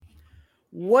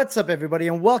What's up, everybody,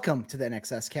 and welcome to the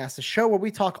NXS Cast, the show where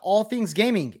we talk all things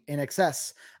gaming in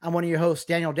excess. I'm one of your hosts,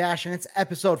 Daniel Dash, and it's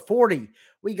episode 40.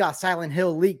 We got Silent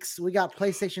Hill leaks, we got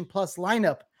PlayStation Plus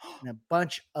lineup, and a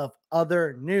bunch of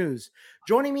other news.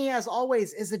 Joining me, as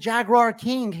always, is the Jaguar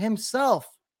King himself,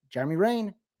 Jeremy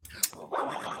Rain.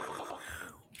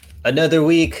 Another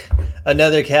week,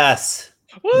 another cast.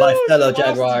 Woo, my fellow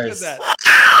Jaguars.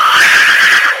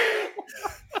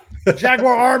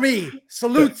 Jaguar Army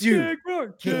salutes you.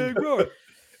 Jaguar.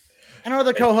 And our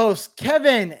other co-host,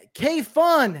 Kevin K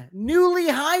Fun, newly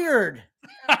hired,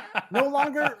 no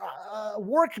longer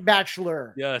work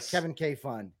bachelor. Yes, Kevin K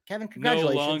Fun. Kevin,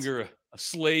 congratulations. No longer a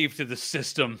slave to the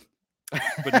system,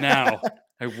 but now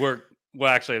I work.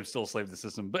 Well, actually, I'm still a slave to the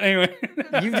system. But anyway,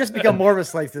 you've just become more of a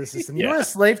slave to the system. You're a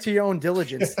slave to your own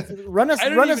diligence. Run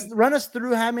us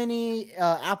through how many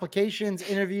applications,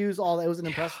 interviews, all that. It was an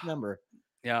impressive number.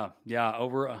 Yeah,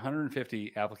 over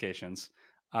 150 applications.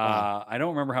 Wow. I don't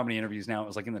remember how many interviews now. It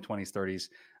was like in the 20s, 30s.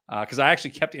 Because I actually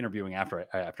kept interviewing after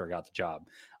I got the job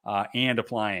and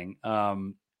applying.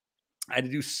 I had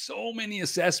to do so many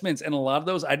assessments, and a lot of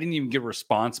those I didn't even get a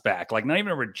response back. Like not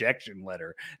even a rejection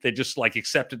letter. They just like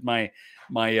accepted my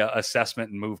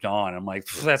assessment and moved on. I'm like,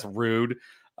 that's rude.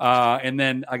 And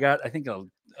then I got I think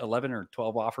 11 or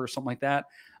 12 offers, something like that.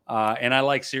 And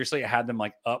I seriously, I had them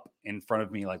up in front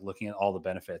of me, looking at all the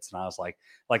benefits. And I was like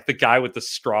the guy with the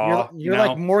straw. You're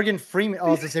like Morgan Freeman. Oh, I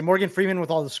was going to say Morgan Freeman with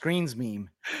all the screens meme.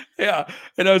 Yeah.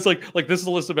 And I was like, this is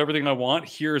a list of everything I want.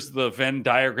 Here's the Venn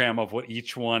diagram of what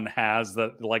each one has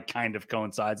that kind of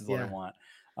coincides with what I want.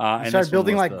 And start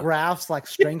building graphs,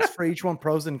 strengths for each one,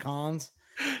 pros and cons.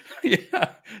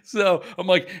 Yeah. So I'm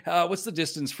like, what's the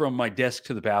distance from my desk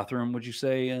to the bathroom? Would you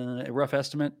say a rough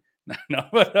estimate? No,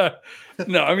 but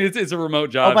no. I mean, it's a remote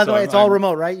job. Oh, by the way, it's all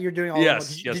remote, right? You're doing all.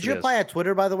 Yes. Remote. Did you apply at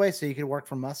Twitter, by the way, so you could work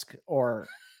for Musk, or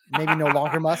maybe no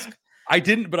longer Musk? I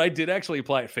didn't, but I did actually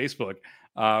apply at Facebook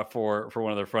for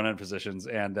one of their front end positions,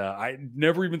 and I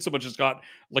never even so much as got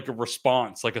a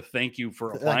response, a thank you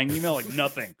for applying email,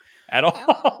 nothing at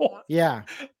all. Yeah.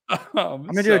 I'm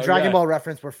gonna do a Dragon Ball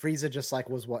reference where Frieza just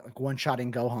was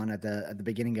one-shotting Gohan at the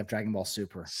beginning of Dragon Ball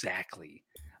Super. Exactly.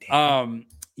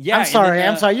 Yeah,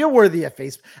 I'm sorry. You're worthy of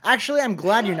Facebook. Actually, I'm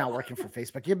glad you're not working for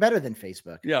Facebook. You're better than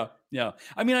Facebook. Yeah.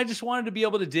 I mean, I just wanted to be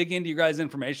able to dig into your guys'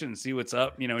 information and see what's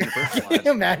up, in your personal lives. Can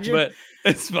you imagine? But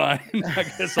it's fine. I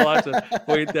guess I'll have to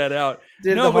wait that out.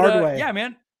 Did the hard way. Yeah,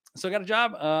 man. So I got a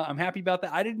job. I'm happy about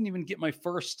that. I didn't even get my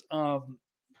first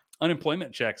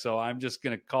unemployment check, so I'm just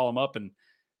gonna call them up and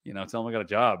tell them I got a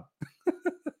job.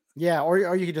 Yeah,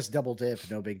 or you could just double dip.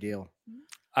 No big deal.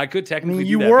 I could technically.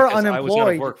 You were unemployed. I was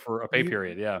out of work for a pay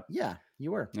period. Yeah. Yeah,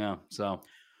 you were. Yeah. So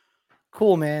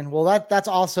cool, man. Well, that's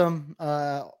awesome.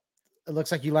 It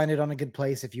looks like you landed on a good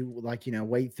place. If you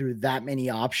wait through that many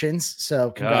options,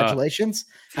 so congratulations.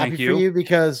 Happy for you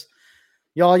because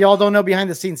y'all don't know behind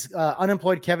the scenes.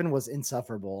 Unemployed Kevin was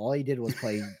insufferable. All he did was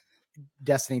play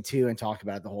Destiny 2 and talk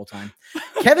about it the whole time.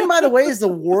 Kevin, by the way, is the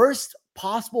worst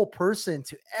possible person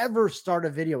to ever start a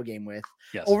video game with.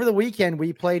 Yes. Over the weekend,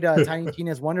 we played Tiny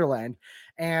Tina's Wonderland,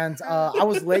 and I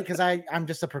was late because I'm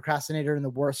just a procrastinator and the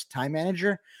worst time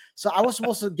manager. So I was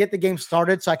supposed to get the game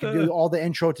started so I could do all the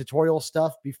intro tutorial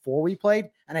stuff before we played,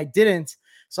 and I didn't.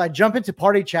 So I jump into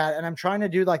party chat and I'm trying to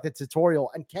do the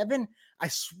tutorial. And Kevin, I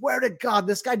swear to God,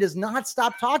 this guy does not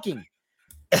stop talking.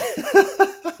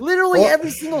 Literally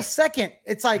every single second.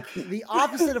 It's the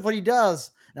opposite of what he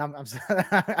does. I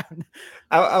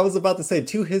was about to say,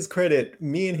 to his credit,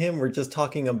 me and him were just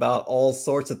talking about all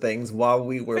sorts of things while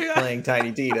we were playing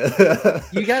Tiny Tina.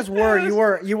 You guys were,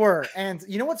 you were. And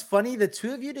you know what's funny? The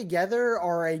two of you together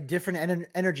are a different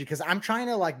energy because I'm trying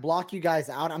to block you guys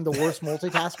out. I'm the worst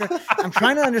multitasker. I'm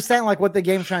trying to understand what the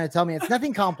game's trying to tell me. It's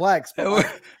nothing complex.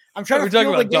 But, I'm trying to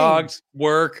talking about dogs,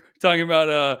 work, talking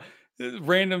about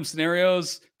random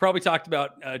scenarios. Probably talked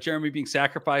about Jeremy being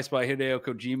sacrificed by Hideo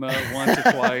Kojima once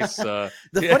or twice. The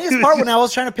funniest part when I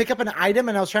was trying to pick up an item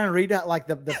and I was trying to read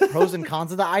the pros and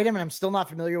cons of the item, and I'm still not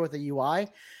familiar with the UI.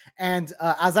 And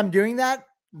as I'm doing that,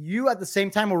 you at the same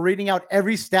time were reading out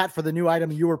every stat for the new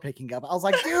item you were picking up. I was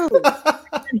like, dude, I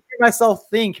can hear myself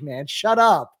think, man. Shut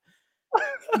up.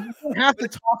 You don't have to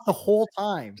talk the whole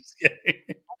time.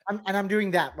 I'm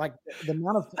doing that. The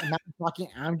amount of talking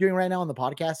I'm doing right now on the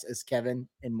podcast is Kevin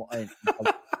and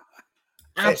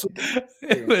absolutely.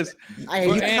 It was.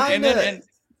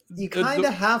 You kind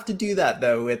of have to do that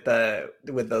though with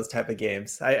those type of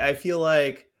games. I feel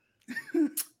like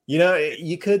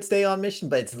you could stay on mission,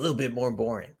 but it's a little bit more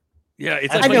boring. Yeah,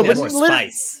 it's I know, but more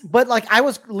spice. But I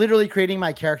was literally creating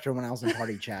my character when I was in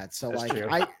party chat, so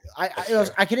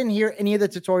I couldn't hear any of the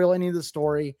tutorial, any of the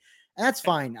story. and that's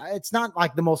fine. It's not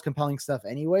like the most compelling stuff,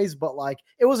 anyways. But like,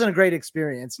 it wasn't a great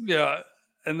experience. Yeah.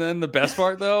 And then the best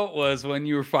part though was when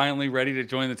you were finally ready to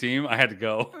join the team, I had to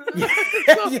go.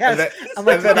 Yes. And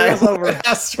then I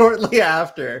asked shortly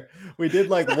after. We did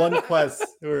like one quest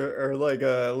or like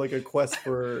a quest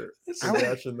for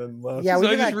Dash and then left. Yeah, we So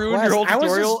I did just that ruined quest. your whole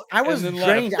tutorial. I was and then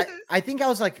drained. left. I think I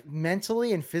was like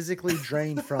mentally and physically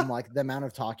drained from like the amount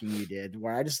of talking you did.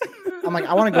 Where I'm like,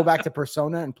 I want to go back to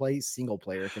Persona and play single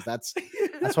player because that's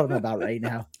what I'm about right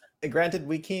now. Granted,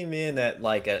 we came in at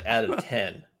like out of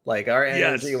 10. Like our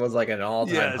energy was like an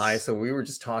all-time high, so we were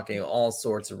just talking all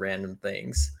sorts of random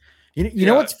things. You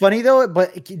know what's funny though?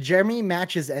 But Jeremy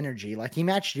matches energy. Like he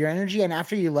matched your energy, and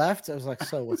after you left, I was like,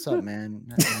 "So what's up, man?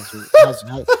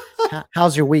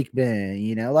 How's your week been?"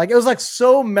 You know, like it was like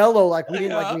so mellow. Like we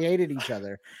didn't like we hated each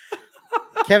other.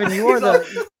 Kevin, you are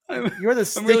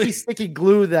the sticky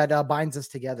glue that binds us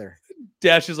together.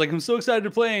 Dash is like, I'm so excited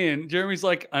to play, and Jeremy's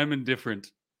like, I'm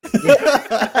indifferent.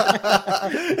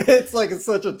 It's like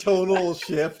such a tonal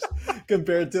shift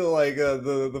compared to like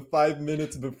the 5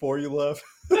 minutes before you left.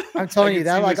 I'm telling you,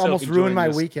 that like almost ruined my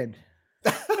weekend.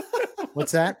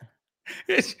 What's that?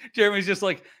 Jeremy's just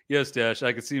like, yes, Dash,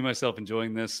 I could see myself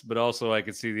enjoying this, but also I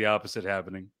could see the opposite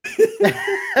happening.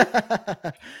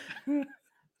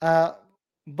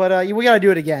 But we got to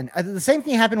do it again. The same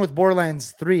thing happened with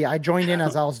Borderlands 3. I joined in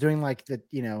as I was doing like the,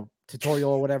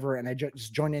 tutorial or whatever. And I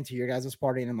just joined into your guys'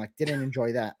 party and I'm like, didn't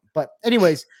enjoy that. But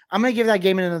anyways, I'm going to give that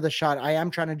game another shot. I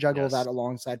am trying to juggle that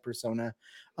alongside Persona.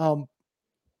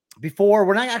 Before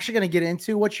we're not actually going to get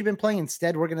into what you've been playing.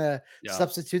 Instead, we're going to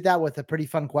substitute that with a pretty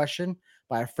fun question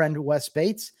by our friend Wes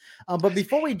Bates. But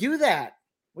before we do that,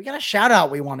 we got a shout out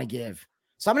we want to give.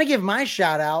 So I'm going to give my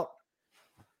shout out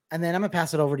and then I'm going to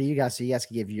pass it over to you guys so you guys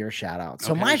can give your shout out.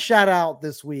 So my shout out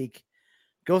this week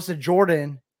goes to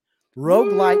Jordan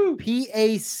Roguelite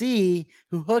PAC,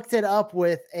 who hooked it up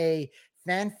with a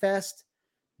FanFest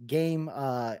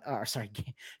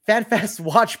FanFest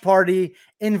watch party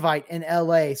invite in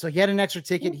LA. So he had an extra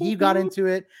ticket. He got into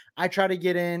it. I tried to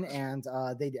get in and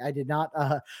I did not,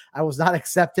 I was not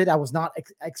accepted. I was not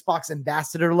Xbox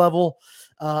ambassador level.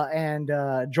 And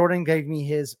Jordan gave me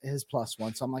his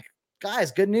 +1. So I'm like,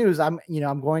 guys, good news. I'm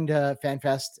going to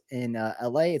FanFest in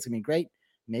LA. It's gonna be great.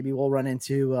 Maybe we'll run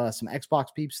into some Xbox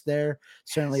peeps there.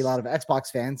 Certainly a lot of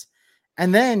Xbox fans.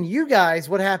 And then you guys,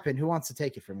 what happened? Who wants to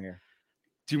take it from here?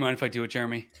 Do you mind if I do it,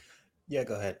 Jeremy? Yeah,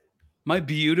 go ahead. My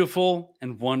beautiful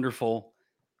and wonderful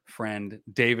friend,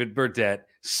 David Burdett,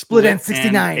 split end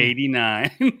 69.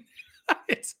 89.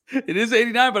 It is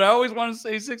 89, but I always want to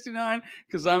say 69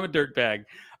 because I'm a dirtbag.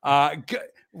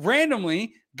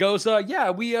 Randomly goes, I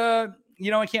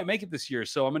can't make it this year,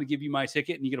 so I'm going to give you my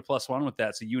ticket and you get a +1 with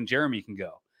that. So you and Jeremy can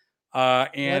go.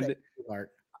 And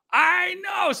I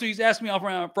know. So he's asking me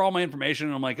for all my information.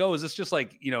 And I'm like, oh, is this just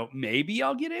like, maybe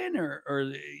I'll get in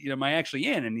or am I actually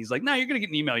in? And he's like, no, you're going to get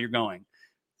an email. You're going.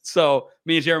 So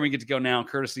me and Jeremy get to go now,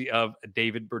 courtesy of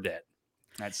David Burdett.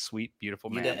 That sweet, beautiful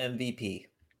man. The MVP.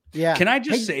 Yeah. Can I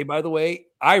just say, by the way,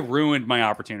 I ruined my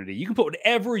opportunity. You can put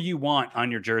whatever you want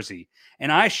on your jersey.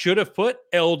 And I should have put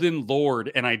Elden Lord,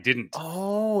 and I didn't.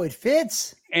 Oh, it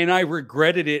fits. And I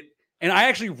regretted it. And I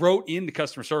actually wrote into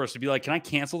customer service to be like, can I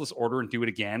cancel this order and do it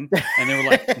again? And they were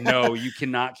like, no, you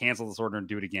cannot cancel this order and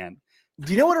do it again.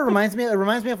 Do you know what it reminds me of? It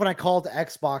reminds me of when I called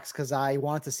Xbox because I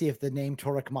wanted to see if the name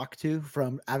Torek Maktu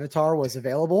from Avatar was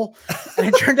available. And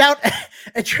it turned out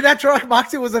Torek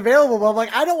Maktu was available. But I'm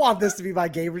like, I don't want this to be my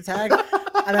gamer tag.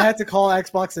 And I had to call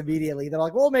Xbox immediately. They're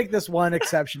like, we'll make this one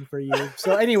exception for you.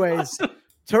 So anyways,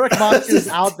 Torek Maktu is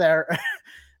out there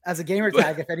as a gamer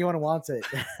tag if anyone wants it.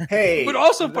 Hey, but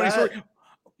also funny story.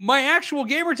 My actual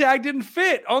gamer tag didn't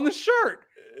fit on the shirt.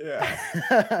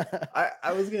 Yeah,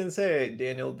 I was gonna say,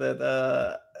 Daniel, that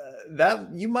that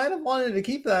you might have wanted to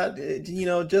keep that,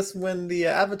 just when the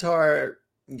Avatar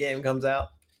game comes out.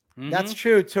 That's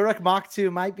true. Turek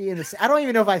Maktu might be in this. I don't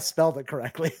even know if I spelled it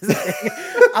correctly.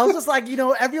 I was just like,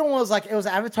 everyone was like, it was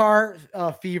Avatar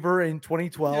fever in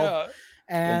 2012. Yeah.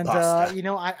 And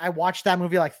I watched that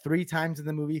movie like 3 times in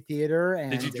the movie theater. And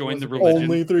did you join the religion?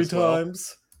 Only 3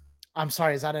 times. I'm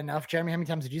sorry, is that enough, Jeremy? How many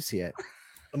times did you see it?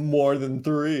 More than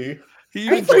 3.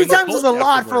 3 times is a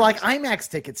lot for like IMAX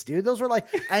tickets, dude. Those were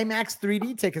like IMAX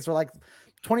 3D tickets were like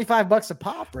 $25 a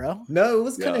pop, bro. No, it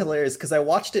was kind of hilarious because I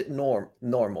watched it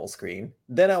normal screen.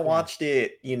 Then I watched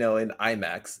it, in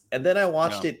IMAX. And then I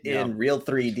watched it in real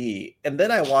 3D. And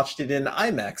then I watched it in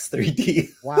IMAX 3D.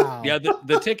 Wow. Yeah,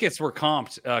 the tickets were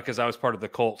comped because I was part of the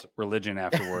cult religion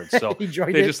afterwards. So they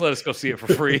just let us go see it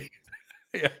for free.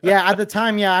 Yeah, at the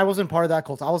time, I wasn't part of that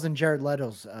cult. I was in Jared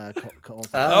Leto's cult.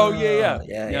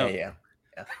 Yeah.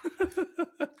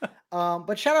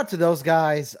 But shout out to those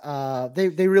guys.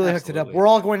 They really hooked it up. We're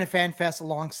all going to FanFest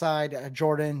alongside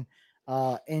Jordan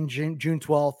in June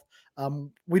 12th.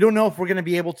 We don't know if we're going to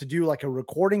be able to do like a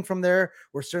recording from there.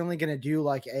 We're certainly going to do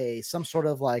like some sort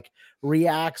of like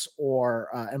reacts or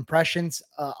impressions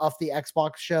of the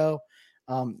Xbox show.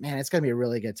 Man, it's going to be a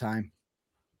really good time.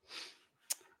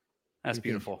 That's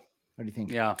beautiful. What do you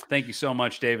think? Yeah. Thank you so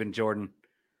much, David and Jordan.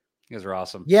 You guys are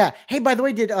awesome. Yeah. Hey, by the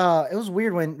way, it was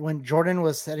weird when Jordan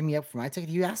was setting me up for my ticket,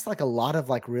 you asked like a lot of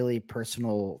like really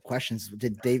personal questions.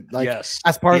 Did they like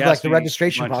as part of like the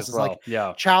registration process, like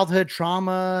childhood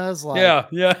traumas, like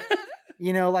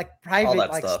you know, like private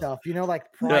like stuff, you know,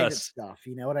 like private stuff,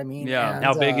 you know what I mean? Yeah. And,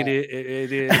 how big it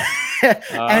is.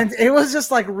 And it was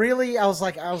just like really, I was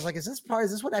like, is this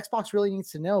what Xbox really needs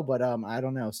to know? But I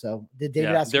don't know. So did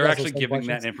David ask? They're actually giving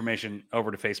that information over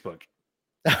to Facebook.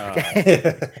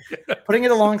 Okay. Putting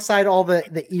it alongside all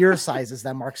the ear sizes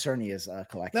that Mark Cerny is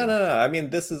collecting. No. I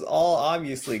mean, this is all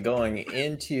obviously going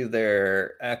into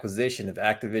their acquisition of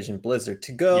Activision Blizzard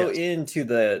to go into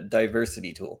the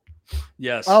diversity tool.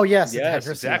 Yes. Oh, yes. Yes,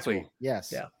 exactly. Tool.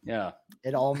 Yes. Yeah.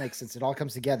 It all makes sense. It all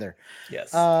comes together.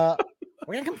 Yes.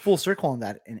 We're gonna come full circle on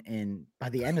that in by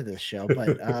the end of this show.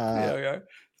 But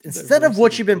instead of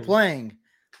what you've been playing,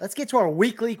 let's get to our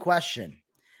weekly question.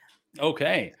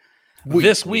 Okay.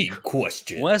 This week,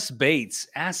 Wes Bates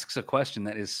asks a question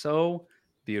that is so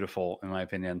beautiful, in my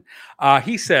opinion.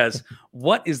 He says,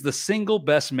 what is the single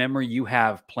best memory you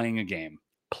have playing a game?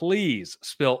 Please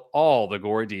spill all the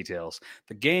gory details.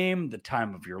 The game, the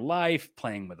time of your life,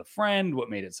 playing with a friend,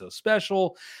 what made it so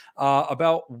special,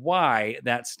 about why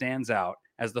that stands out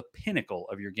as the pinnacle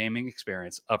of your gaming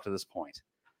experience up to this point.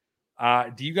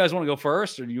 Do you guys want to go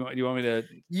first, or do you want me to?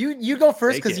 You go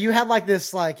first, because you had like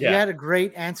this, like you had a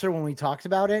great answer when we talked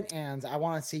about it, and I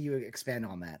want to see you expand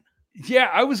on that. Yeah,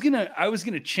 I was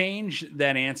gonna change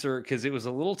that answer because it was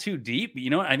a little too deep. But you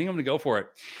know what? I think I'm gonna go for it.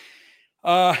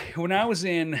 When I was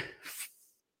in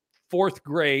fourth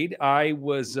grade, I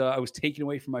was taken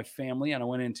away from my family, and I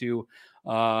went into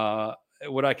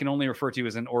what I can only refer to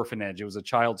as an orphanage. It was a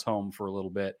child's home for a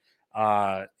little bit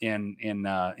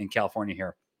in California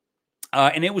here.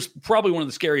 And it was probably one of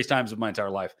the scariest times of my entire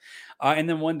life. And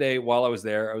then one day while I was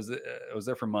there, I was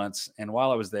there for months. And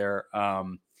while I was there,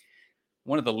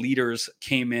 one of the leaders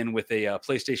came in with a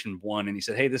PlayStation 1, and he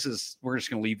said, hey, we're just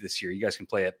going to leave this year. You guys can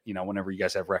play it, whenever you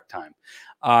guys have rec time.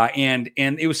 And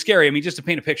it was scary. I mean, just to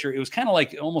paint a picture, it was kind of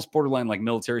like almost borderline like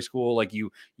military school. Like you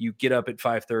get up at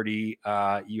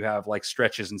 5:30, you have like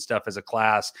stretches and stuff as a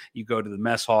class. You go to the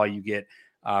mess hall, you get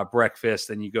breakfast,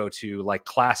 then you go to like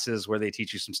classes where they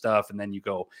teach you some stuff, and then you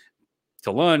go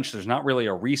to lunch. There's not really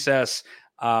a recess.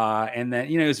 And then,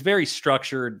 it's very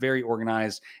structured, very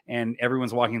organized, and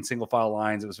everyone's walking in single file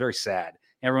lines. It was very sad.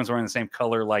 Everyone's wearing the same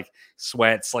color, like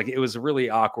sweats. Like it was a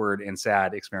really awkward and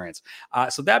sad experience.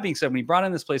 So that being said, when he brought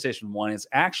in this PlayStation 1, it's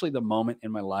actually the moment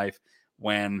in my life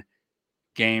when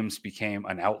games became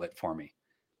an outlet for me.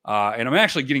 And I'm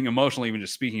actually getting emotional even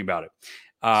just speaking about it.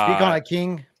 Speak on it,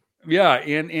 King. Yeah,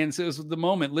 and so it was the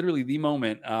moment, literally the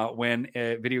moment when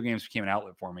video games became an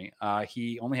outlet for me.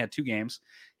 He only had two games.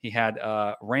 He had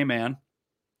Rayman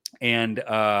and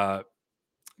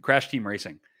Crash Team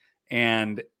Racing,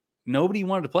 and nobody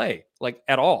wanted to play like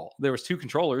at all. There was two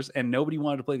controllers, and nobody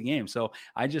wanted to play the game. So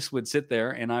I just would sit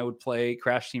there and I would play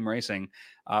Crash Team Racing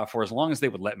for as long as they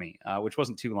would let me, which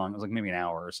wasn't too long. It was like maybe an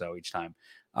hour or so each time.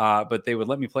 But they would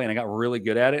let me play, and I got really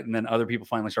good at it. And then other people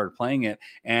finally started playing it,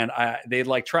 and they'd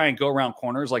like try and go around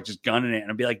corners, like just gunning it.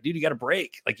 And I'd be like, dude, you got to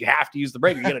brake. Like you have to use the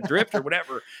brake, or you got to drift or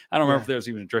whatever. I don't remember if there was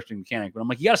even a drifting mechanic, but I'm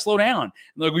like, you got to slow down. And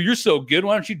they're like, well, you're so good.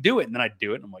 Why don't you do it? And then I'd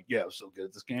do it. And I'm like, yeah, I was so good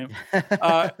at this game.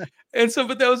 And so,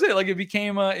 but that was it. Like it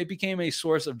became a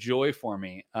source of joy for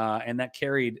me. And that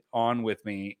carried on with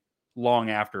me long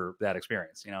after that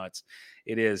experience.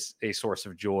 It is a source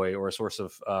of joy or a source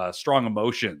of strong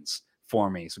emotions for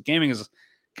me. So gaming is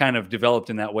kind of developed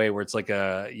in that way where it's like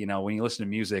when you listen to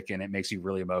music and it makes you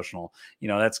really emotional,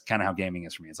 that's kind of how gaming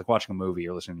is for me. It's like watching a movie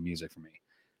or listening to music for me.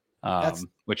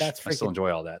 Which I still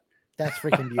enjoy all that. That's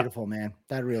freaking beautiful, man.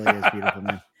 That really is beautiful,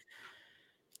 man.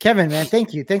 Kevin, man,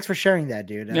 thank you. Thanks for sharing that,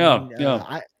 dude.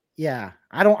 I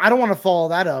don't want to follow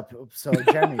that up. So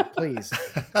Jeremy, please.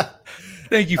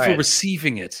 Thank you for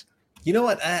receiving it. You know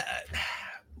what? I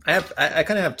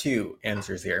kind of have two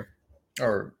answers here,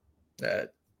 or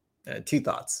two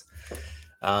thoughts.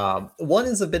 One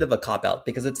is a bit of a cop-out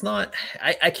because it's not,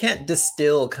 I can't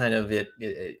distill kind of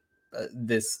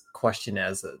this question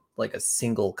as a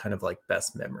single kind of like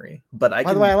best memory. But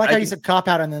by the way, I like how you said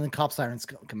cop-out and then the cop sirens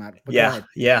come out. But yeah.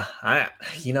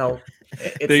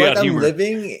 It's like I'm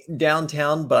living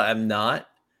downtown, but I'm not.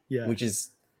 Yeah. Which is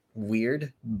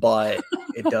weird, but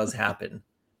it does happen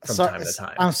from time to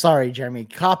time. I'm sorry, Jeremy.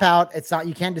 Cop out. It's not.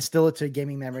 You can't distill it to a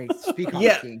gaming memory. Speak on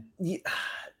Yeah. King.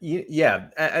 Yeah.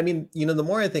 I mean, the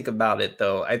more I think about it,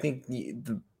 though, I think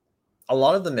a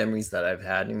lot of the memories that I've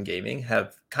had in gaming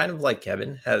have kind of like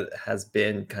Kevin has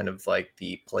been kind of like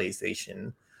the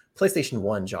PlayStation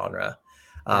 1 genre.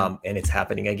 And it's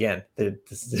happening again. The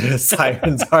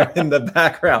sirens are in the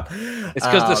background. It's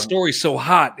because the story's so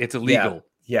hot, it's illegal.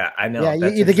 Yeah, I know.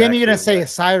 Yeah, the game you're gonna say is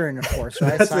Siren, of course,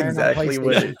 right? That's Siren exactly on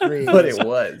what PlayStation 3. it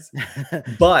was.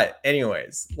 But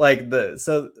anyways, like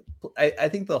I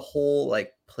think the whole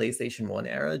like PlayStation 1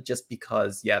 era, just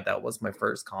because that was my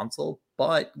first console.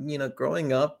 But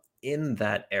growing up in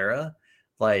that era,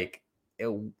 like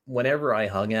whenever I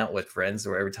hung out with friends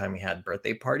or every time we had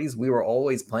birthday parties, we were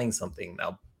always playing something.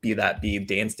 Now, be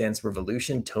Dance Dance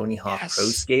Revolution, Tony Hawk Pro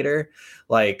Skater,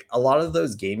 like a lot of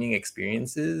those gaming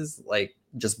experiences, like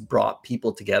just brought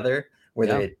people together,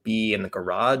 whether it be in the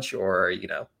garage or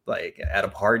like at a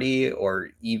party or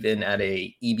even at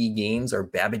a EB Games or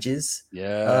Babbage's.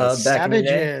 Back in the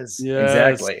day.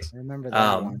 Exactly. I remember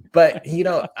that one. But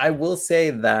I will say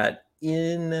that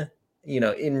in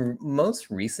most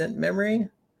recent memory,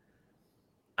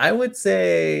 I would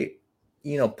say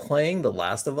playing The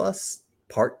Last of Us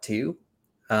Part 2.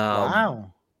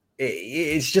 Wow.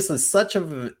 It's just such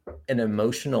of an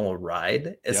emotional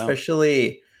ride,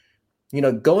 especially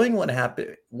going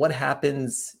what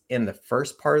happens in the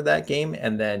first part of that game,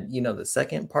 and then the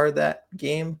second part of that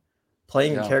game,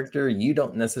 playing a character you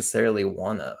don't necessarily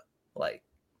want to like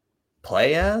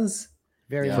play as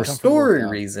for story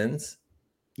reasons.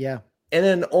 Yeah. And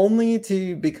then only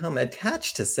to become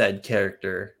attached to said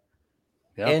character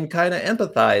and kind of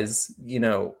empathize,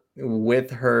 with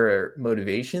her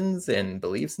motivations and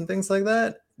beliefs and things like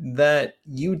that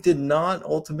you did not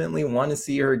ultimately want to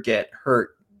see her get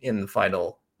hurt in the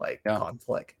final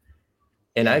conflict.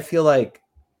 And I feel like,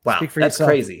 wow, that's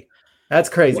crazy. That's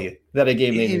crazy that a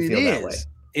game made me feel that way.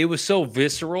 It was so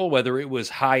visceral, whether it was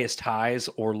highest highs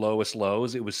or lowest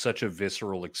lows, it was such a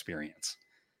visceral experience.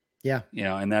 Yeah.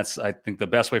 And that's, I think, the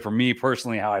best way for me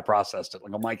personally, how I processed it.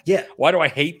 Like, I'm like, why do I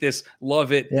hate this?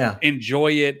 Love it.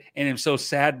 Enjoy it. And I'm so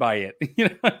sad by it.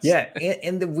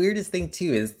 And the weirdest thing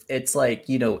too, is it's like,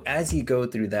 as you go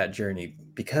through that journey,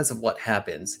 because of what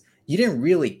happens, you didn't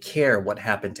really care what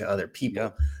happened to other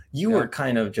people. You were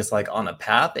kind of just like on a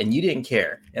path and you didn't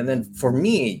care. And then for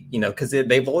me, because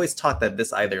they've always talked that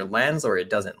this either lands or it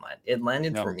doesn't land. It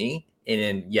landed for me. And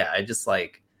then, I just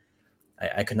like,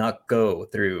 I could not go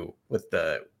through with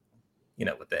the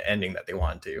ending that they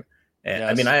wanted to. And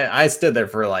I mean, I stood there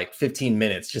for like 15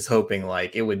 minutes just hoping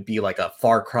like it would be like a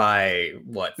Far Cry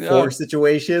 4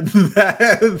 situation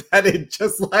that it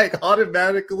just like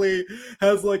automatically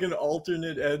has like an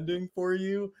alternate ending for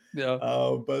you.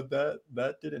 But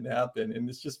that didn't happen. And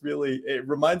it's just really, it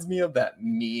reminds me of that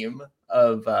meme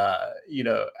of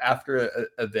after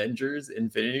Avengers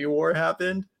Infinity War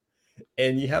happened.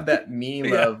 And you have that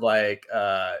meme of like,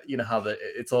 how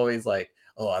it's always like,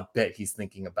 oh, I bet he's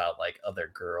thinking about like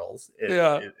other girls.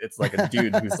 It's like a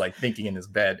dude who's like thinking in his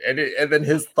bed. And then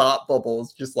his thought bubble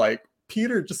is just like,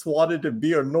 Peter just wanted to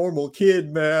be a normal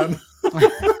kid, man.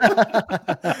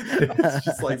 It's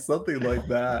just like something like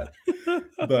that.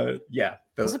 But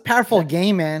it's a powerful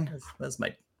game, man. That's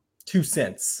my 2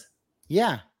 cents.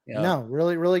 No,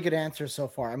 really, really good answer so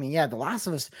far. I mean, The Last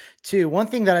of Us 2. One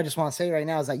thing that I just want to say right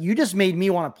now is that you just made me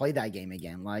want to play that game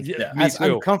again. Like, as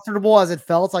uncomfortable as it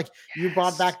felt, like you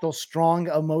brought back those strong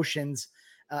emotions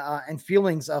and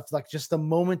feelings of like just the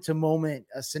moment to moment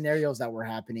scenarios that were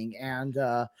happening. And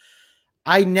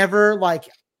I never like,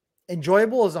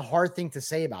 enjoyable is a hard thing to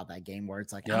say about that game, where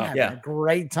it's like, I'm having a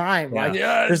great time. Like,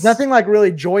 there's nothing like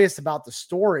really joyous about the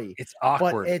story. It's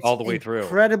awkward all the way through.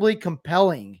 Incredibly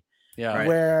compelling.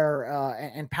 Where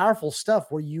and powerful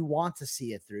stuff where you want to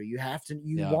see it through. You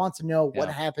want to know what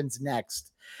happens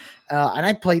next. And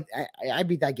I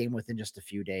beat that game within just a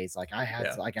few days. Like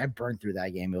I burned through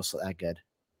that game. It was that good.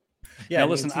 Now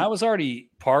listen, I was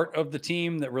already part of the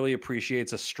team that really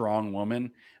appreciates a strong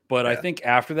woman, but I think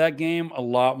after that game, a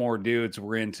lot more dudes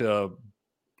were into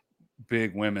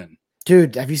big women.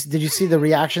 Dude, did you see the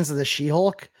reactions to the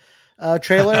She-Hulk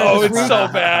trailer? Oh, it's so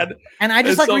bad. And I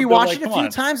just rewatched it a few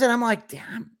times, and I'm like,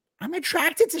 damn, I'm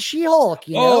attracted to She-Hulk.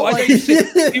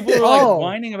 People are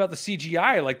whining about the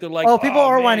CGI. Like they're like, people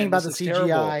are whining about the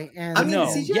CGI. And I mean,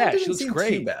 CGI she looks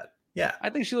great. Too bad. Yeah, I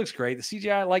think she looks great. The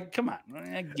CGI, like, come on,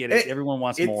 I get it. Everyone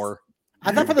wants more.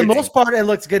 I thought for the most part it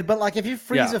looks good, but like if you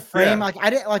freeze a frame, like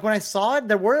I didn't like when I saw it,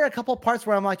 there were a couple parts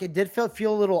where I'm like, it did feel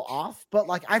a little off, but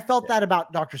like I felt that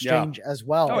about Doctor Strange as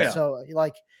well. So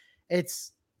like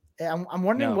it's I'm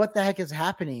wondering No. what the heck is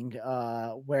happening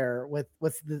where with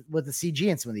the CG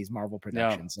in some of these Marvel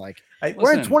productions. Like we're in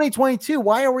Listen. 2022.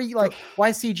 Why are we like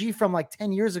why CG from like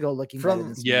 10 years ago looking better than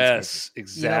some of these cases? Yes,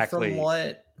 exactly. You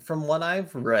know, from what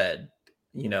I've read,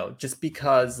 you know, just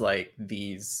because like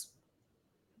these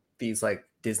like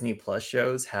Disney Plus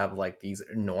shows have like these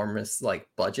enormous like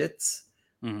budgets,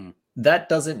 that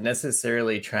doesn't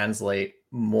necessarily translate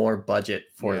more budget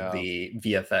for the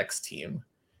VFX team.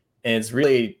 And it's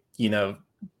really, you know,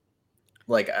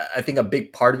 like I think a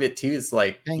big part of it too is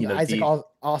like, you know, Isaac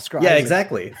Oscar. Yeah, Isaac.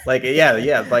 exactly. Like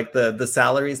yeah, like the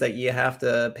salaries that you have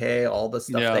to pay, all the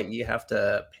stuff that you have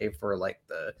to pay for, like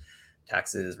the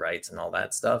taxes, rights, and all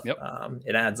that stuff.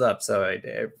 It adds up. So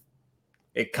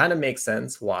it kind of makes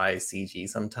sense why CG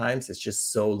sometimes it's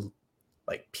just so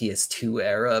like PS2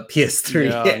 era,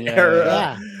 PS3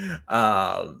 era.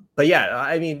 But yeah,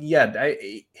 I mean,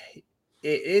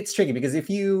 it's tricky because if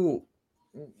you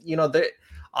know,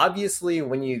 obviously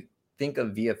when you think of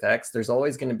VFX, there's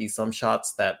always going to be some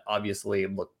shots that obviously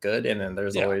look good, and then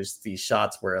there's always these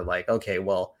shots where like, okay,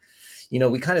 well, you know,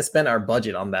 we kind of spent our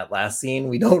budget on that last scene.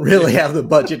 We don't really have the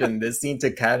budget in this scene to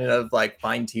kind of like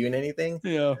fine tune anything.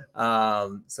 So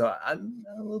I'm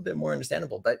a little bit more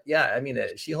understandable, but yeah, I mean,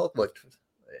 She-Hulk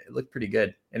looked pretty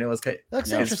good, and it was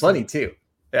it's funny too.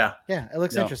 Yeah, it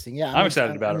looks interesting. Yeah, I'm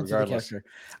excited about it regardless.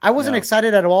 I wasn't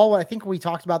excited at all. I think we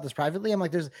talked about this privately. I'm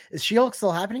like, is She-Hulk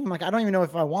still happening? I'm like, I don't even know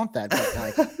if I want that. But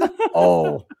like,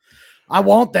 I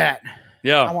want that.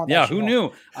 Yeah. Who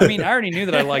knew? I mean, I already knew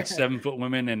that I liked 7-foot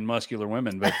women and muscular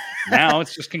women, but now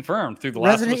it's just confirmed through the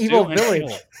Resident Evil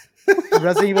Village.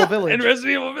 Resident Evil Village. And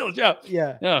Resident Evil Village,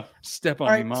 yeah. Step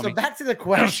on me, mommy. So back to the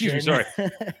question. Excuse me, sorry.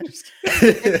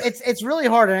 it's really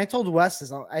hard, and I told Wes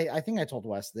this. I think I told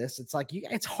Wes this. It's like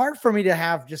it's hard for me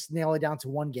to just nail it down to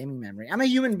one gaming memory. I'm a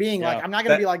human being. Like I'm not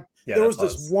gonna be like there was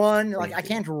this one. Like I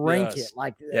can't rank it.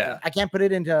 Like I can't put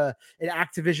it into an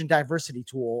Activision diversity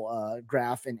tool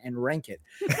graph and rank it.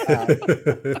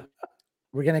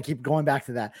 We're gonna keep going back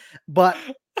to that, but.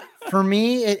 For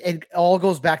me, it all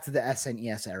goes back to the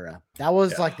SNES era. That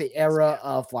was like the era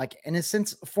of like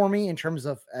innocence for me in terms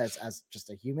of as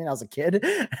just a human. I was a kid.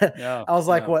 I was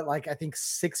like, I think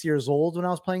 6 years old when I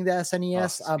was playing the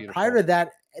SNES. Prior to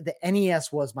that, the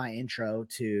NES was my intro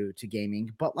to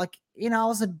gaming. But like, you know, I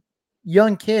was a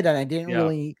young kid and I didn't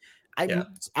really.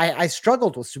 I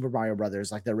struggled with Super Mario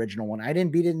Brothers, like the original one. I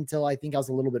didn't beat it until I think I was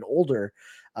a little bit older,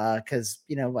 because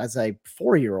you know, as a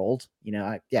 4-year-old, you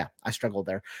know, I struggled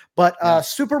there. But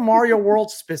Super Mario World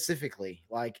specifically,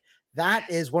 like that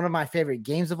is one of my favorite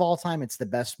games of all time. It's the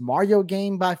best Mario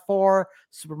game by far.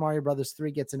 Super Mario Brothers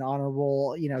 3 gets an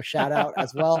honorable, you know, shout out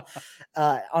as well,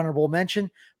 honorable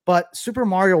mention. But Super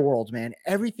Mario World, man,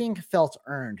 everything felt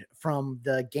earned from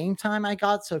the game time I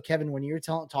got. So, Kevin, when you were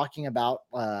talking about,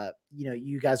 you know,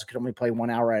 you guys could only play 1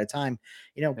 hour at a time.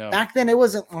 You know, back then it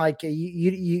wasn't like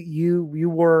you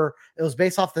were. It was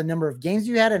based off the number of games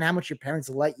you had and how much your parents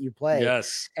let you play.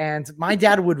 Yes. And my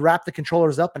dad would wrap the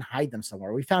controllers up and hide them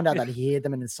somewhere. We found out that he hid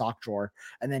them in his sock drawer,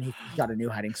 and then he got a new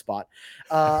hiding spot.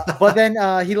 But then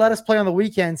he let us play on the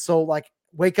weekend. So, like,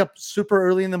 wake up super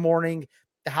early in the morning.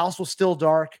 The house was still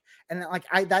dark. And like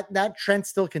that trend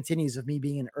still continues of me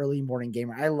being an early morning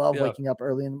gamer. I love waking up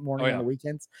early in the morning on the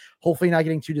weekends, hopefully not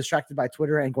getting too distracted by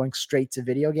Twitter and going straight to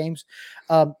video games.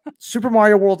 Super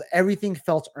Mario World, everything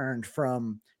felt earned,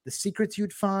 from the secrets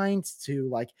you'd find to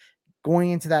like going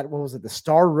into that, what was it? The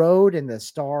Star Road and the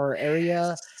Star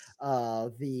area,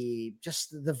 the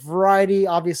variety,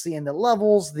 obviously, in the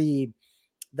levels, the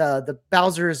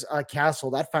Bowser's castle.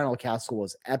 That final castle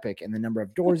was epic, and the number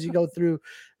of doors you go through,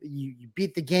 you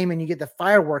beat the game and you get the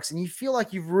fireworks and you feel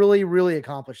like you've really, really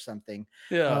accomplished something.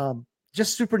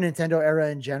 Just Super Nintendo era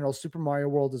in general. Super Mario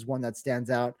World is one that stands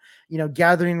out. You know,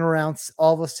 gathering around,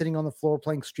 all of us sitting on the floor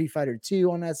playing Street Fighter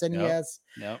 2 on SNES.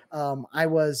 I'm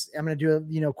going to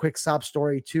do a quick sob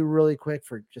story too, really quick,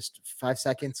 for just 5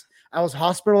 seconds. I was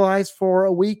hospitalized for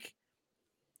a week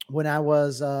when I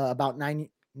was about 9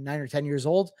 or 10 years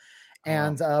old.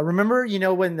 And remember, you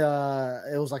know, when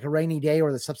it was like a rainy day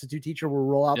or the substitute teacher will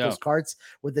roll out those carts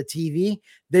with the TV,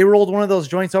 they rolled one of those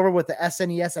joints over with the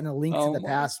SNES and a Link to the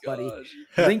Past, buddy.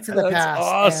 Link to the Past.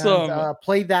 Awesome. And,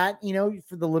 play that, you know,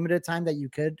 for the limited time that you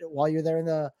could while you're there in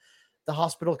the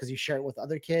hospital, because you share it with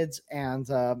other kids. And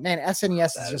man,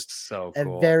 SNES is just so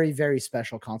cool. A very, very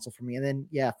special console for me. And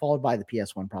then followed by the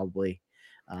PS1 probably.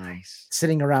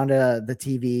 Sitting around the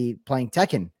TV playing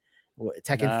Tekken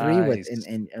 3 with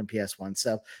in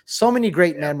PS1. So many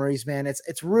great memories, man.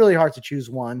 It's really hard to choose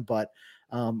one, but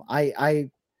I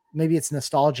maybe it's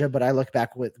nostalgia, but I look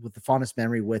back with the fondest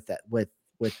memory with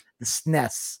the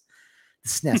SNES. The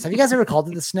SNES. Have you guys ever called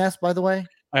it the SNES, by the way?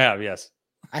 I have, yes.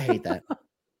 I hate that.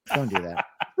 Don't do that.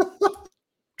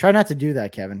 Try not to do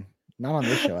that, Kevin. Not on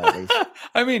this show, at least.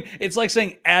 I mean, it's like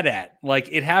saying AT-AT. Like,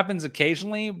 it happens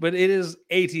occasionally, but it is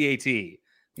AT-AT.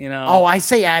 You know? Oh, I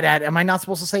say AT-AT. Am I not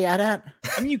supposed to say AT-AT?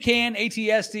 I mean, you can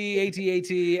AT-ST,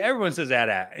 AT-AT. Everyone says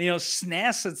AT-AT. You know,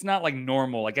 SNES, it's not like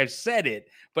normal. Like, I've said it,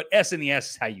 but SNES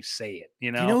is how you say it,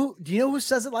 you know? Do you know who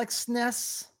says it like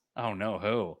SNES? Oh, no,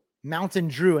 who? Mountain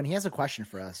Drew, and he has a question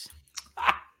for us.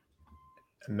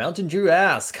 Mountain Drew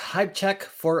asks, hype check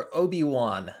for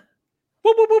Obi-Wan.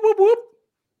 Whoop, whoop, whoop, whoop, whoop.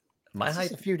 My This is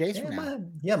hype, a few days from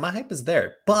now. my hype is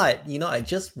there. But, you know, I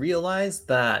just realized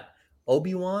that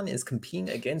Obi-Wan is competing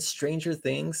against Stranger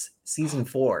Things season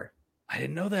 4. I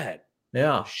didn't know that.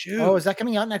 Yeah. Shoot. Oh, is that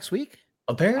coming out next week?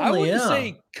 Apparently, I wouldn't yeah.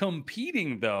 say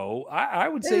competing, though. I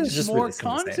would say It's just just more really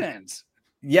something to say. content.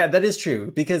 Yeah, that is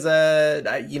true because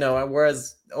you know,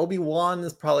 whereas Obi-Wan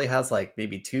probably has like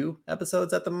maybe 2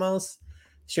 episodes at the most.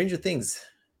 Stranger Things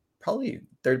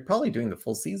they're probably doing the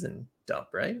full season dump,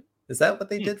 right? Is that what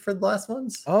they did for the last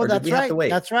ones? Oh, Or did that's we have right. to wait?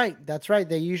 That's right.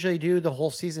 They usually do the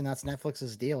whole season. That's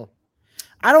Netflix's deal.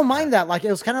 I don't mind that. Like, it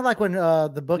was kind of like when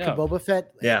the book of Boba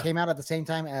Fett came out at the same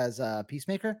time as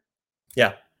Peacemaker.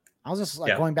 Yeah. I was just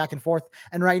like going back and forth.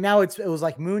 And right now it was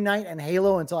like Moon Knight and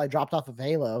Halo until I dropped off of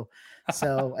Halo.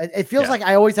 So it feels like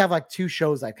I always have like 2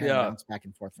 shows I kind of bounce back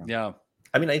and forth from. Yeah.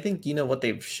 I mean, I think, you know, what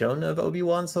they've shown of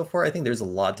Obi-Wan so far, I think there's a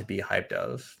lot to be hyped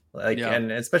of. Like, and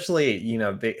especially, you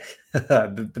know, they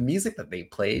the music that they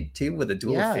played too with the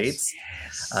Duel of Fates,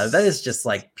 that is just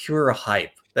like pure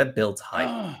hype. That builds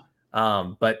hype.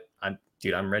 But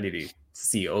I'm ready to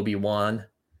see Obi-Wan.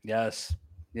 Yes.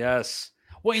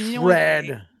 Well, you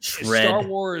know Shred. Star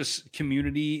Wars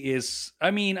community is,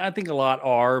 I mean, I think a lot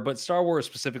are, but Star Wars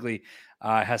specifically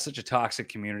has such a toxic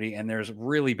community, and there's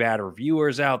really bad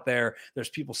reviewers out there. There's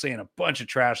people saying a bunch of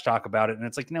trash talk about it, and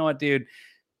it's like, you know what, dude?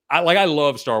 I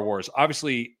love Star Wars.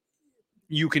 Obviously,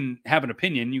 you can have an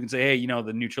opinion. You can say, hey, you know,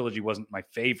 the new trilogy wasn't my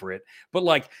favorite, but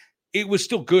like, it was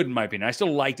still good in my opinion. I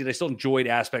still liked it. I still enjoyed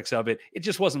aspects of it. It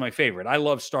just wasn't my favorite. I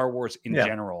love Star Wars in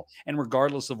general. And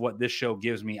regardless of what this show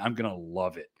gives me, I'm going to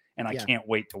love it. And I can't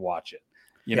wait to watch it,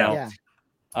 you know?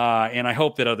 And I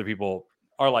hope that other people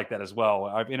are like that as well.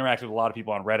 I've interacted with a lot of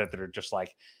people on Reddit that are just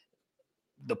like,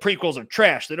 the prequels are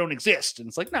trash. They don't exist. And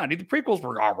it's like, nah, dude, the prequels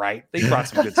were all right. They brought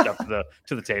some good stuff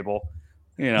to the table,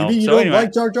 you know? You mean you don't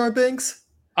like Jar Jar Binks?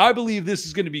 I believe this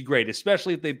is going to be great,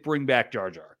 especially if they bring back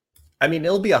Jar Jar. I mean,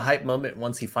 it'll be a hype moment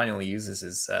once he finally uses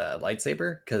his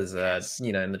lightsaber, because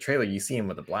you know, in the trailer you see him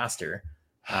with a blaster.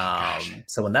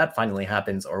 So when that finally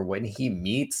happens, or when he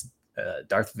meets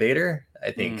Darth Vader, I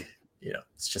think you know,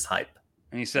 it's just hype.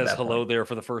 And he says hello there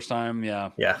for the first time. Yeah,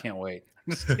 can't wait.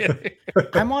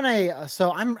 I'm on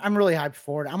I'm really hyped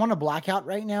for it. I'm on a blackout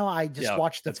right now. I just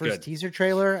watched the first teaser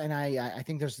trailer, and I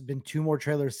think there's been 2 more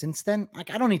trailers since then.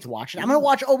 Like, I don't need to watch it. I'm gonna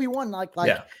watch Obi-Wan.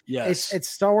 It's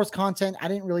Star Wars content. I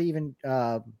didn't really even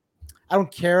I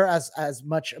don't care as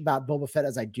much about Boba Fett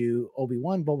as I do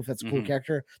Obi-Wan. Boba Fett's a cool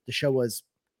character. The show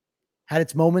had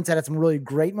its moments, had some really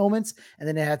great moments, and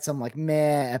then it had some like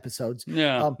meh episodes.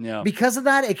 Because of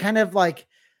that, it kind of like,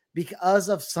 because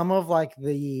of some of like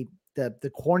the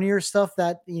cornier stuff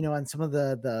that, you know, and some of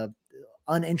the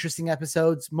uninteresting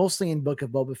episodes, mostly in Book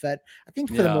of Boba Fett. I think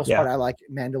for the most part, I like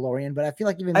Mandalorian, but I feel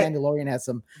like even Mandalorian has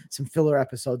some filler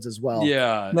episodes as well.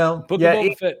 Book of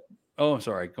Boba Fett. Oh, I'm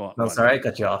sorry. Go on. No, sorry, I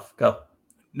cut you off. Go.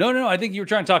 No. I think you were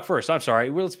trying to talk first. I'm sorry.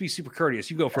 Well, let's be super courteous.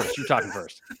 You go first. You're talking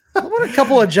first. I want a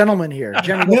couple of gentlemen here.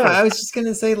 I was just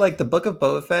gonna say, like, the Book of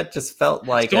Boba Fett just felt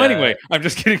like. So anyway, I'm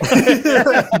just kidding.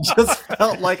 Just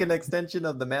felt like an extension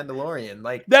of the Mandalorian.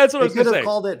 Like, that's what I was gonna say. They could have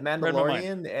called it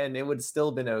Mandalorian, and it would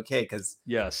still been okay. Because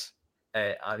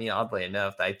I mean, oddly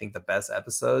enough, I think the best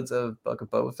episodes of Book of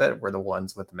Boba Fett were the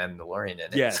ones with the Mandalorian in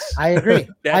it. Yes, I agree.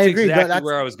 That's exactly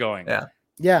where I was going.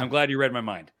 Yeah. I'm glad you read my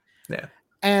mind. Yeah.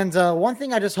 And one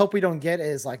thing I just hope we don't get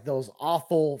is like those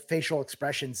awful facial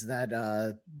expressions that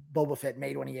Boba Fett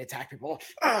made when he attacked people.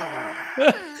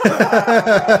 I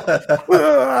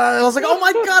was like, oh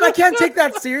my God, I can't take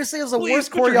that seriously. It was the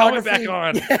worst choreography. Back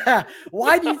on. Yeah.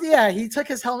 Why do you, he took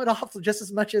his helmet off just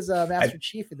as much as Master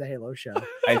Chief in the Halo show.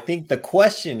 I think the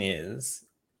question is,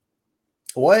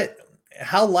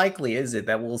 how likely is it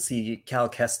that we'll see Cal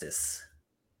Kestis?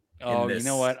 Oh, you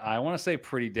know what? I want to say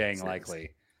pretty dang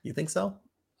likely. You think so?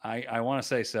 I want to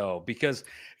say so because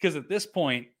at this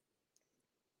point,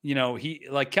 you know, he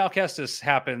like Cal Kestis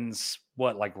happens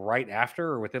like right after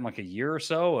or within like a year or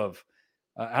so of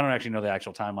I don't actually know the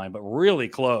actual timeline, but really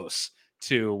close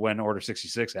to when Order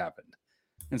 66 happened,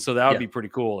 and so that would be pretty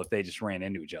cool if they just ran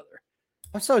into each other.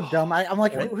 I'm so dumb. I'm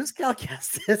like, What? who's Cal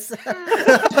Kestis?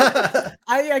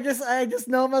 I just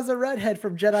know him as a redhead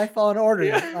from Jedi Fallen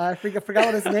Order. I forgot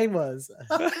what his name was.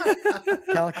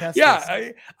 Cal Kestis.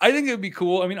 Yeah, I think it would be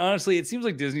cool. I mean, honestly, it seems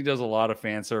like Disney does a lot of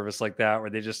fan service like that, where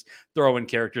they just throw in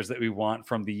characters that we want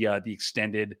from the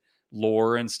extended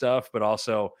lore and stuff, but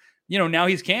also, now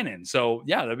he's canon. So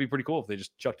yeah, that'd be pretty cool if they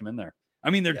just chucked him in there. I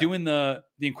mean, they're doing the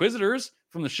Inquisitors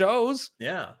from the shows.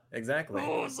 Yeah, exactly.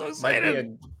 Oh, so Might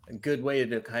excited. be a good way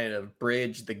to kind of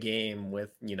bridge the game with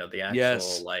the actual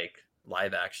Yes. like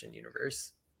live action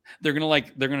universe. They're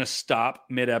gonna stop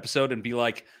mid episode and be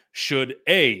like, should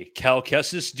A, Cal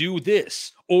Kestis do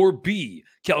this, or B,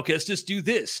 Cal Kestis do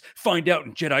this? Find out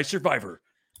in Jedi Survivor.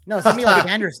 No, it's gonna be like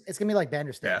Bandersnatch. It's gonna be like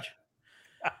Bandersnatch.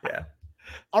 Yeah.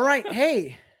 All right,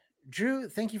 hey, Drew,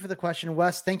 thank you for the question.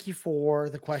 Wes, thank you for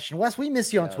the question. Wes, we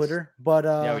miss you on Yes. Twitter, but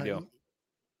Yeah, we do.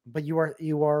 But you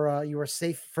are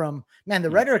safe from the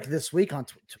rhetoric this week on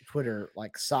Twitter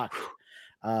like sucked.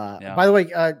 By the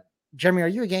way, Jeremy, are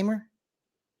you a gamer?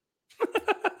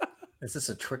 Is this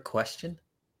a trick question?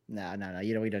 No.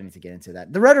 We don't need to get into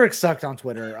that. The rhetoric sucked on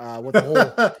Twitter with the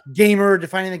whole gamer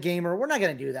defining the gamer. We're not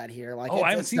going to do that here. Like,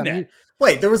 I haven't seen that.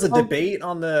 Wait, there was a debate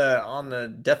on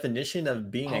the definition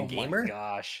of being a gamer. My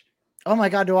gosh. Oh my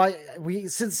God.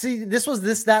 This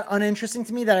was that uninteresting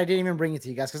to me that I didn't even bring it to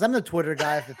you guys because I'm the Twitter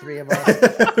guy of the three of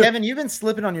us. Kevin, you've been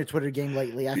slipping on your Twitter game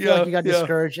lately. I feel like you got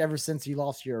discouraged ever since you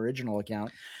lost your original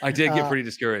account. I did get pretty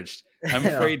discouraged. I'm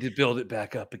afraid to build it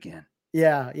back up again.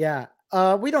 Yeah.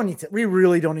 We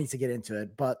really don't need to get into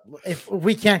it, but if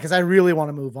we can, because I really want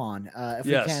to move on. If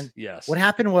we can, yes. What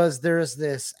happened was there's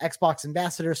this Xbox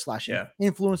ambassador /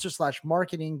 influencer /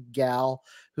 marketing gal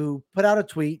who put out a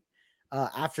tweet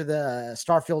after the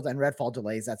Starfield and Redfall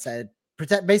delays that said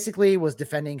basically was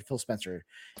defending Phil Spencer,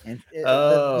 and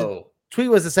the tweet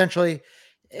was essentially,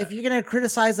 if you're going to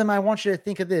criticize him, I want you to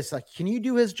think of this. Like, can you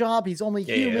do his job? He's only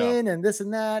human and this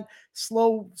and that.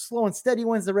 Slow and steady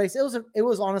wins the race. It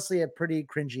was honestly a pretty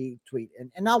cringy tweet and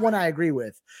not one I agree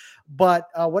with. But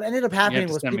what ended up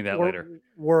happening was people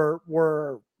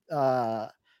were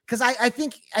because I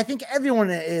think everyone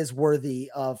is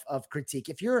worthy of critique.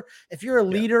 If you're a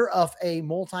leader of a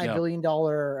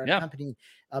multi-billion-dollar company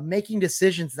making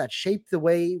decisions that shape the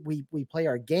way we play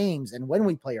our games and when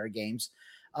we play our games,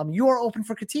 you are open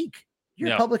for critique.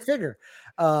 You're a public figure.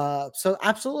 So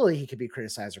absolutely he could be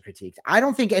criticized or critiqued. I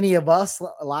don't think any of us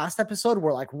last episode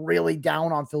were like really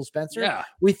down on Phil Spencer. Yeah.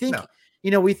 We think,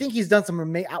 we think he's done some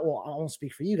I won't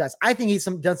speak for you guys. I think he's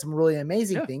done some really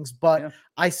amazing things, but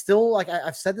I still, like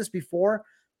I've said this before,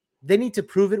 they need to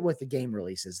prove it with the game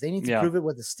releases. They need to prove it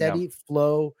with a steady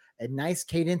flow, a nice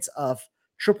cadence of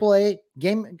AAA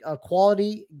game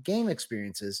quality game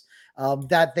experiences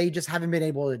that they just haven't been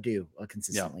able to do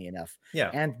consistently enough. Yeah.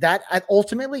 And that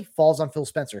ultimately falls on Phil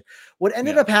Spencer. What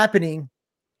ended up happening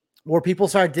where people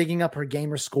started digging up her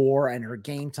gamer score and her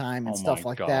game time and stuff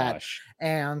like that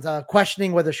and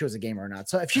questioning whether she was a gamer or not.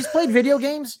 So if she's played video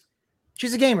games,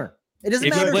 she's a gamer. It doesn't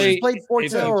matter if she's played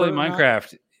Forza if you play or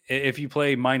Minecraft. If you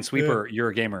play Minesweeper, you're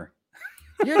a gamer.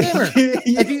 You're a gamer.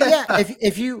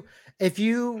 If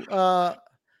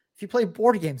you play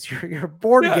board games, you're a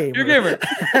board gamer. You're a gamer.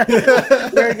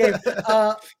 You're a gamer.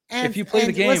 If you play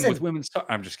the game with women's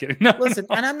I'm just kidding. No, listen,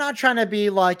 and I'm not trying to be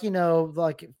like,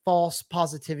 like false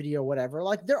positivity or whatever.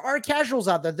 Like there are casuals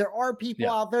out there. There are people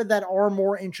out there that are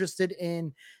more interested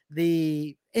in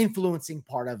the influencing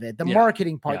part of it, the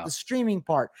marketing part, the streaming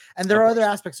part. And there are other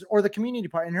aspects, or the community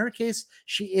part. In her case,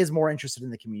 she is more interested in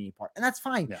the community part. And that's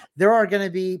fine. Yeah. There are going to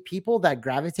be people that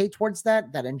gravitate towards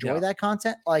that enjoy that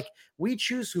content. Like we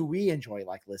choose who we enjoy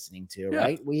like listening to,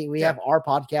 right? We have our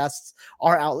podcasts,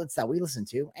 our outlets that we listen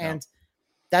to. And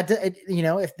that,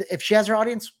 if she has her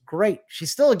audience, great. She's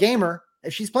still a gamer.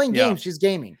 If she's playing games, she's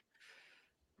gaming.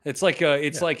 It's like,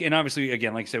 and obviously,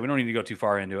 again, like I said, we don't need to go too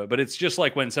far into it, but it's just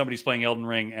like when somebody's playing Elden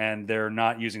Ring and they're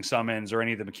not using summons or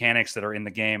any of the mechanics that are in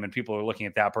the game, and people are looking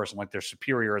at that person like they're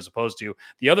superior as opposed to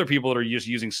the other people that are just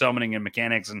using summoning and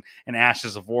mechanics and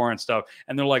Ashes of War and stuff,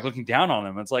 and they're like looking down on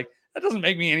them. It's like, that doesn't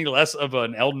make me any less of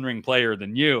an Elden Ring player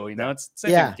than you. It's the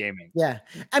same thing with gaming. Yeah.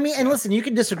 I mean, and listen, you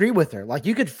can disagree with her. Like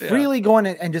you could freely go in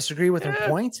and disagree with her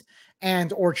point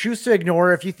or choose to ignore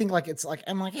her if you think like it's like,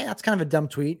 I'm like, hey, that's kind of a dumb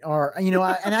tweet, or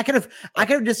and I could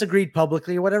have disagreed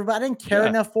publicly or whatever, but I didn't care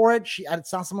enough for it. She's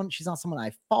not someone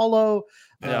I follow.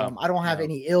 I don't have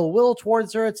any ill will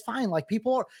towards her. It's fine. Like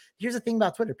here's the thing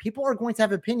about Twitter. People are going to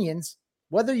have opinions,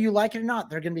 whether you like it or not.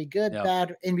 They're going to be good,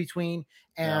 bad, in between,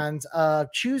 and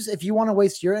choose if you want to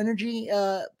waste your energy,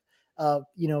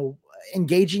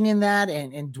 engaging in that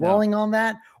and dwelling on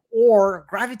that, or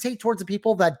gravitate towards the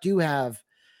people that do have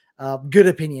good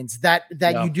opinions that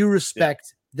Yeah. you do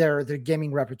respect their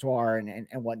gaming repertoire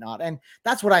and whatnot. And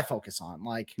that's what I focus on.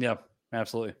 Like, Yeah,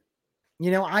 absolutely. you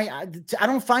know, I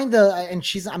don't find the, and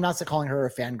I'm not calling her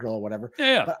a fangirl or whatever,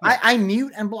 Yeah. but I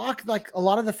mute and block like a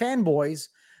lot of the fanboys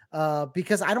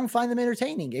because I don't find them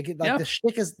entertaining. The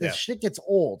shtick gets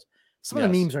old. Some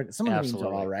of the memes are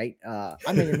all right.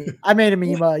 I made a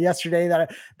meme yesterday that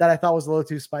I thought was a little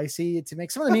too spicy to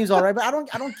make. Some of the memes all right, but I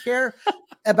don't care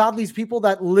about these people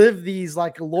that live these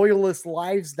like loyalist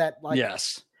lives that like.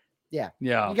 Yes. Yeah.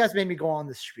 Yeah. You guys made me go on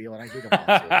this spiel and I didn't want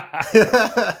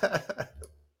to.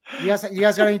 You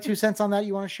guys got any 2 cents on that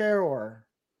you want to share or?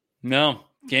 No,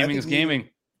 gaming is gaming.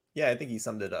 I think he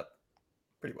summed it up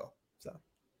pretty well. So.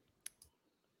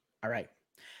 All right.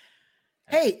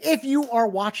 Hey, if you are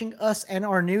watching us and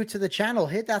are new to the channel,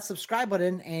 hit that subscribe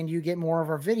button and you get more of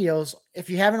our videos. If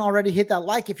you haven't already, hit that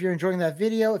like if you're enjoying that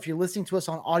video. If you're listening to us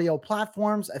on audio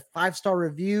platforms, a 5-star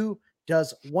review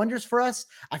does wonders for us.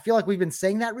 I feel like we've been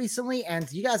saying that recently, and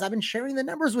you guys, I've been sharing the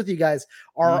numbers with you guys.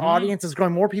 Our audience is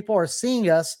growing. More people are seeing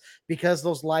us because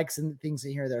those likes and things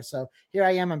in here there. So here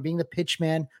I am. I'm being the pitch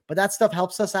man, but that stuff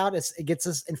helps us out. It gets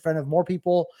us in front of more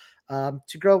people.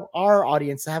 To grow our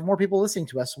audience, to have more people listening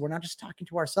to us. So we're not just talking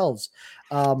to ourselves.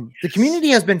 The community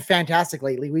has been fantastic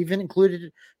lately. We've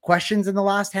included questions in the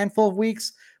last handful of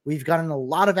weeks. We've gotten a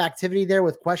lot of activity there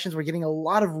with questions. We're getting a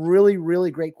lot of really,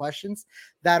 really great questions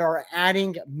that are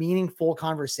adding meaningful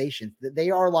conversation. They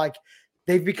are like,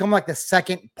 they've become like the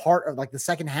second part of like the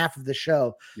second half of the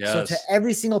show. Yes. So to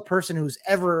every single person who's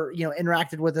ever,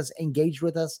 interacted with us, engaged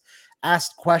with us,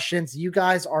 asked questions, you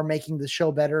guys are making the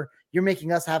show better. You're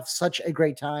making us have such a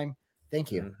great time.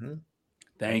 Thank you. Mm-hmm.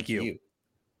 Thank you.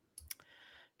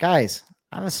 Guys,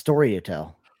 I have a story to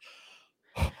tell.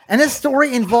 And this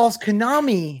story involves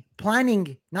Konami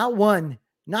planning not 1,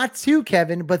 not 2,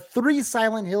 Kevin, but 3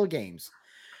 Silent Hill games.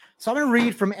 So I'm going to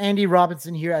read from Andy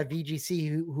Robinson here at VGC,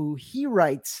 who he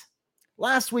writes,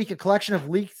 last week, a collection of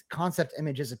leaked concept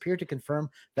images appeared to confirm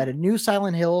that a new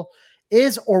Silent Hill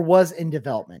is or was in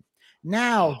development.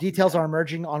 Now, details are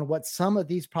emerging on what some of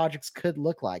these projects could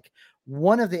look like.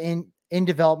 One of the in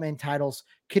development titles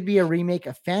could be a remake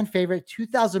of fan favorite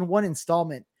 2001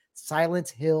 installment, Silent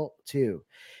Hill 2.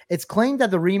 It's claimed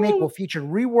that the remake will feature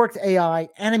reworked AI,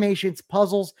 animations,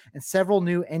 puzzles, and several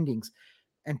new endings,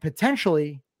 and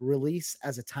potentially release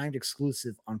as a timed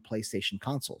exclusive on PlayStation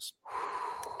consoles.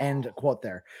 End quote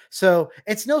there. So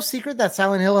it's no secret that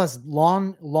Silent Hill has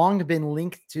long been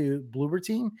linked to Bloober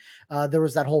Team. There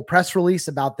was that whole press release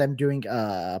about them doing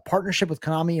a partnership with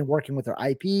Konami and working with their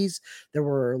IPs. There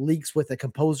were leaks with a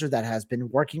composer that has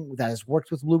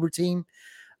worked with Bloober Team,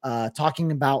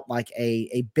 talking about like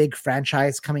a big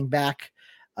franchise coming back.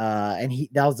 And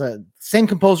that was the same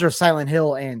composer of Silent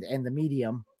Hill and The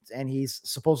Medium, and he's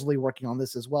supposedly working on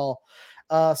this as well.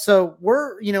 So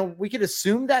we could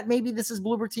assume that maybe this is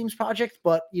Bloober Team's project,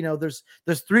 but there's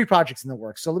 3 projects in the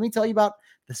works. So let me tell you about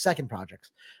the second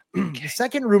project. The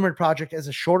second rumored project is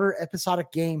a shorter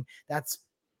episodic game that's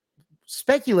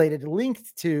speculated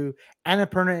linked to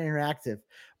Annapurna Interactive,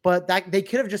 but that they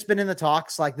could have just been in the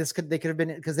talks. Like they could have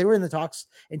been, because they were in talks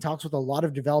with a lot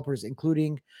of developers,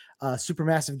 including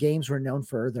Supermassive Games, who are known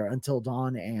for their Until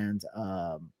Dawn and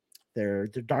their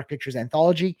Dark Pictures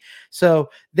anthology. So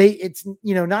it's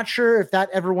not sure if that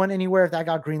ever went anywhere, if that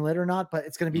got greenlit or not, but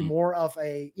it's going to be more of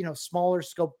a smaller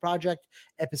scope project,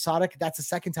 episodic. That's the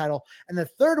second title. And the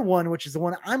third one, which is the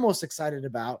one I'm most excited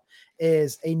about,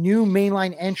 is a new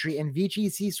mainline entry, and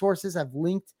VGC sources have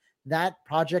linked that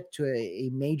project to a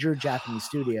major Japanese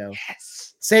studio.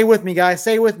 Yes. Say with me, guys.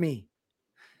 Say with me.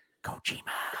 Kojima.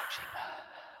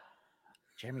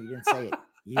 Jeremy, you didn't say it.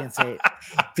 You didn't say it.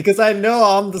 Because I know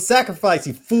I'm the sacrifice,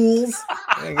 you fools.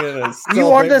 You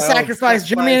are the sacrifice,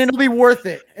 Jeremy, and it'll be worth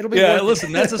it. It'll be worth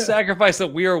listen, that's a sacrifice that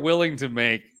we are willing to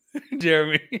make,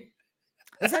 Jeremy.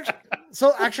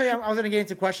 Actually, I was going to get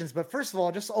into questions, but first of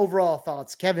all, just overall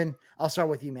thoughts. Kevin, I'll start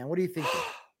with you, man. What do you think?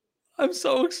 I'm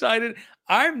so excited.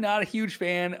 I'm not a huge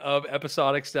fan of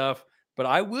episodic stuff, but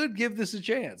I would give this a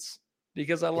chance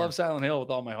because I love Silent Hill with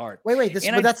all my heart. Wait,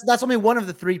 that's only one of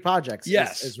the 3 projects.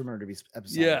 Yes, is rumored to be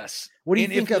episodic. Yes. What do you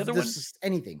think of this?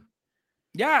 Anything?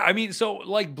 Yeah, I mean, so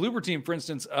like Bloober Team, for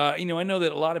instance, I know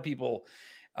that a lot of people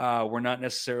were not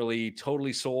necessarily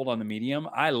totally sold on The Medium.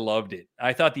 I loved it.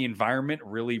 I thought the environment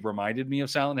really reminded me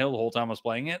of Silent Hill the whole time I was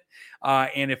playing it.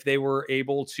 And if they were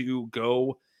able to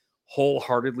go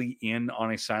wholeheartedly in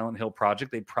on a Silent Hill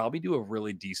project, they'd probably do a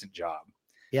really decent job.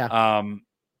 Yeah.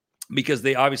 Because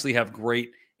they obviously have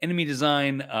great enemy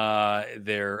design.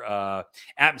 Their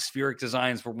atmospheric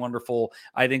designs were wonderful.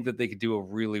 I think that they could do a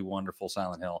really wonderful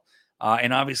Silent Hill.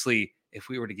 And obviously if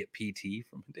we were to get PT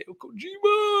from Hideo Kojima,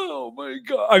 oh my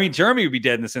god! I mean, Jeremy would be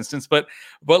dead in this instance, but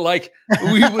like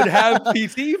we would have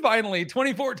PT finally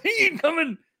 2014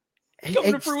 coming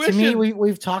to fruition. To me,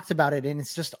 we've talked about it, and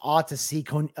it's just odd to see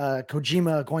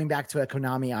Kojima going back to a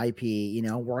Konami IP, you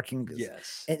know, working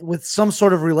with some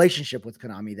sort of relationship with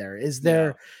Konami. Is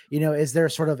there is there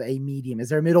sort of a medium? Is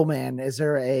there a middleman? Is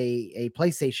there a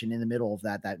PlayStation in the middle of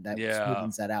that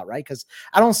smoothens that out, right? Because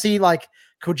I don't see like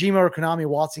Kojima or Konami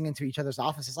waltzing into each other's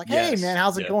offices like, hey man,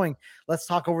 how's it going? Let's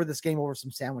talk over this game over some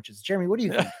sandwiches. Jeremy, what do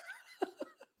you think?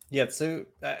 Yeah, so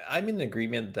I'm in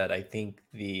agreement that I think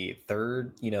the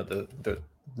third, the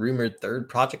rumored third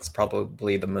project's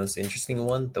probably the most interesting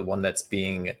one, the one that's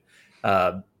being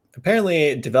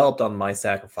apparently developed on my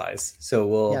sacrifice. So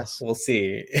we'll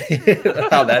see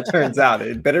how that turns out.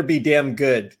 It better be damn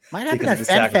good. Might happen at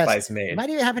FanFest. It might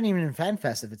even happen even in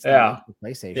FanFest if it's not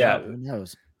PlayStation. Yeah, who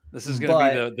knows? This is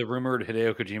going to be the rumored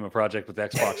Hideo Kojima project with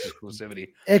Xbox exclusivity.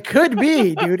 It could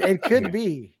be, dude. It could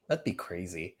be. That'd be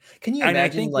crazy. Can you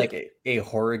imagine a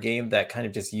horror game that kind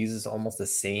of just uses almost the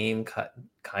same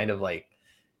kind of like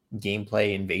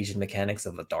gameplay invasion mechanics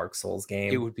of a Dark Souls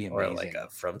game? It would be amazing. Or like a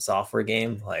From Software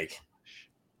game. Like,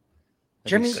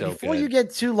 Jeremy, before you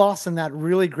get too lost in that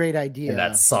really great idea, and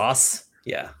that sauce,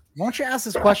 why don't you ask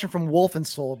this question from Wolf and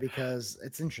Soul because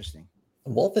it's interesting.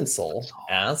 Wolf and Soul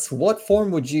asks, what form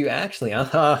would you actually,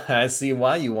 I see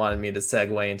why you wanted me to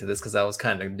segue into this because I was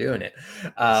kind of doing it.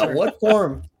 What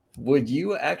form would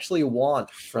you actually want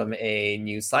from a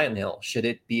new Silent Hill? Should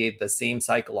it be the same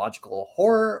psychological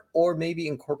horror or maybe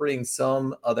incorporating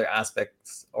some other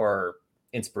aspects or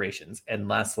inspirations? And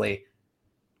lastly,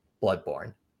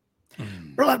 Bloodborne.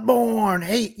 Bloodborne.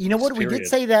 Hey, you know what? We did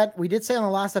say on the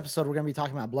last episode we're going to be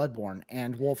talking about Bloodborne,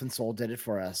 and Wolf and Soul did it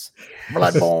for us.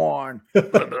 Bloodborne.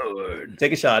 Bloodborne.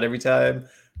 Take a shot every time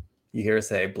you hear us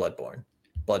say Bloodborne.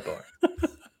 Bloodborne.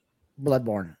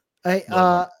 Bloodborne. Hey,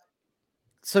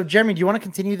 so Jeremy, do you want to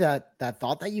continue that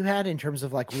thought that you had in terms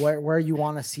of like where you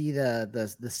want to see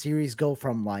the series go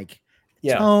from like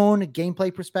tone,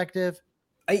 gameplay perspective?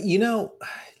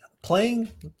 Playing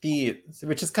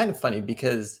which is kind of funny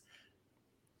because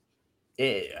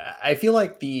I feel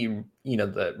like the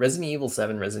Resident Evil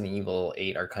 7, Resident Evil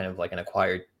 8 are kind of like an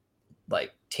acquired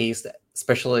like taste,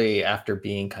 especially after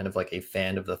being kind of like a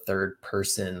fan of the third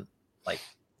person, like,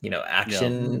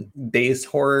 action based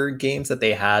horror games that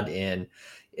they had in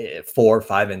 4,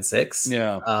 5, and 6.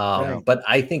 But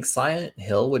I think Silent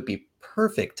Hill would be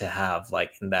perfect to have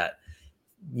like in that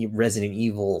Resident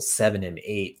Evil 7 and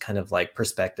 8 kind of like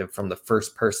perspective from the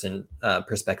first person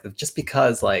perspective, just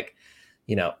because like,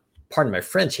 pardon my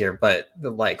French here, but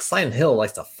like Silent Hill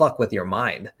likes to fuck with your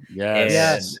mind.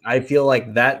 Yes. I feel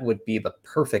like that would be the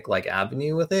perfect like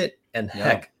avenue with it. And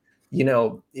heck,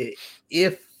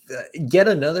 if get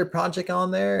another project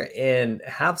on there and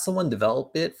have someone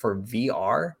develop it for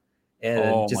VR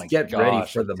and just get ready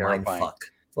for the mind fuck.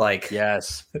 Like,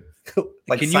 yes.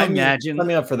 Like, can you imagine sign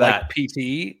me up for that? Like PT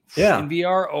in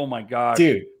VR? Oh my god,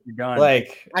 dude, you're done.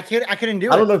 Like, I couldn't do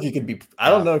it. I don't know if you could be. I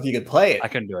don't know if you could play it. I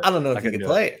couldn't do it. I don't know if you could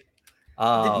play it.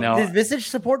 Does Visage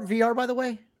support VR, by the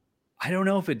way? I don't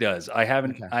know if it does. I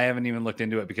haven't even looked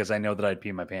into it because I know that I'd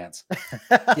pee my pants.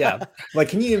 Yeah. Like,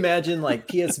 can you imagine like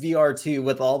PSVR 2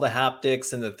 with all the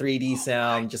haptics and the 3D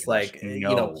sound, just like,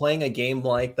 playing a game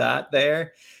like that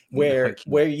there where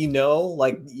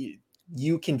like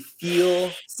you can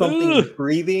feel something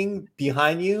breathing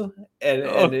behind you.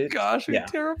 And gosh,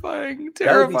 terrifying.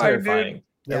 That would be terrifying.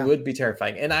 Dude. It would be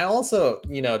terrifying. And I also,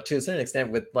 to a certain extent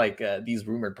with like these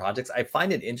rumored projects, I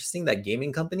find it interesting that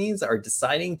gaming companies are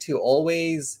deciding to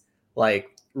always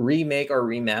like remake or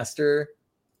remaster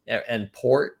and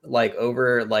port like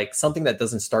over like something that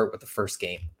doesn't start with the first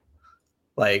game.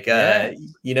 Like,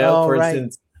 for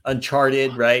instance,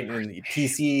 Uncharted, right? And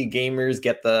PC gamers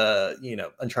get the,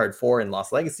 Uncharted 4 and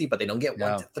Lost Legacy, but they don't get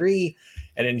 1 to 3.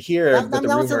 And in here, with the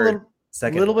rumored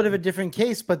second little bit of a different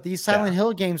case, but these Silent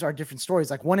Hill games are different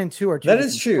stories. Like 1 and 2 are two that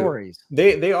is true stories.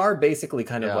 They are basically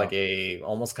kind of like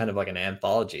almost kind of like an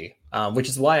anthology, which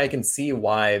is why I can see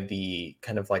why the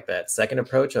kind of like that second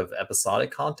approach of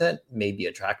episodic content may be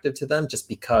attractive to them, just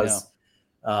because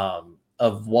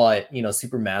of what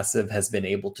Supermassive has been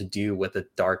able to do with the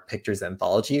Dark Pictures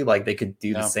anthology. Like they could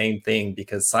do the same thing,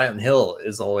 because Silent Hill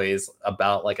is always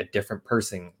about like a different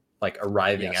person like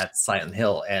arriving at Silent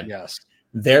Hill, and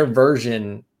their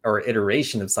version or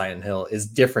iteration of Silent Hill is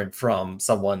different from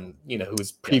someone,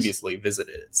 who's previously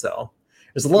visited it. So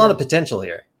there's a lot of potential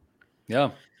here.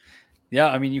 Yeah. Yeah,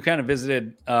 I mean, you kind of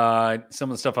visited some of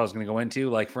the stuff I was going to go into.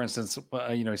 Like, for instance,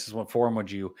 he says, "What form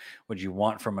would you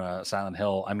want from a Silent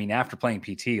Hill?" I mean, after playing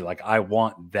PT, like, I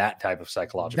want that type of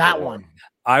psychological That horror.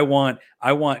 one.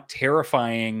 I want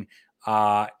terrifying,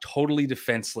 totally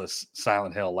defenseless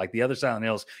Silent Hill. Like the other Silent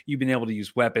Hills, you've been able to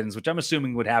use weapons, which I'm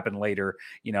assuming would happen later,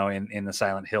 in the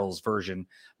Silent Hills version.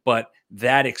 But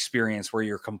that experience where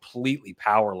you're completely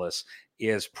powerless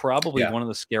is probably one of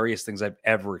the scariest things I've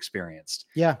ever experienced.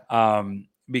 Yeah.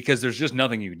 Because there's just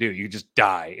nothing you can do. You just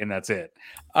die and that's it.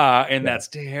 And that's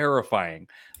terrifying.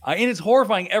 And it's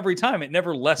horrifying every time. It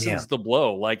never lessens the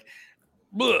blow. Like,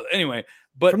 anyway.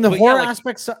 But from the horror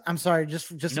aspect, I'm sorry,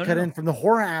 just to cut in from the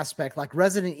horror aspect, like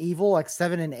Resident Evil, like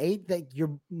 7 and 8, that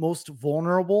you're most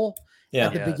vulnerable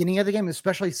at the beginning of the game,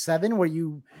 especially 7, where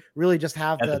you really just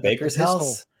have at the baker's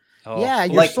house. Oh. Yeah,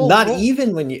 you're like not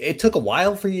even when it took a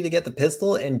while for you to get the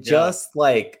pistol, and just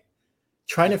like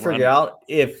trying to figure out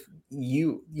if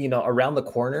you around the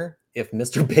corner, if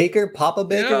Mr. Baker, Papa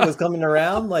Baker was coming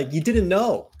around, like you didn't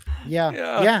know.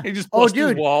 Yeah. He just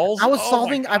busted walls. I was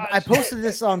solving. I posted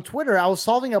this on Twitter. I was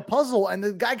solving a puzzle, and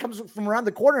the guy comes from around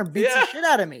the corner and beats the shit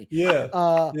out of me.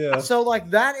 So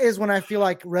like that is when I feel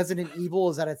like Resident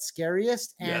Evil is at its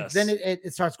scariest, and then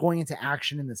it starts going into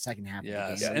action in the second half.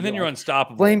 Of the game. And then you're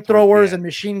unstoppable. Flamethrowers and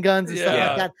machine guns and stuff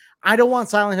like that. I don't want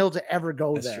Silent Hill to ever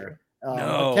go there.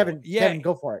 No, Kevin,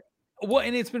 go for it. Well,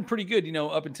 and it's been pretty good,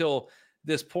 up until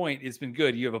this point. It's been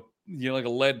good. You have like a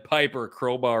lead pipe or a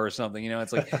crowbar or something.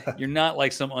 It's like you're not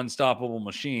like some unstoppable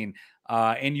machine,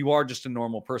 and you are just a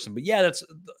normal person. But that's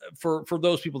for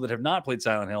those people that have not played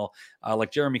Silent Hill,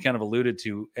 like Jeremy kind of alluded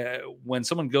to. When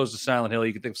someone goes to Silent Hill,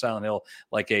 you can think of Silent Hill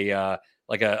like a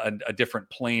different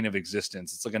plane of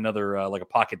existence. It's like another, like a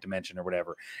pocket dimension or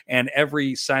whatever. And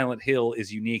every Silent Hill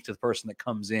is unique to the person that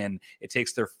comes in. It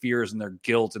takes their fears and their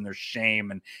guilt and their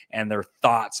shame and their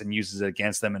thoughts and uses it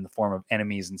against them in the form of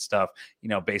enemies and stuff,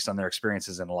 based on their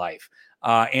experiences in life.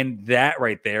 And that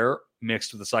right there,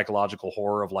 mixed with the psychological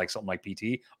horror of like something like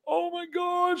PT. Oh my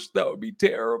gosh, that would be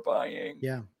terrifying.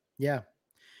 Yeah.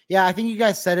 I think you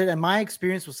guys said it. And my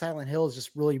experience with Silent Hill is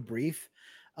just really brief.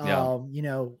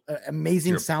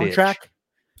 Amazing soundtrack.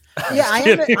 I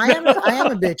am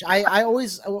a bitch. I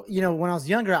always, when I was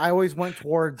younger, I always went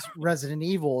towards Resident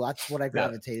Evil. That's what I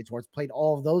gravitated towards. Played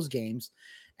all of those games,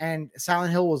 and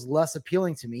Silent Hill was less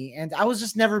appealing to me. And I was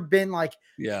just never been like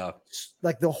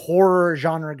the horror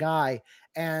genre guy.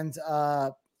 And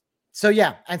and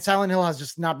Silent Hill has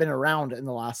just not been around in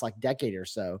the last like decade or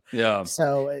so. Yeah.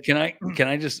 So can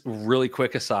I just really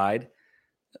quick aside?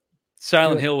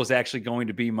 Silent Hill was actually going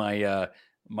to be my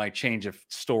my change of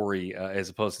story as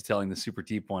opposed to telling the super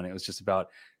deep one. It was just about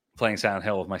playing Silent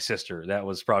Hill with my sister. That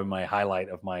was probably my highlight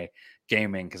of my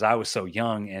gaming because I was so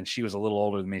young and she was a little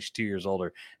older than me. She's 2 years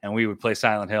older, and we would play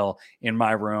Silent Hill in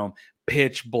my room,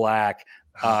 pitch black.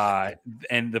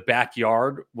 And the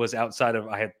backyard was outside of,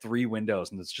 I had 3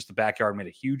 windows, and it's just the backyard, made a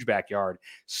huge backyard,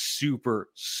 super,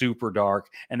 super dark.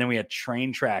 And then we had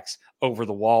train tracks over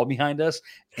the wall behind us,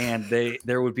 and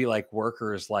there would be like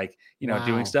workers, like,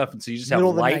 doing stuff. And so you just have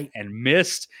light and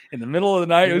mist in the middle of the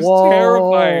night. It was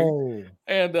terrifying.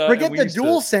 And forget the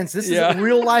dual sense. This is a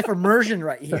real life immersion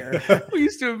right here. We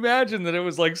used to imagine that it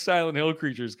was like Silent Hill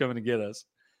creatures coming to get us.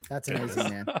 That's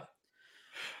amazing,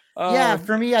 man.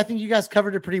 For me, I think you guys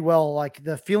covered it pretty well. Like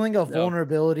the feeling of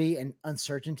vulnerability and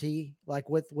uncertainty, like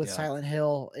with Silent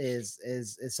Hill is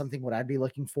something what I'd be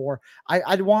looking for.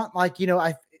 I'd want, like,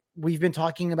 we've been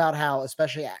talking about how,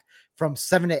 especially from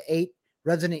 7 to 8,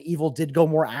 Resident Evil did go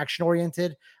more action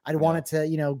oriented. I'd want it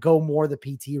to, go more the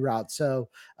PT route. So,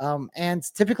 and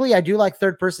typically I do like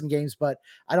third person games, but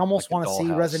I'd almost want to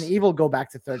see Resident Evil go back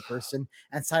to third person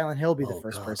and Silent Hill be the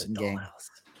first person game.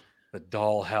 The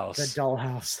dollhouse.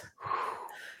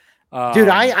 Dude,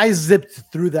 I zipped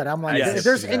through that. I'm like, if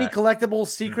there's any collectible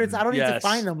secrets, I don't need to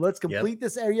find them. Let's complete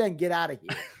this area and get out of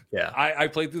here. Yeah. I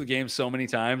played through the game so many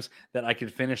times that I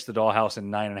could finish the dollhouse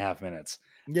in 9.5 minutes.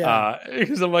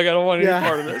 Because I'm like, I don't want any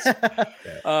part of this.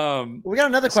 We got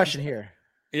another question here.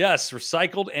 Yes,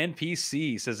 Recycled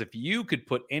NPC says, if you could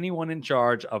put anyone in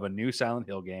charge of a new Silent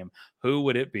Hill game, who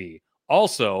would it be?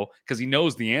 Also, because he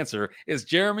knows the answer, is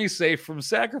Jeremy safe from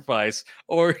sacrifice,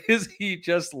 or is he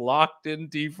just locked in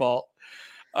default?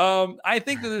 I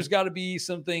think that there's got to be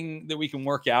something that we can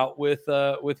work out with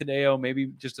Hideo.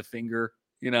 Maybe just a finger,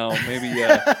 maybe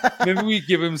we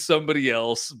give him somebody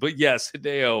else. But yes,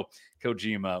 Hideo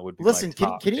Kojima would be. Listen,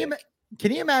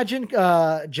 can you imagine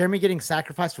Jeremy getting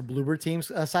sacrificed for Bloober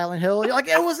Team's Silent Hill? You're like,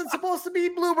 it wasn't supposed to be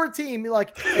Bloober Team. You're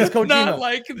like, it's Kojima.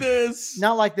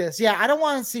 Not like this. Yeah, I don't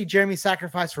want to see Jeremy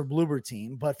sacrifice for Bloober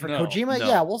Team, but for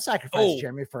Kojima, we'll sacrifice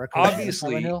Jeremy for a Kojima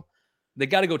Silent Hill. they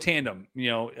got to go tandem.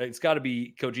 It's got to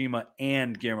be Kojima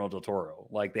and Guillermo del Toro.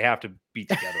 Like they have to be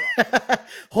together.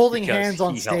 Holding Because hands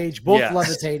on he stage, helped. both Yes.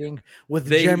 levitating with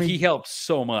Jeremy He helps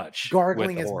so much. gargling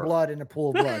with his horror. blood in a pool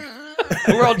of blood.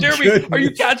 We're all, Jeremy, are you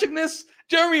Goodness. catching this?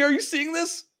 Jeremy, are you seeing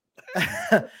this?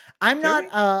 I'm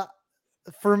not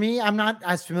for me, I'm not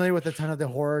as familiar with a ton of the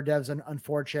horror devs, and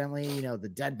unfortunately, the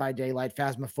Dead by Daylight,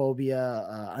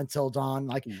 Phasmophobia, Until Dawn.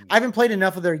 Like I haven't played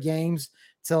enough of their games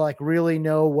to like really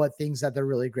know what things that they're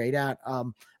really great at.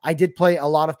 I did play a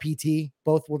lot of PT,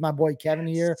 both with my boy Kevin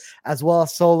here, as well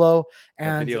as solo,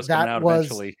 and video's coming out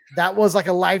eventually. that was like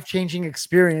a life-changing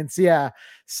experience. Yeah.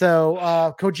 So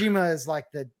Kojima is like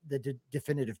the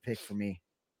definitive pick for me.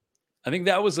 I think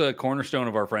that was a cornerstone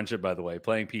of our friendship, by the way,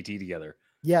 playing PT together.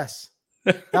 Yes.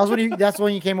 That's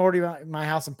when you came over to my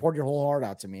house and poured your whole heart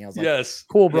out to me. I was like, Yes.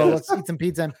 cool, bro. Yes. Let's eat some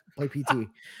pizza and play PT.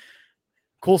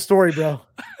 Cool story, bro.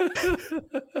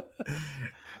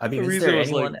 I mean, The is reason there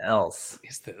was like, anyone else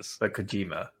Is this? but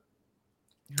Kojima?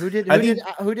 Who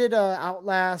did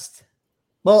Outlast?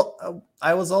 Well,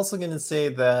 I was also going to say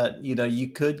that, you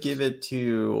could give it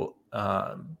to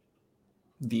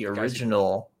the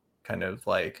original kind of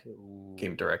like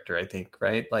game director, I think,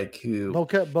 right? Like who?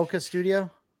 Boca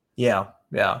Studio? Yeah.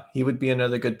 He would be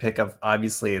another good pick.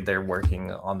 Obviously, they're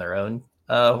working on their own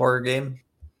horror game.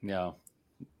 Yeah.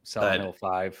 Silent Hill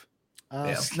 5. No,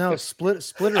 I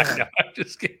Splitterhead. know, I'm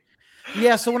just kidding.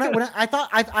 Yeah, so when I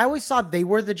always thought they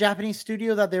were the Japanese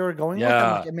studio that they were going with. Yeah.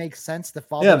 And like, it makes sense to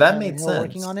follow. Yeah, that Silent made Hill sense.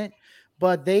 working on it,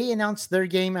 but they announced their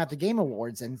game at the Game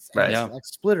Awards, and Right. it's like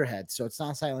Splitterhead, so it's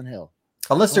not Silent Hill.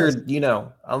 Unless they're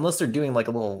doing like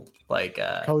a little like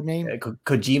Code name?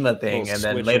 Kojima thing, Little and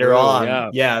then switcheroo, later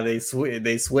on, yeah. they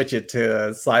switch it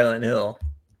to Silent Hill.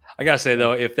 I gotta say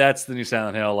though, if that's the new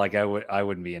Silent Hill, like I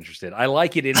wouldn't be interested. I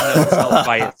like it in and of itself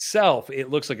by itself.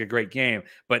 It looks like a great game,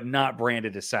 but not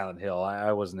branded as Silent Hill.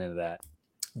 I wasn't into that.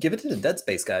 Give it to the Dead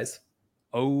Space guys.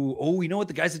 Oh, you know what?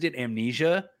 The guys that did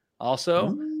Amnesia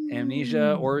also,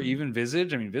 Amnesia or even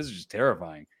Visage. I mean, Visage is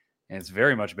terrifying, and it's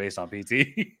very much based on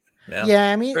PT.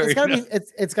 Yeah, I mean, Very it's gotta nice. be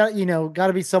it's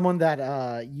gotta be someone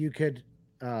that you could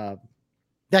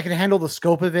that can handle the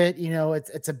scope of it.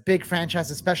 It's a big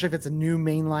franchise, especially if it's a new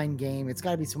mainline game. It's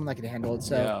got to be someone that can handle it.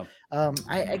 So,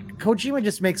 Kojima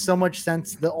just makes so much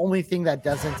sense. The only thing that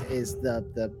doesn't is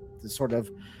the sort of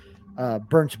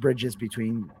burnt bridges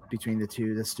between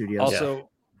the studios. Also,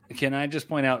 can I just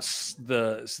point out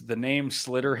the name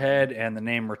Slitterhead and the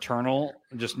name Returnal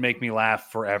just make me laugh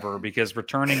forever, because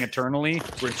returning eternally,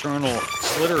 Returnal,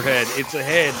 Slitterhead, it's a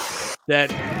head that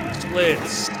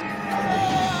splits.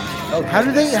 Oh, How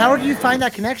do you find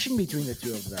that connection between the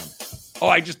two of them?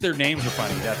 Oh, their names are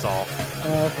funny. That's all.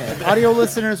 Okay. Audio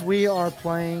listeners, we are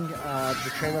playing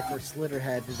the trailer for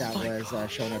Slitterhead that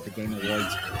was shown at the Game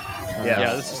Awards.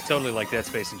 Yeah, this is totally like Dead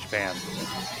Space in Japan.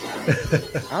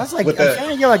 I was like, I'm trying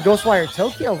to get like Ghostwire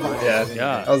Tokyo vibe.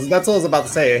 Yeah. That's what I was about to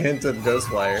say. A hint of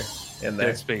Ghostwire in there.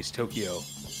 Dead Space Tokyo.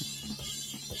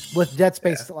 With Dead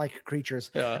Space like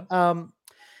creatures. Yeah.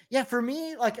 Yeah, for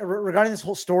me, like regarding this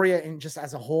whole story and just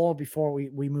as a whole, before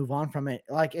we move on from it,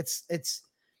 like it's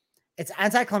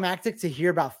anticlimactic to hear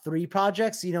about 3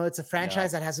 projects. It's a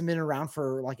franchise that hasn't been around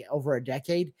for like over a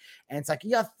decade, and it's like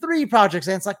you have 3 projects,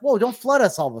 and it's like, whoa, don't flood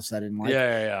us all of a sudden. Like,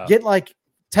 get like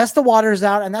test the waters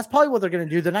out, and that's probably what they're going to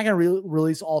do. They're not going to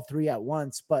release all 3 at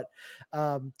once, but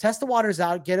test the waters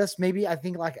out. Get us maybe, I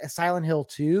think like a Silent Hill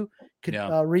 2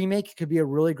 remake could be a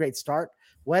really great start.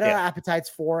 Whet our appetites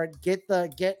for it. Get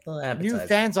new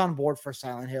fans on board for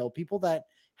Silent Hill. People that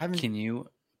haven't. Can you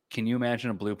imagine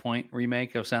a Blue Point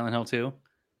remake of Silent Hill 2?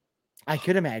 I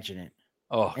could imagine it.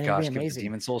 Oh And it'd gosh, be give it the amazing.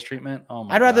 Demon Souls treatment. Oh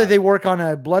my I'd rather God. they work on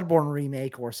a Bloodborne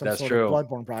remake or some That's sort true. of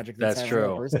Bloodborne project. Than That's Silent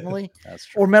Hill true. personally, That's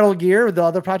true. or Metal Gear, the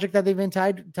other project that they've been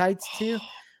tied to. Gosh,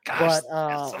 But that's so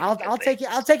I'll good. take it.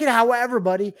 I'll take it. However,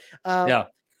 buddy. Yeah.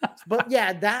 But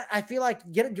yeah, that I feel like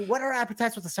what our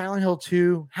appetites with the Silent Hill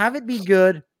 2. Have it be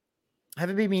good. Have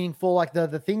it be meaningful. Like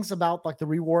the things about like the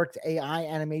reworked AI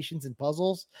animations and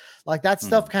puzzles, like that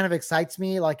stuff kind of excites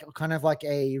me. Like kind of like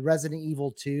a Resident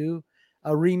Evil 2,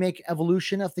 a remake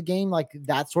evolution of the game, like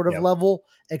that sort of level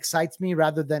excites me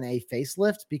rather than a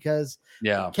facelift. Because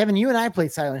Kevin, you and I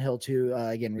played Silent Hill 2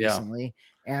 again recently.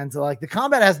 And like the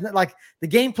combat has like the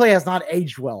gameplay has not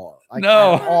aged well, like,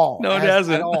 No, at all. no, it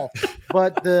hasn't. At all.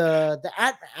 But the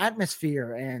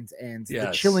atmosphere and the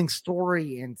chilling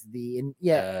story and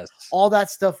all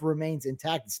that stuff remains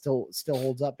intact. It still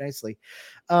holds up nicely.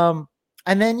 And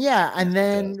then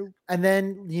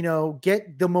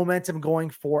get the momentum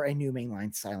going for a new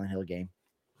mainline Silent Hill game.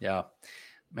 Yeah,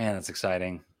 man, that's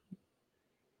exciting.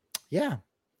 Yeah,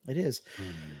 it is.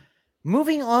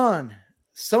 Moving on.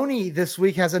 Sony this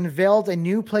week has unveiled a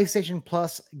new PlayStation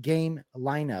Plus game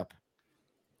lineup.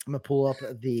 I'm gonna pull up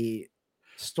the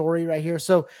story right here.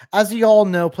 So, as you all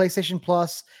know, PlayStation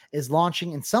Plus is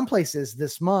launching in some places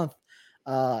this month,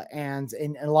 and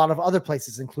in a lot of other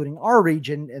places, including our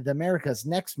region, the Americas,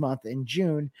 next month in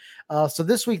June. So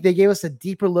this week they gave us a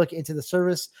deeper look into the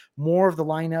service, more of the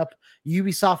lineup.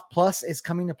 Ubisoft Plus is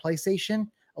coming to PlayStation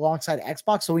alongside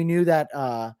Xbox. So we knew that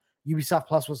Ubisoft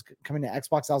Plus was coming to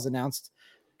Xbox. That was announced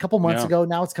a couple months ago.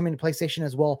 Now it's coming to PlayStation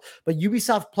as well. But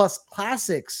Ubisoft Plus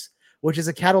Classics, which is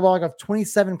a catalog of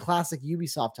 27 classic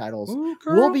Ubisoft titles,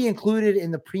 will be included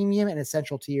in the premium and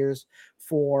essential tiers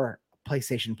for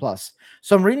PlayStation Plus.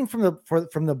 So I'm reading from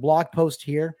the blog post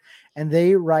here, and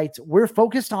they write, "We're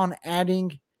focused on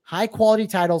adding high quality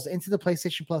titles into the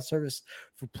PlayStation Plus service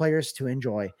for players to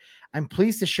enjoy. I'm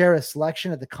pleased to share a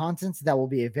selection of the content that will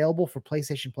be available for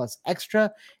PlayStation Plus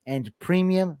Extra and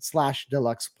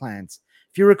Premium/Deluxe plans."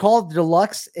 If you recall, the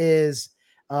Deluxe is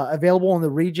available in the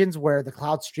regions where the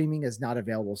cloud streaming is not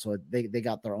available. So they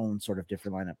got their own sort of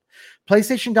different lineup.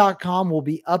 PlayStation.com will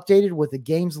be updated with the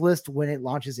games list when it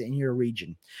launches in your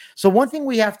region. So one thing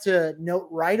we have to note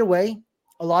right away,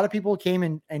 a lot of people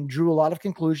came and drew a lot of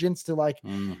conclusions to like,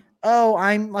 oh,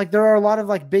 I'm like, there are a lot of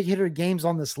like big hitter games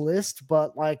on this list,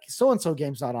 but like so-and-so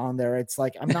game's not on there. It's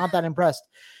like, I'm not that impressed.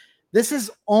 This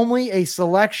is only a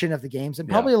selection of the games and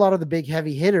probably a lot of the big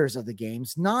heavy hitters of the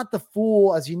games, not the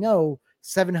full, as you know,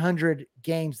 700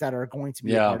 games that are going to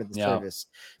be a part of the service.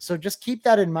 So just keep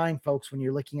that in mind, folks, when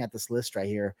you're looking at this list right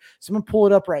here. So I'm going to pull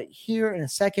it up right here in a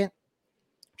second.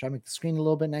 Try to make the screen a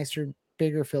little bit nicer,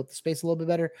 bigger, fill up the space a little bit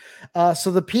better.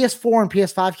 So the PS4 and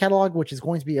PS5 catalog, which is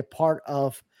going to be a part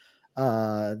of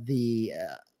the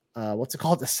what's it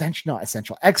called?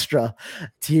 Essential extra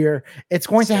tier. It's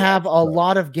going to have a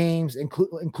lot of games,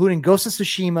 including Ghost of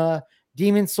Tsushima,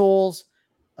 Demon Souls,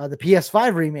 the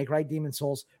PS5 remake, right? Demon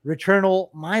Souls,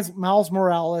 Returnal, Miles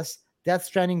Morales, Death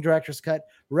Stranding Director's Cut,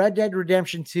 Red Dead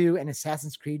Redemption 2, and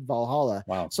Assassin's Creed Valhalla.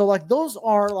 Wow. So like those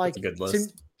are like a good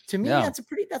list. To me, that's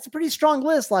a pretty strong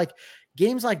list. Like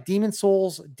games like Demon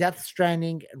Souls, Death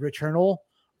Stranding, Returnal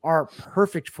are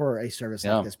perfect for a service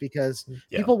like this because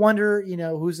people wonder,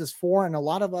 who's this for? And a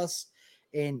lot of us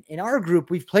in our group,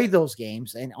 we've played those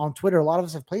games, and on Twitter, a lot of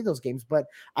us have played those games, but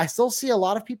I still see a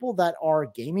lot of people that are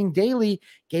gaming daily,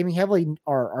 gaming heavily,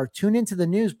 are tuned into the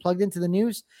news, plugged into the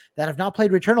news, that have not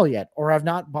played Returnal yet, or have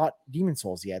not bought Demon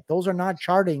Souls yet. Those are not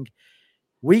charting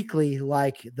weekly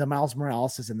like the Miles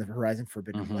Morales and the Horizon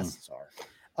Forbidden Wests are.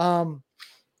 I'm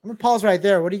gonna pause right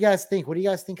there. What do you guys think? What do you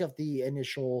guys think of the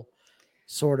initial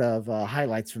sort of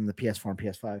highlights from the PS4 and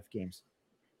PS5 games?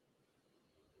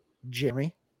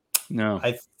 Jeremy? No,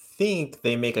 I think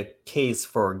they make a case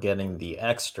for getting the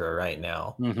extra right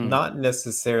now. Not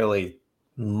necessarily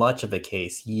much of a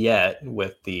case yet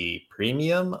with the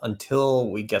premium until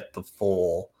we get the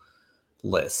full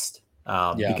list.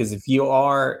 Because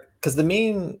because the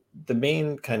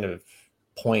main kind of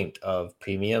point of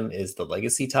premium is the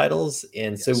legacy titles,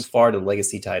 and so far the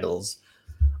legacy titles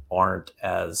aren't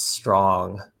as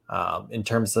strong in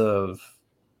terms of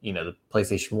the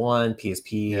PlayStation 1,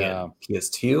 PSP, and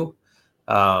PS2.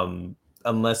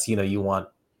 Unless you want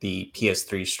the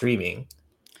PS3 streaming,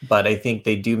 but I think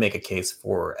they do make a case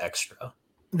for extra.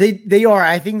 They are.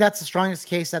 I think that's the strongest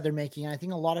case that they're making. I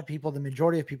think a lot of people, the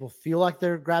majority of people, feel like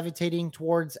they're gravitating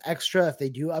towards extra if they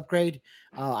do upgrade.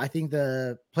 I think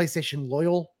the PlayStation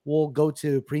Loyal will go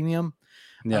to premium.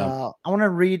 I want to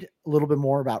read a little bit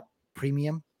more about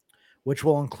premium, which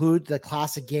will include the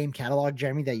classic game catalog,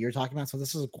 Jeremy, that you're talking about. So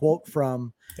this is a quote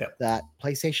from that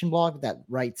PlayStation blog that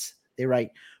writes. They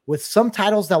write, with some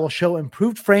titles that will show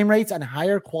improved frame rates and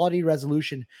higher quality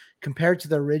resolution compared to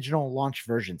the original launch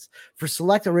versions. For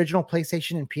select original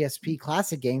PlayStation and PSP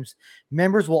classic games,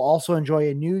 members will also enjoy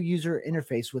a new user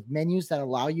interface with menus that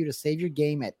allow you to save your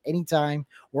game at any time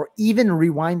or even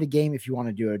rewind the game if you want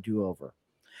to do a do-over.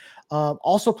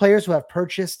 Also, players who have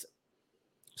previously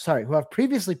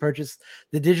purchased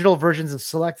the digital versions of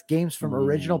select games from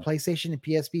original PlayStation and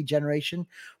PSP generation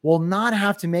will not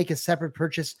have to make a separate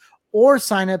purchase or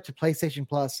sign up to PlayStation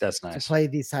Plus to play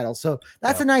these titles. So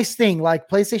that's a nice thing. Like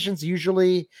PlayStation's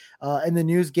usually in the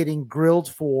news getting grilled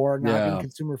for not being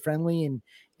consumer friendly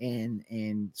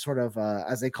and sort of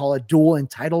as they call it, dual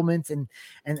entitlement and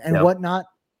whatnot.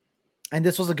 And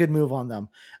this was a good move on them.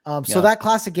 So that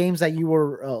classic games that you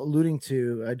were alluding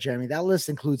to, Jeremy, that list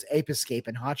includes Ape Escape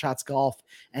and Hot Shots Golf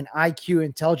and IQ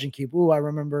Intelligent Cube. Ooh, I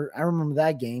remember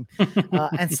that game.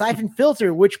 And Siphon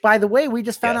Filter, which, by the way, we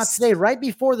just found out today, right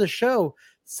before the show.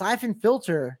 Siphon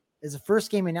Filter is the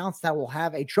first game announced that will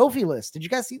have a trophy list. Did you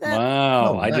guys see that?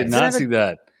 Wow, I did not see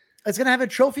that. It's going to have a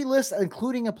trophy list,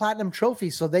 including a platinum trophy.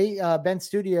 So they, Bend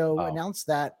Studio announced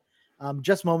that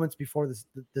just moments before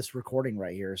this recording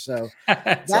right here. So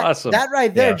that's awesome. That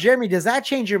right there, Jeremy, does that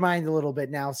change your mind a little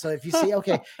bit now? So if you see,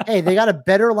 okay, hey, they got a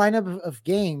better lineup of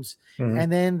games,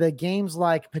 and then the games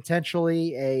like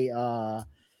potentially a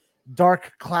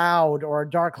Dark Cloud or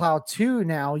Dark Cloud 2,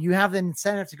 now you have the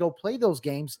incentive to go play those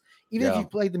games, even if you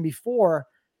played them before,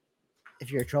 if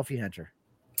you're a trophy hunter.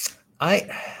 I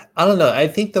don't know. I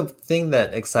think the thing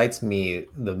that excites me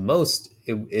the most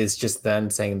is just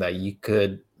them saying that you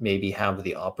could maybe have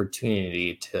the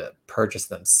opportunity to purchase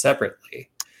them separately.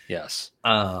 Yes.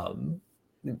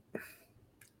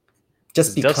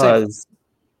 Just because.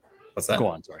 What's that? Go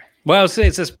on. Sorry. Well, it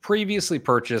says previously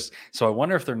purchased. So I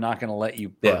wonder if they're not going to let you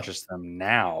purchase them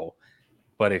now,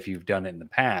 but if you've done it in the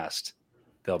past,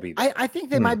 they'll be. I think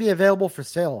they might be available for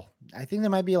sale. I think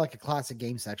there might be like a classic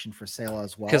game section for sale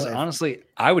as well. Because honestly,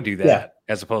 I would do that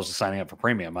as opposed to signing up for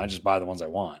premium. I just buy the ones I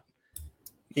want.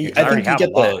 I think you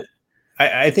get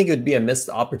I think it would be a missed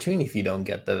opportunity if you don't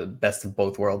get the best of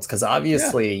both worlds. Because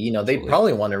obviously, they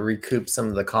probably want to recoup some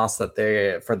of the costs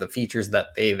that for the features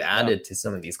that they've added to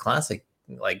some of these classic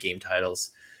like game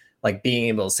titles, like being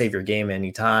able to save your game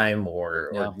anytime,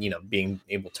 or being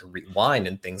able to rewind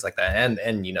and things like that,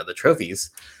 and the trophies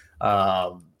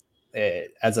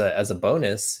as a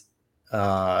bonus.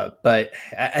 But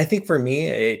I think for me,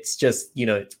 it's just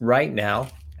it's right now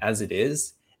as it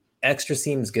is. Extra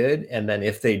seems good, and then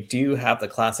if they do have the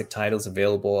classic titles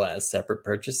available as separate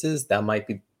purchases, that might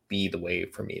be the way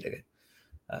for me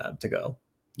to go.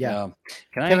 Yeah.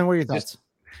 Kevin, what are your thoughts?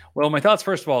 Well, my thoughts,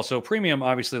 first of all, so premium,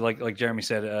 obviously, like Jeremy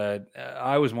said,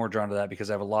 I was more drawn to that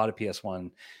because I have a lot of PS1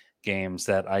 games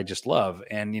that I just love.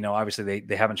 And, obviously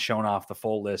they haven't shown off the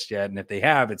full list yet. And if they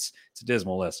have, it's a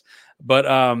dismal list. But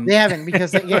they haven't,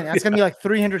 because again, that's gonna be like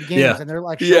 300 games and they're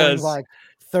like showing like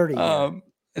 30.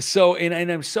 So,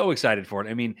 and I'm so excited for it.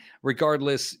 I mean,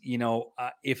 regardless,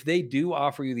 if they do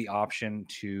offer you the option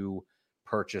to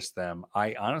purchase them,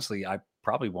 I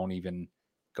probably won't even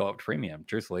go up to premium,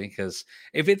 truthfully, because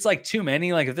if it's like too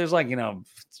many, like if there's like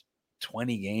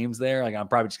 20 games there, like I'm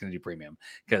probably just gonna do premium,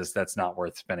 because that's not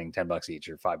worth spending $10 each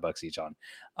or $5 each on.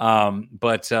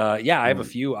 I have a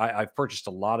few. I've purchased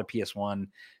a lot of PS1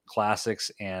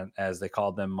 classics, and as they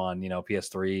called them on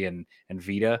PS3 and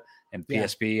Vita and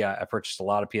PSP. I purchased a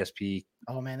lot of PSP.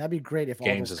 Oh man, that'd be great if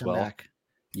games all those as well. Back.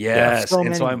 Yes,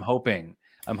 so I'm hoping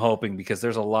because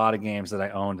there's a lot of games that I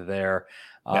owned there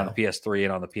on the PS3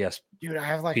 and on the PS. Dude, I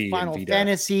have like Final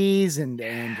Fantasies and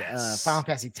Final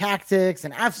Fantasy Tactics,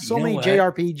 and I have so many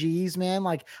JRPGs, man.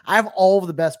 Like I have all of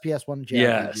the best PS1 JRPGs.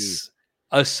 Yes.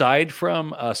 Aside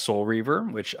from Soul Reaver,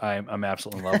 which I'm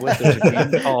absolutely in love with, there's a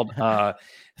game called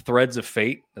Threads of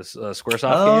Fate, this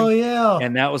Squaresoft game. Oh yeah,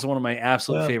 and that was one of my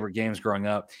absolute favorite games growing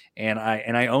up. And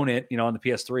I own it, on the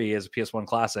PS3 as a PS1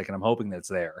 classic, and I'm hoping that's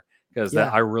there because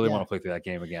I really want to play through that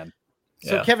game again.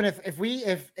 So Kevin, if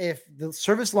the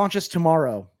service launches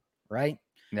tomorrow, right?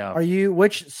 No.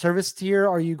 Which service tier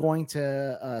are you going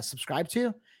to subscribe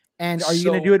to? And are you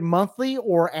going to do it monthly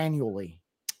or annually?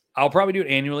 I'll probably do it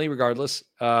annually regardless,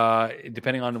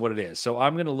 depending on what it is. So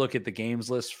I'm going to look at the games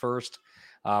list first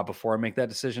before I make that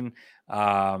decision.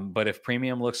 But if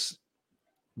premium looks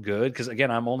good, because again,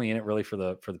 I'm only in it really for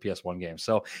the PS1 game.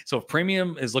 So if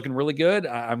premium is looking really good,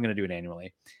 I'm going to do it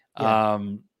annually. Yeah.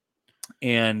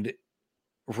 And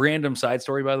random side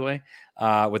story, by the way,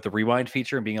 with the rewind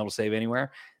feature and being able to save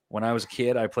anywhere. When I was a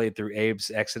kid, I played through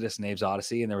Abe's Exodus and Abe's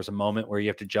Odyssey, and there was a moment where you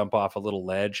have to jump off a little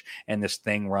ledge, and this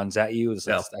thing runs at you. I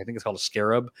think it's called a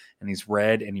scarab, and he's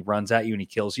red, and he runs at you, and he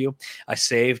kills you. I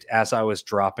saved as I was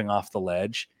dropping off the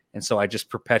ledge, and so I just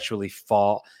perpetually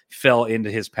fell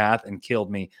into his path and killed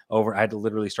me over. I had to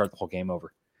literally start the whole game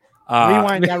over.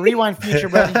 Rewind feature,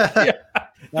 buddy. That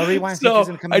rewind feature's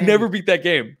gonna come in. I never beat that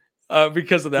game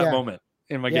because of that moment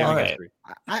in my gaming history.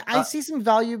 I see some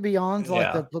value beyond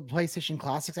like the PlayStation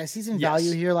Classics. I see some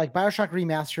value here, like BioShock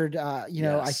Remastered.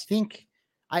 I think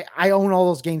I own all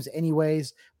those games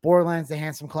anyways. Borderlands, the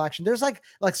Handsome Collection. There's like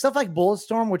stuff like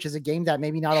Bulletstorm, which is a game that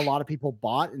maybe not a lot of people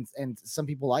bought and some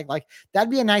people like. Like that'd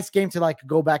be a nice game to like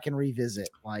go back and revisit.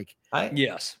 Like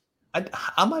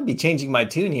I might be changing my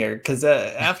tune here because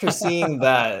after seeing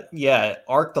that,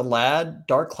 Ark the Lad,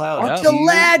 Dark Cloud, Ark the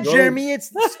Lad, Jeremy, it's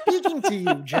speaking to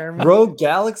you, Jeremy. Rogue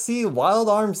Galaxy, Wild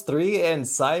Arms 3, and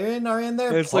Siren are in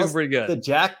there. It's looking pretty good. The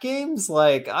Jack games,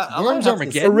 like Arms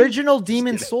Armageddon, original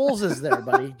Demon Souls is there,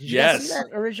 buddy. Did you guys see that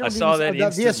original? I saw that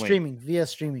via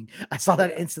streaming. I saw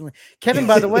that instantly. Kevin,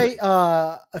 by the way,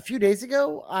 a few days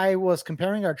ago, I was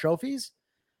comparing our trophies.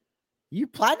 You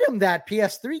platinumed that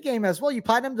PS3 game as well. You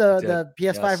platinumed the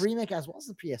PS5 yes. remake as well as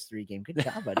the PS3 game. Good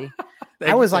job, buddy.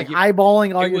 Thank I was you, like thank you.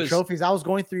 eyeballing all It your was- trophies. I was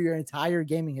going through your entire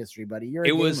gaming history, buddy. You're a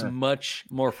It was gamer. much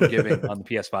more forgiving on the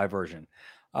PS5 version.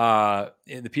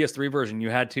 In the PS3 version, you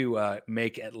had to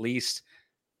make at least,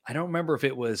 I don't remember if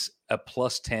it was a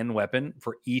 +10 weapon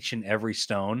for each and every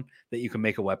stone that you can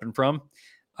make a weapon from.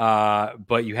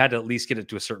 But you had to at least get it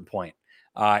to a certain point.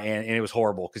 And it was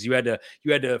horrible because you had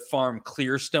to farm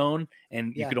clear stone,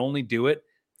 and you Yeah. could only do it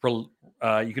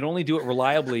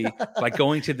reliably by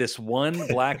going to this one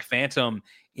black phantom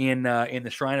in the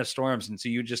Shrine of Storms. And so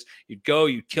you'd go,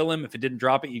 you'd kill him. If it didn't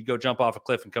drop it, you'd go jump off a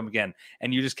cliff and come again.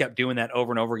 And you just kept doing that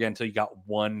over and over again until you got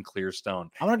one clear stone.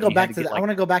 I want to go back to I want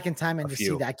to go back in time and just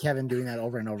see that Kevin doing that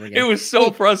over and over again. It was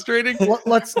so frustrating.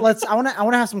 Let's I want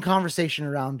to have some conversation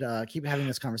around keep having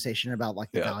this conversation about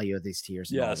like the value of these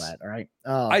tiers and all that. All right.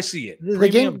 I see it. The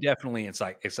Premium game definitely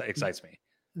excites me.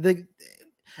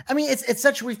 I mean, it's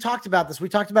such, we've talked about this. We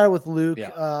talked about it with Luke.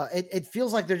 Yeah. It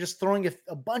feels like they're just throwing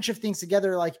a bunch of things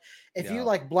together. Like if you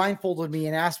like blindfolded me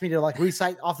and asked me to like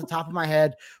recite off the top of my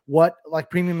head what like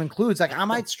premium includes, like I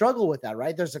might struggle with that,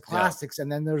 right? There's the classics and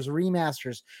then there's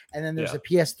remasters and then there's the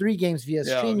PS3 games via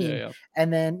streaming.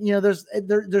 And then, you know, there's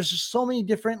just so many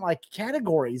different like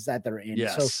categories that they're in.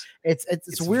 Yes. So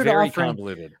it's weird very offering.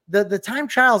 convoluted. The time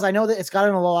trials, I know that it's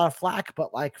gotten a lot of flack,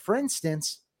 but like for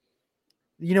instance,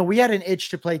 you know, we had an itch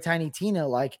to play Tiny Tina.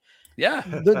 Like,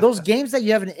 those games that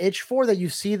you have an itch for, that you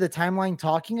see the timeline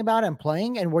talking about and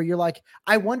playing, and where you're like,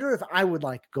 I wonder if I would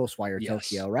like Ghostwire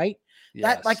Tokyo, right?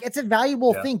 That like it's a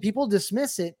valuable thing. People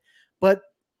dismiss it, but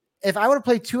if I would have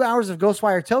played 2 hours of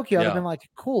Ghostwire Tokyo, I'd have been like,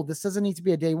 cool. This doesn't need to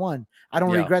be a day one. I don't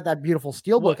regret that beautiful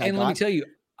steelbook. And let me tell you,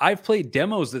 I've played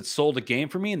demos that sold a game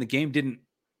for me, and the game didn't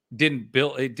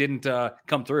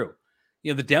come through.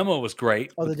 You know, the demo was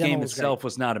great, but the game itself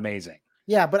was not amazing.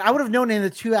 Yeah, but I would have known in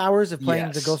the 2 hours of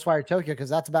playing the Ghostwire Tokyo, because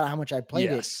that's about how much I played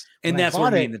it. And that's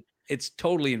what I mean. It's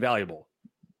totally invaluable.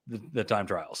 The time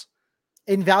trials.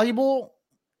 Invaluable?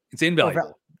 It's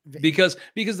invaluable. Because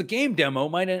the game demo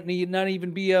might not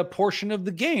even be a portion of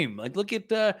the game. Like look at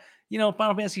Final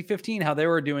Fantasy 15, how they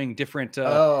were doing different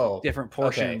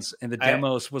portions, and the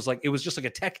demos was like it was just like a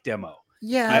tech demo.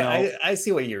 Yeah, I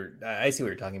see what you're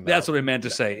talking about. That's what I meant to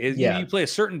say. You play a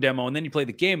certain demo and then you play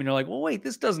the game and you're like, well, wait,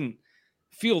 this doesn't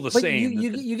feel the same.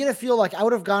 You get a feel like I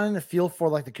would have gotten a feel for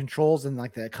like the controls and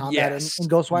like the combat in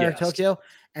Ghostwire Tokyo,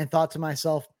 and thought to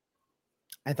myself,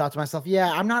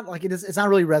 yeah, I'm not like it's not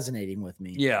really resonating with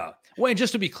me. Yeah. Well, and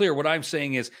just to be clear, what I'm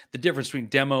saying is the difference between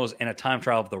demos and a time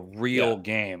trial of the real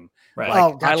game. Right.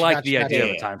 Like, I like the idea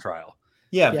of a time trial.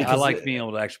 Yeah, I like being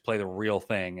able to actually play the real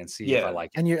thing and see if I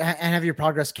like it. And have your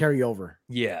progress carry over.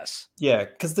 Yes. Yeah,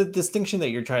 because the distinction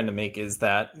that you're trying to make is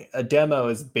that a demo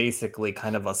is basically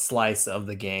kind of a slice of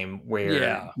the game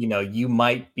where you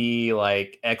might be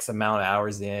like X amount of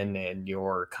hours in and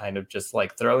you're kind of just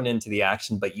like thrown into the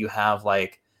action, but you have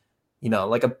like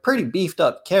a pretty beefed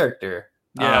up character.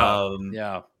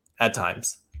 At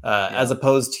times. As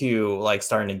opposed to like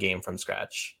starting a game from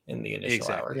scratch in the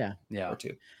initial hour or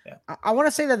two. Yeah. I want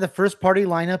to say that the first party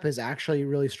lineup is actually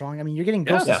really strong. I mean, you're getting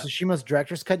Ghost of Tsushima's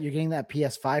director's cut. You're getting that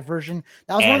PS5 version.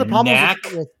 That was one of the problems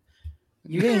with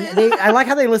you're getting. I like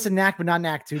how they listed Knack, but not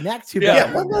Knack 2. Knack 2.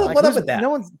 Yeah. What up with that?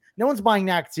 No one's buying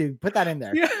Knack 2. Put that in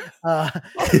there. Yeah. But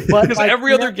because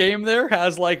every other game there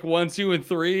has like 1, 2, and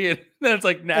 3, and then it's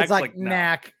like Knack. It's like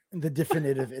Knack, the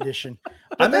definitive edition.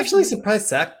 I'm actually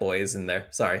surprised Sackboy is in there.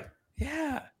 Sorry.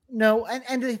 Yeah. No,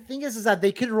 and the thing is that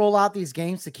they could roll out these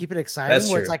games to keep it exciting. That's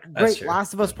where true. It's like, great,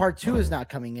 Last of Us Part 2 is not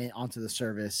coming in onto the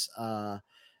service.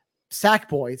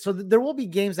 Sackboy. So there will be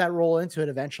games that roll into it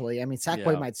eventually. I mean,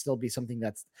 Sackboy might still be something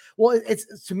that's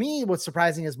it's to me what's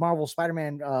surprising is Marvel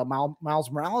Spider-Man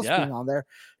Miles Morales being on there,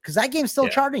 because that game's still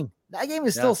charting. That game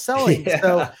is still selling.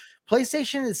 So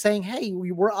PlayStation is saying, hey,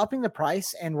 we're upping the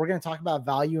price, and we're going to talk about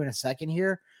value in a second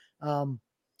here.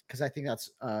 Because I think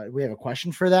that's we have a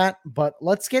question for that. But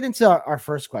let's get into our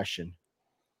first question.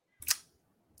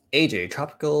 AJ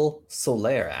Tropical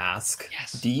Solaire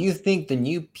asks, do you think the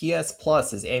new PS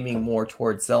Plus is aiming more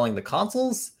towards selling the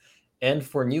consoles and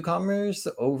for newcomers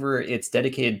over its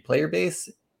dedicated player base?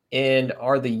 And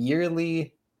are the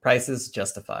yearly prices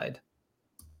justified?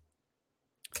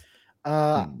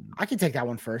 I can take that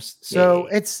one first. So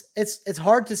it's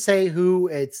hard to say who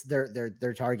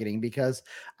they're targeting, because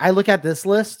I look at this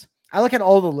list, I look at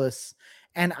all the lists,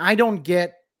 and I don't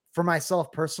get for myself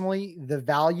personally the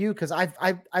value, because I've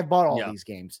bought all these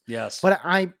games. Yes, but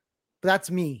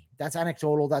that's me. That's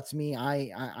anecdotal. That's me.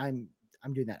 I'm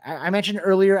doing that. I mentioned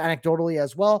earlier anecdotally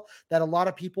as well that a lot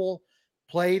of people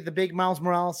play the big Miles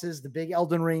Moraleses, the big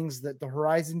Elden Rings, the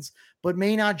Horizons, but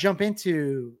may not jump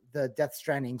into the Death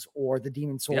Strandings or the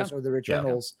Demon Souls or the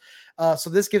Returnals. So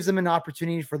this gives them an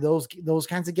opportunity for those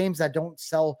kinds of games that don't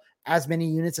sell as many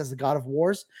units as the God of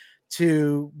Wars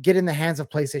to get in the hands of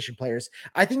PlayStation players.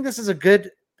 I think this is a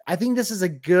good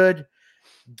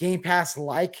Game Pass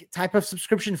like type of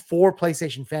subscription for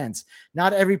PlayStation fans.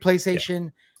 Not every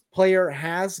PlayStation player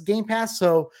has Game Pass,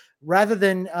 so rather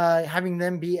than having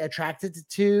them be attracted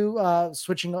to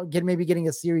getting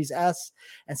a Series S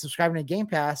and subscribing to Game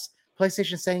Pass,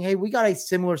 PlayStation saying, hey, we got a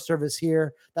similar service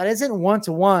here that isn't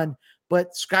one-to-one,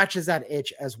 but scratches that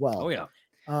itch as well. Oh,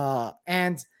 yeah.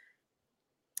 And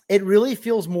it really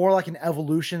feels more like an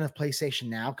evolution of PlayStation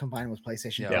Now combined with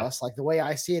PlayStation Plus. Like the way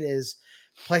I see it is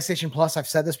PlayStation Plus, I've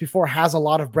said this before, has a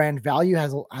lot of brand value,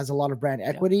 has a lot of brand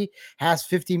equity, has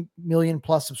 50 million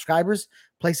plus subscribers.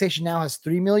 PlayStation Now has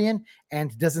 3 million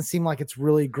and doesn't seem like it's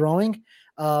really growing.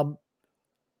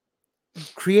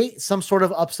 Create some sort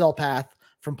of upsell path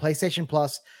from PlayStation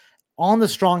Plus on the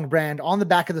strong brand, on the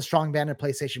back of the strong brand of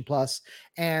PlayStation Plus,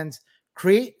 and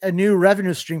create a new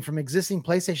revenue stream from existing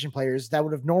PlayStation players that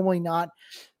would have normally not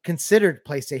considered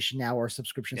PlayStation Now or a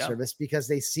subscription service because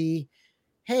they see,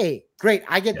 hey, great,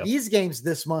 I get these games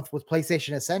this month with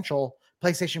PlayStation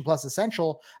Plus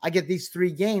Essential. I get these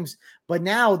 3 games, but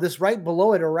now this right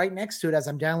below it or right next to it, as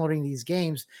I'm downloading these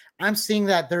games, I'm seeing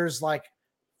that there's like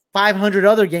 500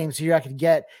 other games here I could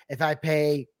get if I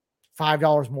pay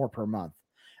 $5 more per month.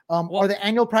 Are the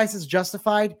annual prices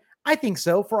justified? I think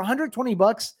so. For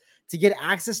 $120 to get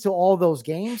access to all those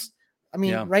games. I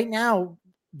mean, right now,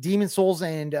 Demon Souls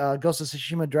and Ghost of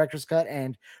Tsushima Director's Cut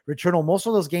and Returnal, most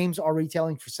of those games are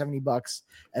retailing for $70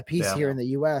 a piece here in the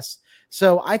US.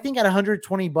 So I think at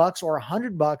 $120 or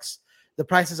 $100, the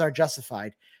prices are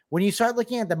justified. When you start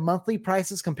looking at the monthly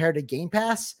prices compared to Game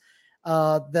Pass,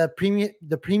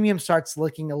 the premium starts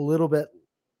looking a little bit,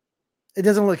 it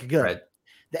doesn't look good. Right.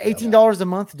 The $18 a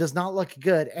month does not look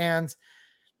good. And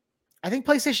I think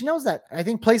PlayStation knows that. I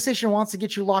think PlayStation wants to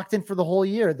get you locked in for the whole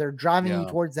year. They're driving you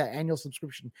towards that annual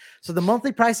subscription. So the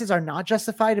monthly prices are not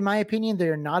justified, in my opinion. They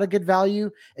are not a good value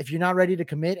if you're not ready to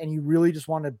commit and you really just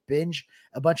want to binge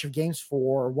a bunch of games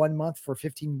for 1 month for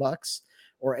 $15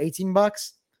 or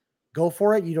 $18. Go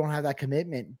for it. You don't have that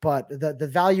commitment, but the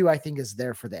value I think is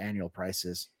there for the annual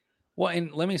prices. Well,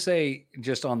 and let me say,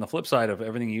 just on the flip side of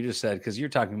everything you just said, because you're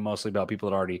talking mostly about people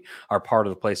that already are part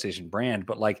of the PlayStation brand,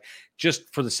 but like,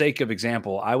 just for the sake of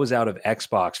example, I was out of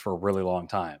Xbox for a really long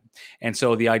time. And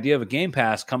so the idea of a Game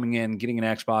Pass coming in, getting an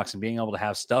Xbox and being able to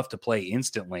have stuff to play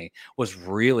instantly was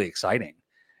really exciting.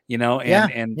 You know,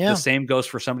 and the same goes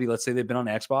for somebody, let's say they've been on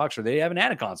Xbox or they haven't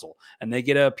had a console and they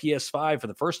get a PS5 for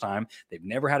the first time. They've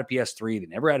never had a PS3. They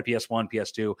never had a PS1,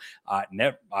 PS2,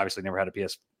 obviously never had a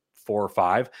PS4 or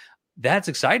 5. That's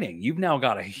exciting. You've now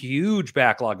got a huge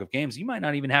backlog of games. You might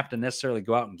not even have to necessarily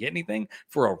go out and get anything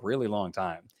for a really long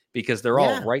time because they're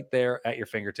all right there at your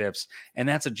fingertips. And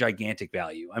that's a gigantic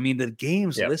value. I mean, the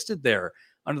games listed there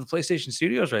under the PlayStation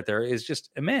Studios right there is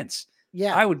just immense.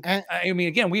 Yeah. I mean,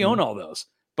 again, we own all those,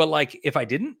 but like, if I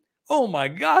didn't, oh my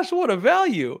gosh, what a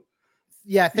value.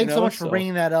 Yeah. Thanks so much for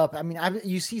bringing that up. I mean,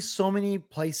 you see so many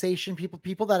PlayStation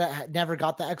people that never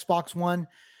got the Xbox One.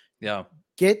 Yeah.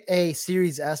 Get a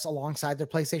Series S alongside their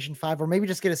PlayStation 5, or maybe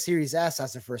just get a Series S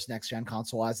as their first next-gen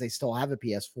console as they still have a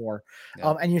PS4.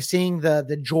 And you're seeing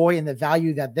the joy and the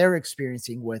value that they're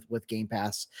experiencing with Game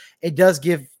Pass. It does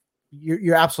give,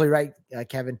 you're absolutely right,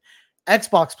 Kevin,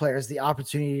 Xbox players the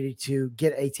opportunity to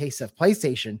get a taste of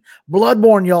PlayStation.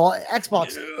 Bloodborne, y'all,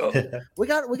 Xbox. We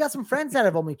got some friends that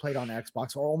have only played on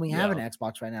Xbox or only have an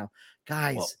Xbox right now.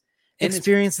 Guys,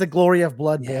 experience the glory of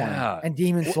Bloodborne and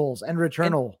Demon Souls and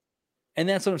Returnal. And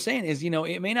that's what I'm saying is,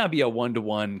 it may not be a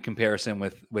one-to-one comparison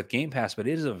with Game Pass, but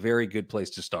it is a very good place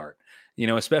to start,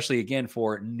 especially again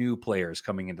for new players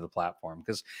coming into the platform,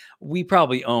 because we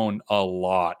probably own a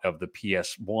lot of the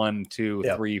PS1, 2,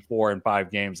 3, 4, and 5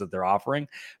 games that they're offering,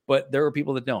 but there are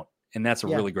people that don't. And that's a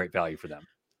really great value for them.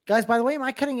 Guys, by the way, am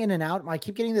I cutting in and out? I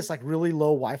keep getting this like really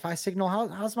low Wi-Fi signal.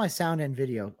 How's my sound and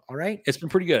video? All right. It's been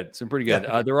pretty good.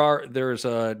 Yeah. There's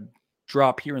a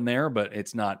drop here and there, but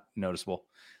it's not noticeable.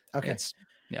 Okay.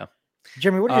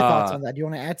 Jeremy, what are your thoughts on that? Do you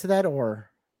want to add to that,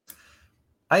 or?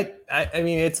 I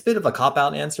mean, it's a bit of a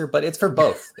cop-out answer, but it's for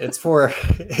both. It's for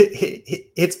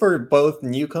it's for both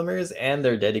newcomers and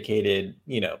their dedicated,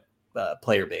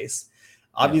 player base.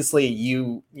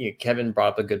 Obviously, Kevin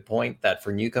brought up a good point that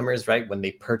for newcomers, right, when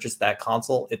they purchase that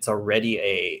console, it's already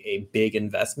a big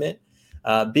investment.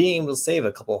 Being able to save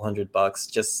a couple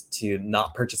 $100 just to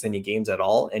not purchase any games at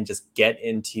all and just get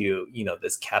into,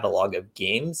 this catalog of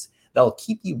games that'll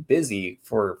keep you busy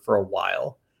for a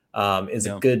while is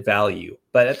Yeah. a good value.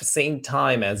 But at the same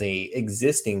time, as a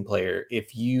existing player,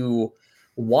 if you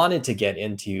wanted to get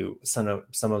into some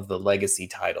of the legacy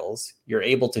titles, you're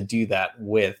able to do that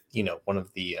with one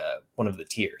of the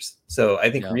tiers. So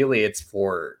I think Yeah. really it's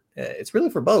really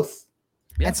for both.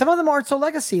 Yeah. And some of them aren't so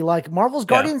legacy, like Marvel's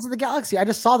Guardians of the Galaxy. I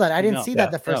just saw that. I didn't see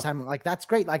that the first time. Like, that's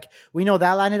great. Like, we know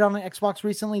that landed on the Xbox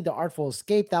recently. The Artful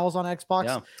Escape, that was on Xbox.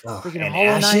 Yeah. Freaking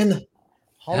and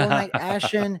Hollow Knight,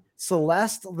 Ashen,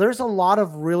 Celeste. There's a lot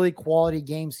of really quality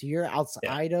games here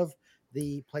outside of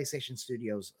the PlayStation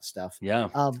Studios stuff. Yeah.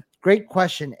 Great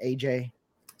question, AJ.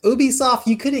 Ubisoft,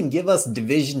 you couldn't give us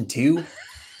Division 2?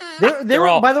 They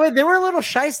were, by the way, they were a little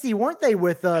shisty, weren't they,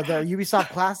 with their Ubisoft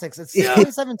Classics? It's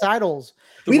 27 titles.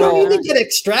 We don't even get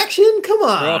Extraction? Come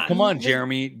on. Bro, come on,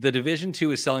 Jeremy. The Division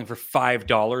 2 is selling for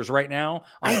 $5 right now.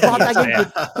 I bought that game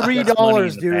for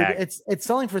 $3, dude. It's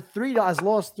selling for $3, as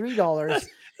low as $3.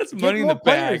 That's money in the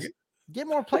bag. Get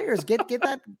more players. Get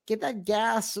that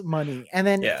gas money. And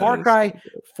then Far Cry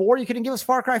 4, you couldn't give us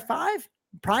Far Cry 5?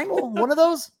 Primal? One of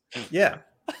those? Yeah.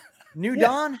 New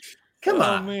Dawn? Come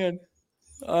on. Oh, man.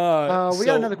 We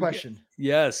got another question.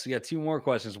 Yes, we got two more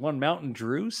questions. One, Mountain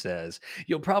Drew says,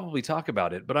 you'll probably talk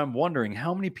about it, but I'm wondering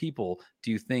how many people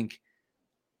do you think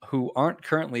who aren't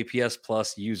currently PS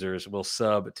Plus users will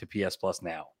sub to PS Plus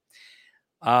now?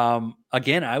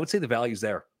 Again, I would say the value's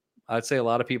there. I'd say a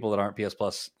lot of people that aren't PS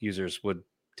Plus users would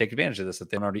take advantage of this,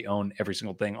 that they don't already own every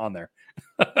single thing on there.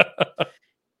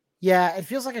 Yeah, it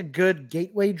feels like a good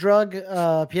gateway drug.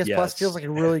 PS Plus feels like a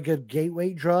really good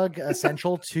gateway drug,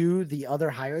 essential to the other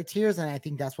higher tiers, and I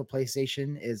think that's what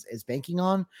PlayStation is banking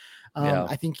on.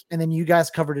 I think, and then you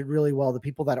guys covered it really well. The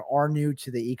people that are new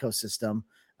to the ecosystem,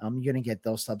 you're going to get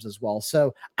those subs as well.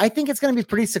 So I think it's going to be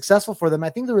pretty successful for them. I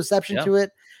think the reception to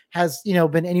it has,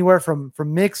 been anywhere from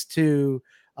mixed to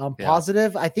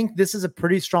positive. I think this is a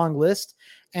pretty strong list,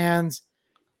 and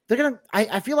they're going to,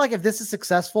 I feel like if this is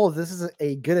successful, if this is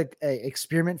a good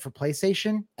experiment for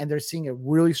PlayStation and they're seeing a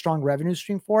really strong revenue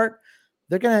stream for it,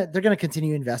 they're going to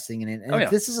continue investing in it. And if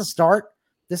this is a start,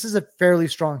 this is a fairly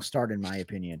strong start in my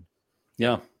opinion.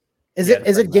 Yeah. Is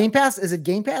it Game Pass? Is it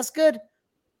Game Pass good?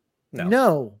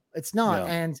 No, it's not.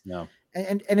 No.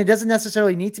 And it doesn't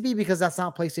necessarily need to be, because that's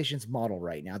not PlayStation's model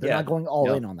right now. They're not going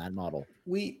all in on that model.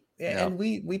 And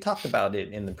we talked about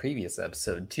it in the previous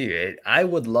episode too. I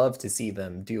would love to see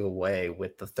them do away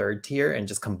with the third tier and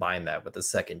just combine that with the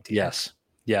second tier.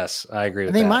 Yes, I agree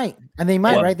with that. And they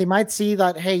might, right? They might see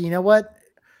that, hey, you know what?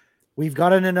 We've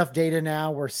gotten enough data now.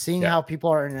 We're seeing how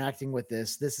people are interacting with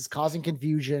this. This is causing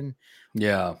confusion.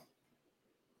 Yeah.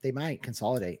 They might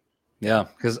consolidate. Yeah,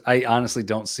 because I honestly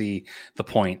don't see the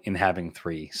point in having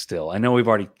three still. I know we've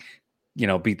already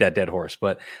beat that dead horse,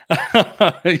 but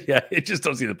it just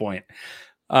don't see the point.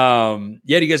 Do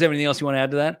you guys have anything else you want to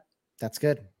add to that? That's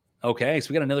good. Okay, so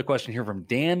we got another question here from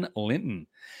Dan Linton.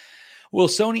 Will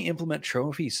Sony implement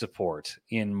trophy support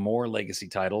in more legacy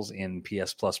titles in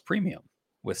PS Plus Premium,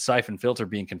 with Siphon Filter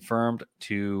being confirmed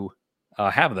to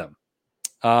have them?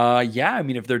 I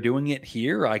mean, if they're doing it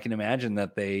here, I can imagine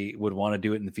that they would want to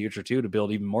do it in the future too, to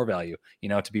build even more value,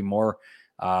 to be more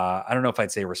I don't know if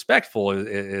I'd say respectful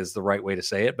is the right way to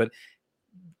say it, but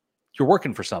you're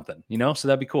working for something, so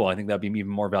that'd be cool. I think that'd be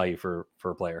even more value for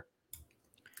a player.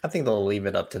 I think they'll leave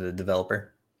it up to the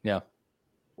developer.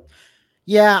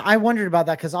 Yeah, I wondered about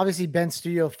that, because obviously Bend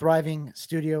Studio, thriving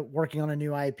studio, working on a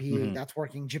new IP that's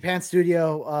working. Japan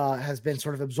Studio has been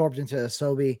sort of absorbed into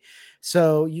Asobi.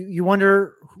 So you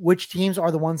wonder which teams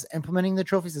are the ones implementing the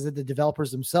trophies. Is it the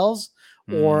developers themselves,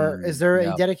 or is there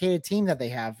a dedicated team that they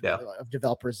have of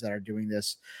developers that are doing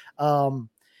this?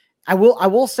 I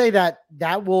will say that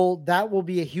will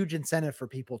be a huge incentive for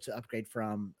people to upgrade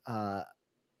from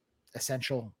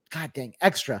Essential, god dang,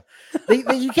 Extra.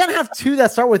 You can't have two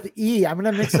that start with E. I'm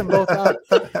gonna mix them both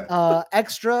up.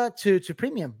 Extra to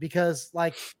Premium, because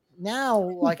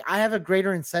now I have a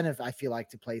greater incentive, I feel like,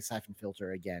 to play Siphon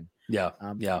Filter again.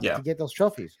 To get those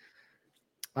trophies.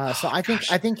 So I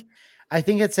think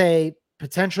it's a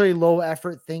potentially low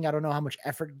effort thing. I don't know how much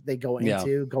effort they go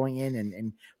into going in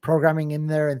and programming in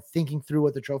there and thinking through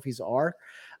what the trophies are.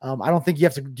 I don't think you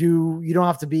don't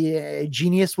have to be a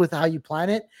genius with how you plan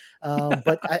it.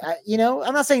 But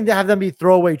I'm not saying to have them be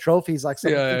throwaway trophies. Like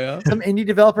some indie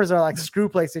developers are like, screw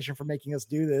PlayStation for making us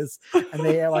do this. And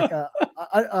they are like,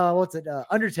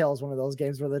 Undertale is one of those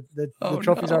games where the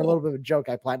trophies are a little bit of a joke.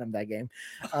 I platinumed that game.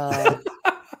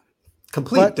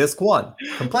 Complete disc 1.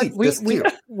 Complete disc 2.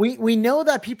 We know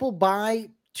that people buy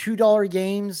 $2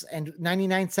 games and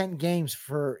 99-cent games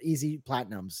for easy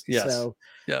platinums. So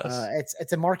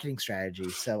it's a marketing strategy.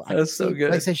 So I see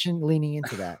PlayStation leaning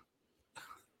into that.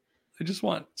 I just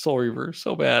want Soul Reaver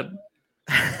so bad.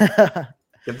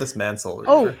 Give this man Soul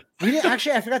Oh, Reaver. we didn't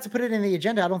actually. I forgot to put it in the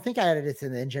agenda. I don't think I added it to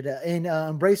the agenda. In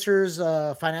Embracer's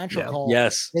financial call,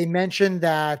 Yes. they mentioned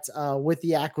that with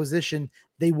the acquisition,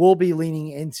 they will be leaning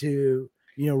into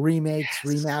remakes,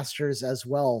 remasters as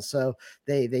well. So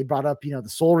they brought up the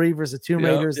Soul Reavers, the Tomb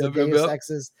Raiders, the Deus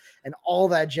Exes, and all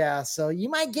that jazz. So you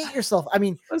might get yourself. I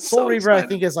mean, Soul Reaver, I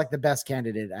think, is like the best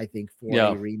candidate. I think for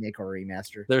a remake or a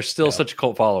remaster. There's still such a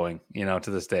cult following, to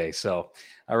this day. So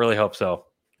I really hope so.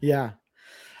 Yeah.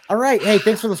 All right. Hey,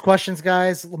 thanks for those questions,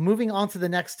 guys. Moving on to the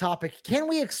next topic. Can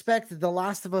we expect The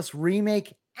Last of Us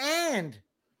remake and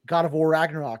God of War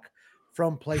Ragnarok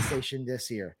from PlayStation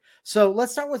this year? So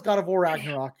let's start with God of War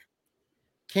Ragnarok.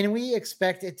 Can we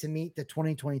expect it to meet the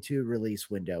 2022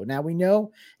 release window? Now, we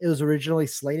know it was originally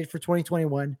slated for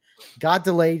 2021, got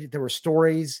delayed. There were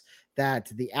stories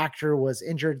that the actor was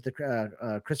injured,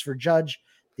 the Christopher Judge,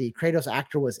 the Kratos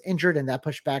actor was injured, and that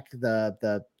pushed back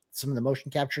some of the motion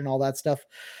capture and all that stuff.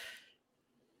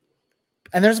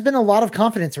 And there's been a lot of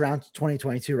confidence around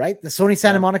 2022, right? The Sony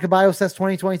Santa Monica bio says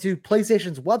 2022.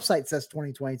 PlayStation's website says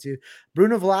 2022.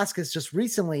 Bruno Velasquez just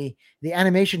recently, the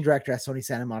animation director at Sony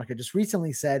Santa Monica, just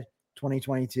recently said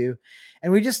 2022.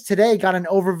 And we just today got an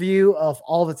overview of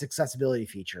all of its accessibility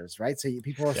features, right? So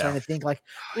people are starting to think like,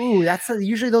 ooh, that's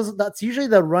usually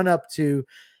the run up to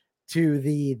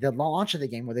the launch of the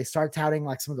game where they start touting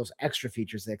like some of those extra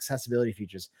features, the accessibility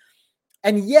features.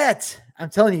 And yet, I'm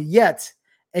telling you,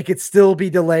 it could still be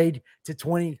delayed to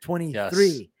 2023.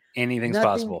 Yes. Anything's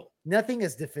possible. Nothing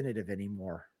is definitive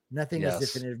anymore. Nothing is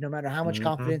definitive, no matter how much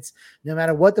confidence, no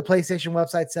matter what the PlayStation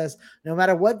website says, no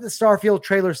matter what the Starfield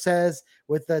trailer says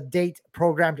with the date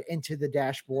programmed into the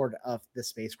dashboard of the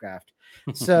spacecraft.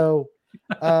 So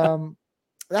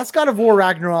that's God of War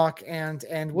Ragnarok, and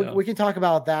we can talk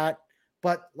about that.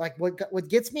 But like what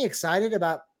gets me excited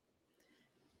about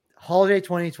holiday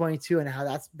 2022 and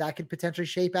how that could potentially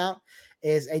shape out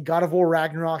is a God of War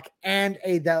Ragnarok and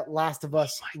a The Last of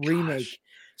Us remake.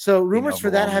 So rumors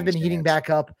for that have been heating back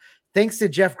up thanks to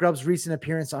Jeff Grubb's recent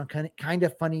appearance on Kind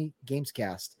of Funny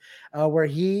Gamescast, where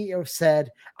he said,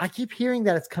 I keep hearing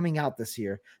that it's coming out this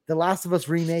year. The Last of Us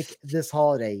remake this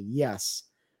holiday. Yes.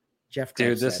 Jeff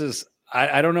Grubb said.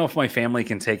 I don't know if my family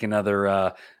can take another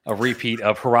a repeat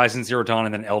of Horizon Zero Dawn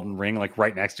and then Elden Ring like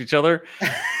right next to each other.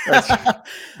 I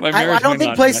don't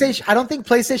think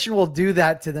PlayStation will do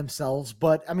that to themselves,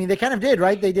 but I mean they kind of did,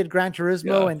 right? They did Gran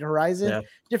Turismo and Horizon,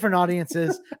 different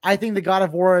audiences. I think the God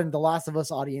of War and the Last of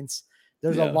Us audience,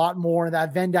 there's a lot more.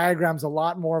 That Venn diagram's a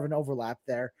lot more of an overlap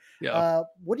there.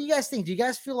 What do you guys think? Do you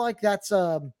guys feel like that's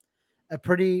a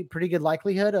pretty good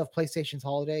likelihood of PlayStation's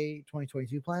holiday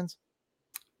 2022 plans?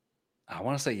 I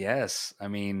want to say yes. I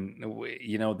mean,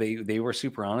 they were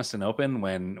super honest and open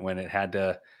when it had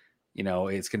to,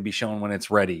 it's going to be shown when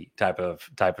it's ready type of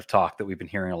talk that we've been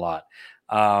hearing a lot.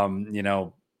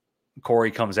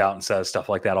 Corey comes out and says stuff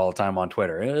like that all the time on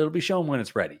Twitter. It'll be shown when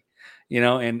it's ready,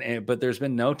 but there's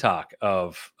been no talk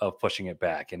of pushing it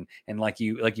back. And like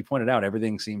you pointed out,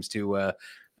 everything seems to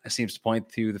point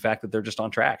to the fact that they're just on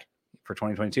track for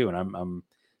 2022. And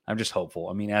I'm just hopeful.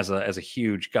 I mean, as a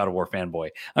huge God of War fanboy,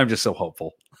 I'm just so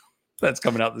hopeful that's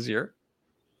coming out this year.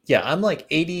 Yeah, I'm like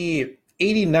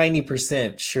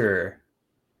 90% sure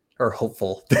or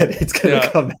hopeful that it's going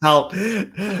to come out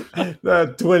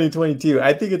 2022.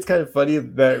 I think it's kind of funny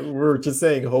that we're just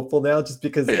saying hopeful now, just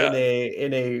because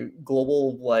in a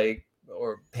global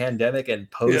or pandemic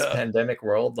and post-pandemic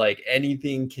world, like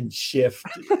anything can shift,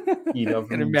 from day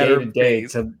to day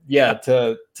to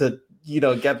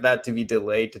get that to be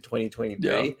delayed to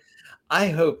 2023. I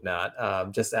hope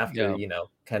not. Just after,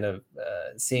 kind of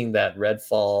seeing that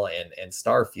Redfall and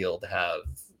Starfield have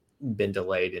been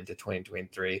delayed into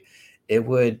 2023, it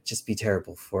would just be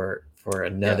terrible for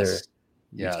another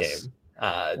game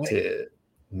to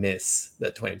miss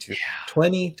the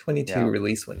 2022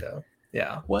 release window.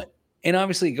 Yeah. What? And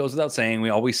obviously it goes without saying, we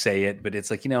always say it, but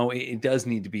it's like, it does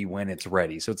need to be when it's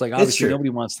ready. So it's like, obviously nobody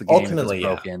wants the game ultimately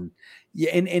broken.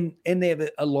 And they have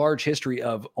a large history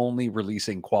of only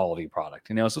releasing quality product,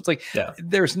 so it's like,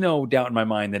 there's no doubt in my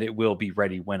mind that it will be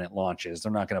ready when it launches.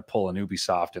 They're not going to pull an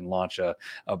Ubisoft and launch a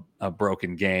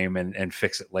broken game and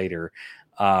fix it later.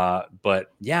 But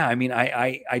yeah, I mean,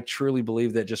 I truly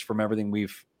believe that just from everything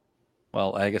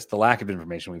I guess the lack of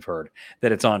information we've heard,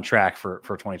 that it's on track for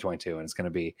 2022 and it's going to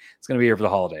be here for the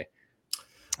holiday.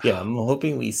 Yeah. I'm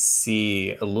hoping we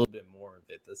see a little bit more of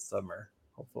it this summer,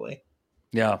 hopefully.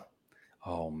 Yeah.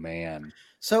 Oh man.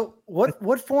 So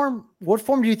what form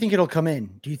do you think it'll come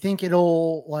in? Do you think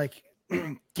it'll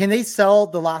can they sell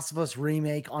The Last of Us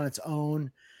remake on its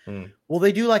own Will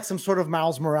they do like some sort of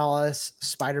Miles Morales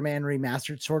Spider-Man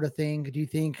remastered sort of thing? Do you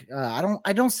think?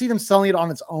 I don't see them selling it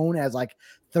on its own as like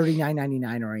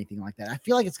 $39.99 or anything like that. I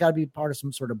feel like it's got to be part of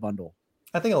some sort of bundle.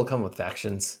 I think it'll come with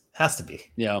factions. Has to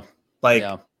be. Yeah. Like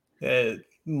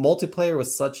multiplayer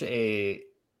was such a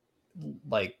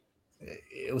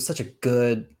it was such a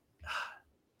good.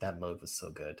 That mode was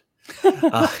so good.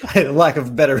 Lack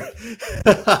of better.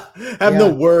 I have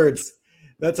no words.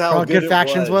 That's how good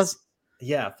factions was.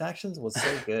 Yeah, factions was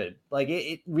so good. Like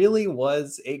it really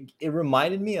was. It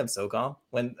reminded me of SOCOM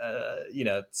when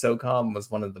SOCOM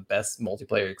was one of the best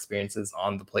multiplayer experiences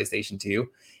on the PlayStation 2,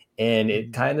 and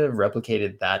it kind of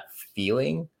replicated that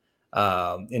feeling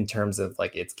in terms of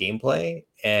like its gameplay.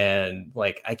 And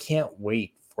like I can't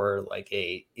wait for like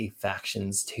a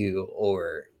factions 2,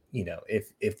 or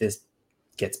if this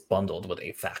gets bundled with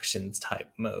a factions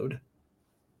type mode.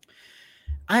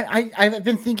 I've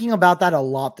been thinking about that a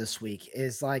lot this week.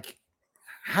 Is like,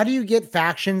 how do you get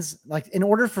factions? Like, in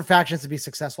order for factions to be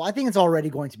successful, I think it's already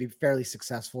going to be fairly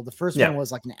successful. The first one was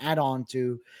like an add-on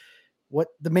to what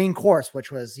the main course,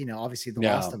 which was, obviously The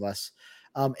Last of Us.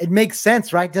 It makes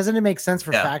sense, right? Doesn't it make sense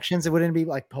for factions? It wouldn't be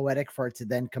like poetic for it to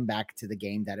then come back to the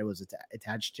game that it was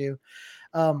attached to.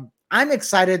 I'm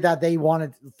excited that they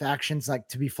wanted factions like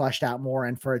to be fleshed out more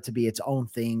and for it to be its own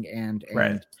thing. And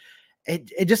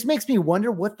it just makes me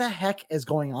wonder what the heck is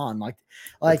going on. Like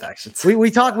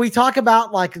we talk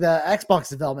about like the Xbox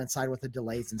development side with the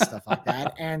delays and stuff like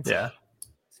that. And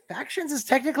factions is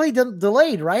technically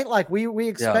delayed, right? Like we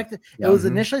expected it was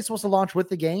initially supposed to launch with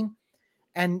the game,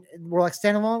 and we're like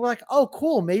standalone. We're like, oh,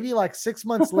 cool. Maybe like 6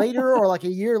 months later or like a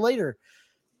year later.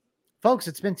 Folks,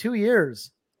 it's been 2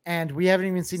 years and we haven't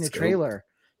even seen the trailer.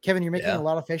 Kevin, you're making a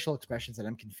lot of facial expressions and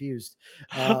I'm confused.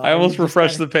 I almost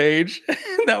refreshed the page.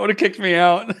 That would have kicked me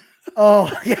out.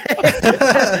 Oh, yeah.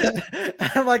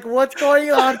 I'm like, what's going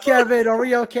on, Kevin? Are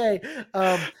we okay?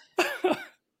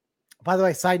 By the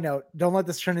way, side note, don't let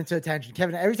this turn into a tangent.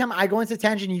 Kevin, every time I go into a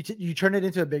tangent, you turn it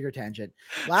into a bigger tangent.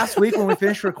 Last week when we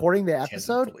finished recording the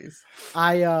episode,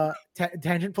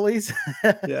 tangent police.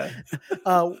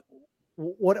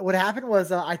 What happened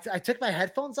was I took my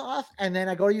headphones off and then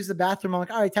I go to use the bathroom. I'm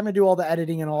like, all right, time to do all the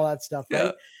editing and all that stuff.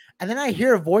 Right. And then I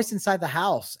hear a voice inside the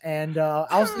house and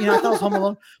I thought I was home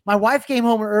alone. My wife came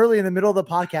home early in the middle of the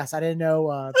podcast. I didn't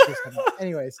know.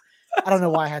 Anyways, I don't know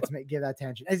why I had to give that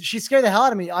tangent. And she scared the hell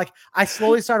out of me. Like I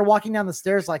slowly started walking down the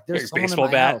stairs. Like there's someone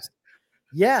in my house.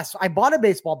 Yes. I bought a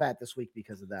baseball bat this week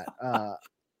because of that.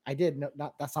 I did. No,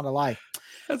 that's not a lie.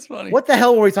 That's funny. What the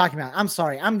hell were we talking about? I'm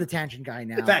sorry. I'm the tangent guy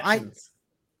now.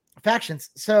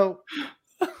 Factions. So,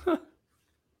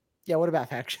 yeah. What about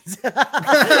factions? No,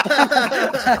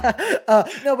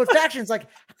 but factions, like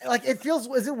it feels.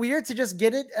 Is it weird to just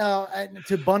get it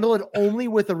to bundle it only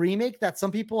with a remake that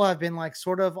some people have been like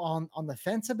sort of on the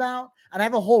fence about? And I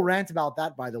have a whole rant about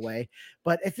that, by the way.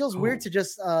 But it feels weird to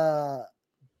just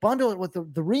bundle it with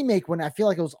the remake when I feel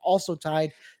like it was also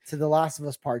tied to The Last of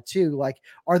Us Part 2. Like,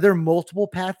 are there multiple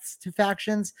paths to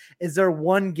factions? Is there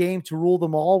one game to rule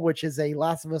them all, which is a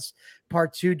Last of Us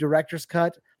Part 2 director's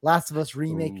cut, Last of Us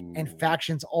remake, and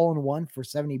factions all in one for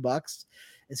 $70?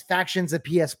 Is factions a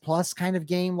PS Plus kind of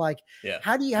game? Like,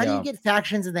 how do you get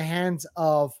factions in the hands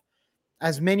of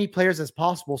as many players as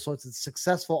possible so it's a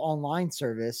successful online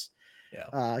service,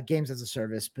 games as a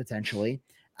service potentially,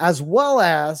 as well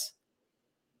as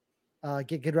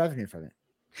get good revenue from it?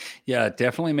 Yeah,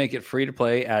 definitely make it free to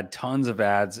play. Add tons of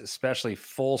ads, especially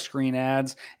full screen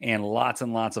ads, and lots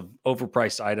of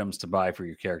overpriced items to buy for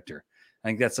your character. I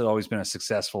think that's always been a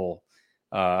successful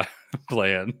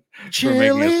plan for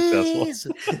making it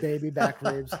successful. Baby back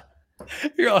ribs.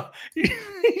 You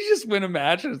just win a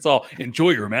match and it's all enjoy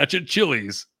your match at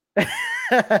Chili's.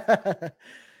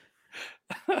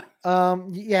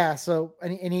 Yeah. So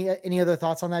any other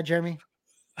thoughts on that, Jeremy?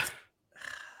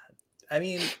 I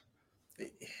mean,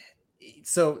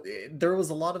 so there was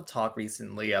a lot of talk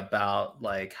recently about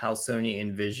like how Sony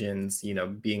envisions,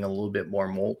 being a little bit more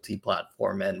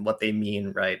multi-platform, and what they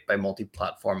mean, right, by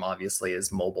multi-platform obviously is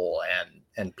mobile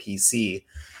and PC.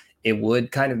 It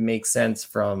would kind of make sense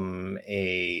from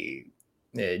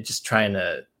just trying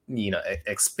to,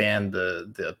 expand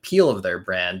the appeal of their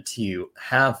brand to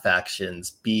have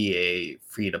factions be a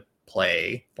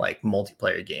free-to-play like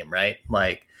multiplayer game, right?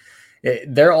 Like,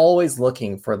 they're always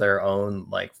looking for their own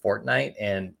like Fortnite,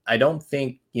 and I don't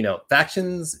think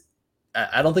factions.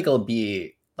 I don't think it'll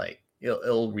be like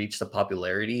it'll reach the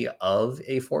popularity of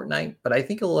a Fortnite, but I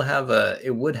think it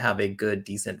would have a good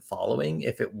decent following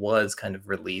if it was kind of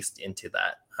released into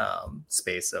that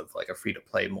space of like a free to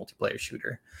play multiplayer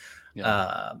shooter.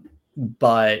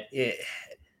 But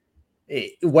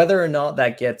whether or not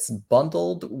that gets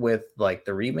bundled with like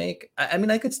the remake, I mean,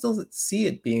 I could still see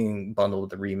it being bundled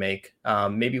with the remake,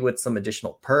 maybe with some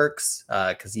additional perks,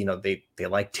 because they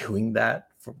like doing that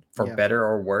for better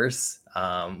or worse.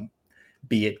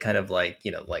 Be it kind of like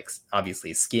like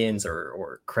obviously skins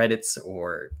or credits,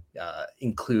 or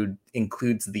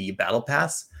includes the battle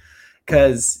pass,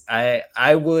 because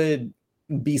I would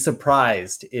be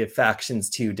surprised if Factions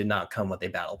 2 did not come with a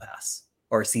battle pass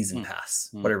or season pass,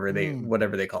 whatever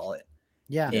they call it.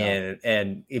 Yeah.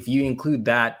 And if you include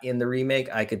that in the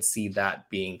remake, I could see that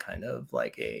being kind of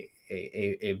like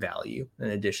a value, an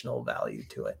additional value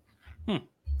to it. And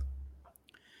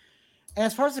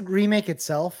as far as the remake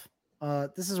itself,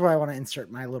 this is where I want to insert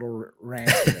my little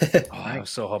rant. I was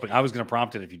so hoping I was going to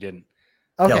prompt it if you didn't.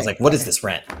 Okay. Yeah, I was like, what is this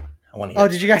rant? I want to hear. Oh,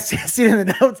 did you guys see it in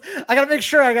the notes? I got to make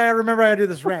sure I got to remember how to do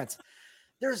this rant.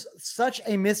 There's such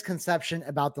a misconception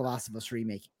about The Last of Us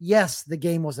remake. Yes, the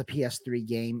game was a PS3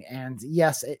 game, and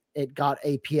yes, it got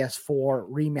a PS4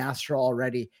 remaster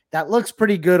already. That looks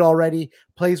pretty good already.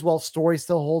 Plays well. Story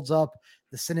still holds up.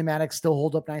 The cinematics still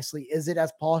hold up nicely. Is it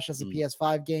as polished as a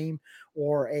PS5 game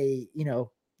or a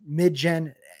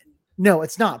mid-gen? No,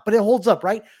 it's not, but it holds up,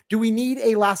 right? Do we need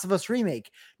a Last of Us remake?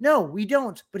 No, we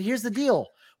don't. But here's the deal.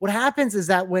 What happens is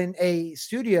that when a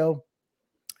studio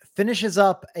finishes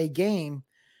up a game,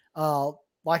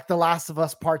 like The Last of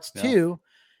Us Parts 2,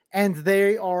 and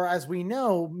they are, as we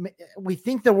know, we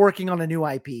think they're working on a new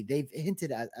IP. They've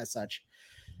hinted at as such.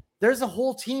 There's a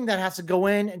whole team that has to go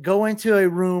into a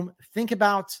room, think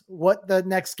about what the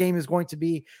next game is going to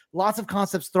be. Lots of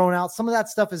concepts thrown out. Some of that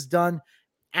stuff is done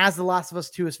as The Last of Us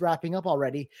 2 is wrapping up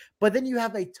already. But then you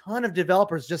have a ton of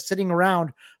developers just sitting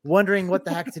around wondering what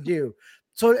the heck to do.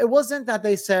 So it wasn't that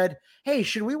they said, hey,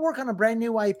 should we work on a brand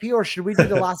new IP or should we do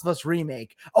The Last of Us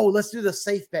remake? Oh, let's do the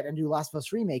safe bet and do Last of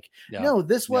Us remake. Yeah. No,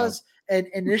 this was an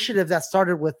initiative that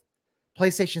started with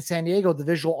PlayStation San Diego, the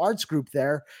visual arts group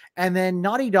there. And then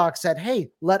Naughty Dog said, hey,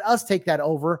 let us take that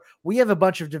over. We have a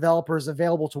bunch of developers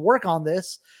available to work on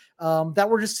this that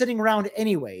were just sitting around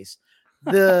anyways.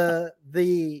 The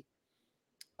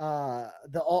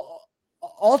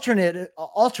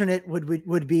alternate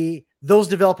would be those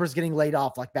developers getting laid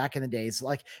off, like back in the days.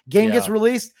 Like game gets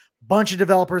released, bunch of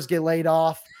developers get laid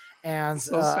off, and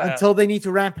until they need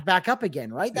to ramp it back up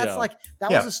again, right? That's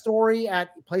that was a story at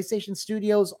PlayStation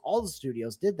Studios. All the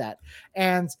studios did that,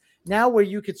 and now where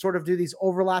you could sort of do these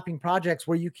overlapping projects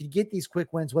where you could get these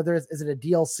quick wins, whether is it a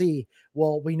DLC?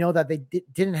 Well, we know that they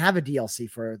didn't have a DLC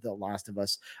for The Last of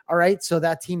Us. All right, so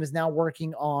that team is now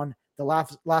working on The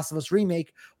Last of Us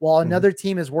remake, while another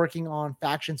team is working on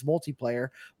Factions multiplayer,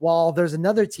 while there's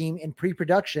another team in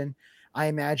pre-production, I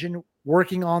imagine,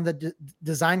 working on the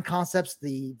design concepts,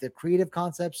 the creative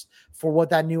concepts for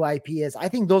what that new IP is. I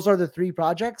think those are the three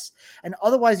projects. And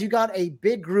otherwise, you got a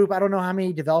big group. I don't know how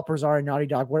many developers are in Naughty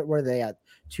Dog. Where are they at?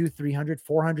 200, 300,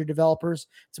 400 developers.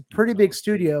 It's a pretty big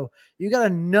studio. You got a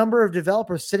number of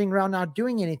developers sitting around not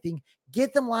doing anything.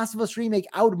 Get them Last of Us remake.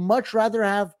 I would much rather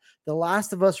have The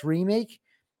Last of Us remake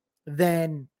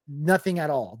than nothing at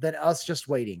all, than us just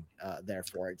waiting there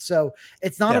for it. So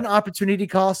it's not an opportunity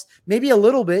cost. Maybe a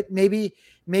little bit. Maybe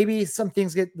some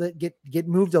things get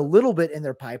moved a little bit in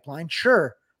their pipeline.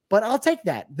 Sure, but I'll take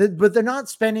that. But they're not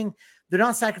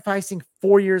sacrificing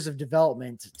 4 years of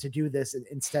development to do this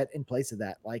instead in place of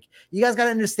that. Like, you guys got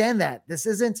to understand that this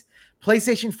isn't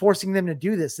PlayStation forcing them to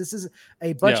do this. This is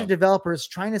a bunch of developers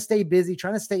trying to stay busy,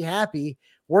 trying to stay happy,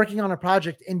 working on a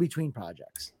project in between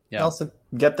projects. Yeah. Also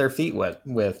get their feet wet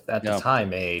with, at the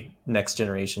time, a next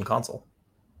generation console.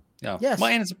 Yeah. Yes.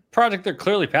 Well, and it's a project they're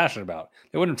clearly passionate about.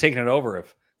 They wouldn't have taken it over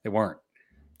if they weren't.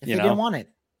 If they didn't want it.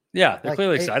 Yeah, they're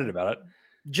clearly excited about it.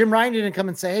 Jim Ryan didn't come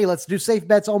and say, hey, let's do safe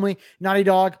bets only, Naughty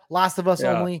Dog, Last of Us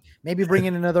only, maybe bring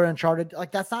in another Uncharted.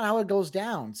 Like, that's not how it goes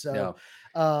down. So,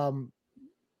 and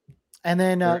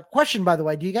then question, by the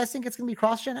way, do you guys think it's going to be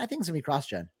cross-gen? I think it's going to be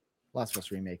cross-gen. Last of Us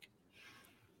remake.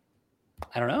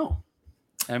 I don't know.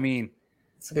 I mean,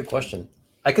 it's a good question.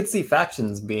 I could see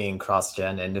Factions being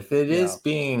cross-gen, and if it is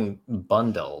being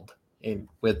bundled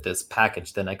with this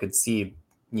package, then I could see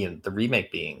the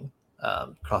remake being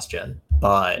cross-gen.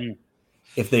 But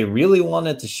if they really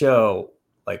wanted to show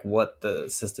like what the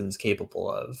system's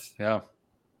capable of,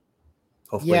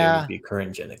 hopefully it would be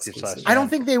current gen exclusive. I don't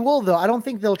think they will, though. I don't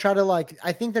think they'll try to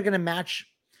I think they're going to match.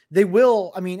 They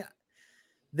will. I mean,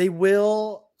 they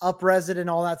will up-res it and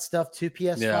all that stuff to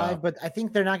PS5, but I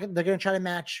think they're going to try to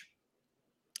match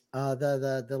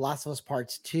the Last of Us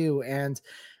Parts 2. And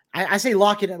I say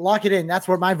lock it in. That's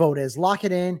where my vote is. Lock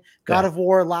it in. God of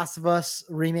War, Last of Us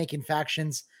remake, and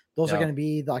Factions. Those are going to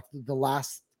be like the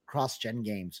last cross-gen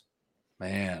games.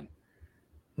 Man.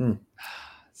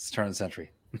 It's turn of the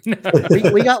century.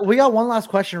 we got one last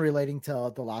question relating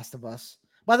to The Last of Us.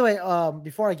 By the way,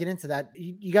 before I get into that,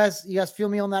 you guys feel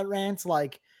me on that rant?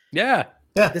 Like, Yeah.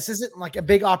 this isn't like a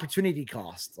big opportunity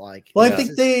cost. Like, Well, Yeah. I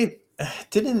think they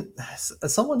didn't.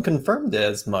 Someone confirmed it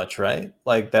as much, right?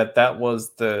 Like that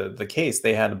was the case.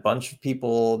 They had a bunch of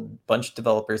people, bunch of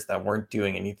developers that weren't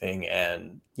doing anything,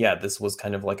 and yeah, this was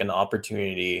kind of like an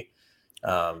opportunity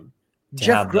to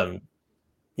have them.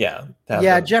 Yeah, to have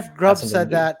them Jeff have Grubb something said to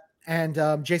do. that,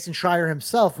 and Jason Schreier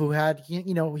himself, who had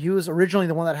he was originally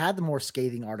the one that had the more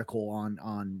scathing article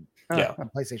on Yeah. on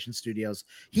PlayStation Studios.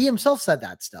 He himself said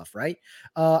that stuff, right?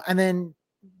 And then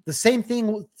the same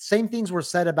things were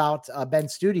said about Ben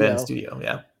Studio. Ben Studio,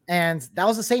 yeah. And that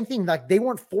was the same thing. Like, they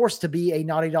weren't forced to be a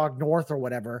Naughty Dog North or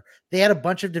whatever. They had a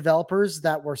bunch of developers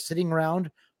that were sitting around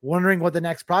wondering what the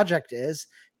next project is.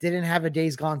 Didn't have a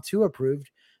Days Gone 2 approved.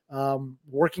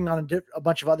 Working on a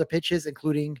bunch of other pitches,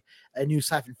 including a new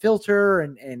Siphon Filter,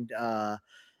 and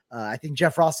I think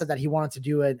Jeff Ross said that he wanted to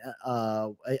do an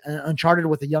Uncharted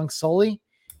with a young Sully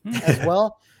as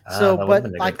well. So, that but would've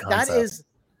been a like good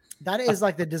that is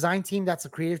like the design team, that's a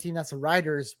creative team, that's the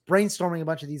writers brainstorming a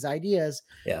bunch of these ideas.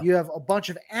 Yeah. You have a bunch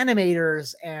of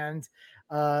animators and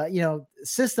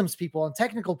systems people and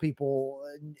technical people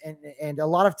and a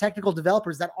lot of technical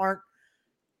developers that aren't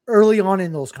early on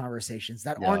in those conversations,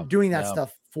 that aren't doing that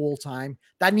stuff full time,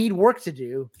 that need work to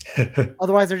do.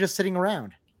 Otherwise, they're just sitting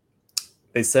around.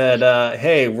 They said,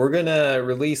 hey, we're going to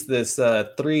release this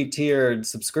 3-tiered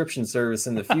subscription service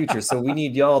in the future. So we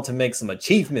need y'all to make some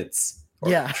achievements.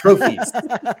 Trophies.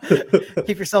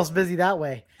 Keep yourselves busy that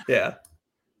way. Yeah.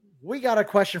 We got a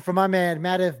question from my man,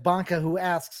 Mativ Banka, who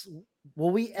asks, will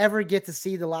we ever get to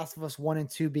see The Last of Us 1 and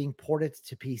 2 being ported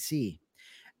to PC?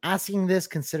 Asking this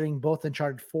considering both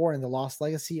Uncharted 4 and The Lost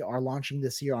Legacy are launching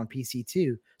this year on PC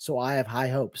too. So I have high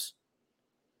hopes.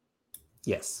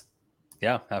 Yes.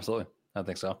 Yeah, absolutely. I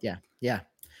think so. Yeah.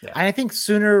 I think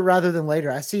sooner rather than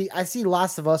later. I see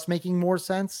Last of Us making more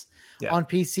sense on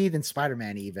PC than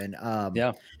Spider-Man even.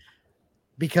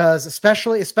 Because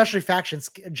especially factions,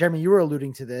 Jeremy, you were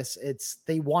alluding to this.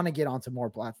 They want to get onto more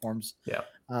platforms. Yeah.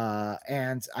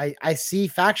 And I see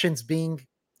factions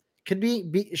should be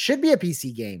a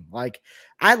PC game. Like,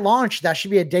 at launch, that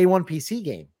should be a day one PC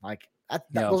game. Like,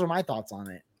 those are my thoughts on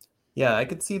it. Yeah, I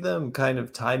could see them kind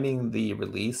of timing the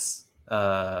release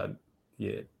of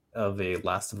a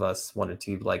Last of Us 1 and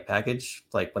 2 like package,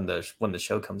 like when the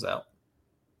show comes out.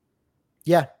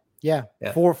 Yeah.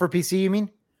 For PC, you mean?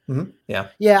 Mm-hmm. Yeah.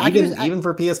 Even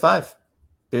for PS5,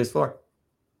 PS4.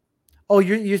 Oh,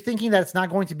 you're thinking that it's not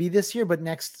going to be this year, but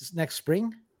next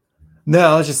spring?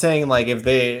 No, I was just saying, like,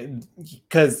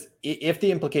 because if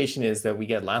the implication is that we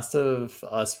get Last of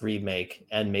Us remake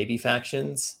and maybe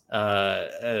factions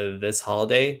this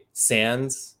holiday,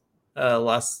 sans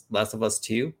Last of Us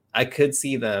 2, I could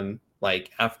see them,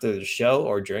 like, after the show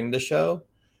or during the show,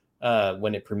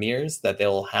 when it premieres, that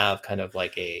they'll have kind of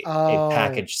like a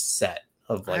package set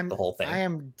of like the whole thing. I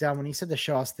am dumb. When you said the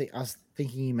show, I was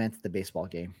thinking you meant the baseball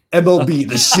game. MLB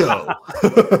the show.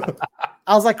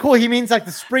 I was like, cool. He means like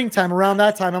the springtime, around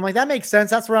that time. I'm like, that makes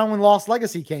sense. That's around when Lost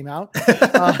Legacy came out.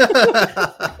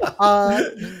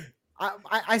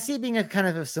 I see it being a kind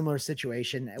of a similar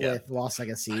situation with Lost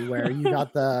Legacy, where you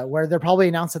got where they're probably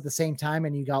announced at the same time,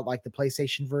 and you got like the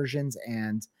PlayStation versions,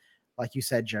 and like you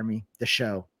said, Jeremy, the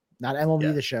show, not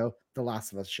MLB the show, the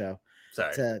Last of Us show,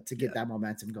 to get that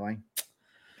momentum going.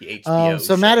 The HBO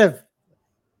so show. Matt,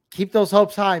 keep those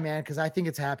hopes high, man, because I think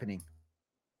it's happening.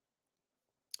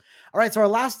 All right, so our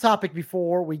last topic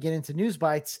before we get into News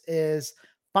Bites is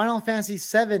Final Fantasy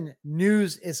VII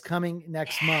news is coming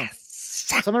next month.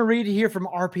 So I'm going to read here from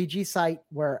RPG Site,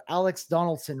 where Alex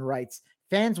Donaldson writes,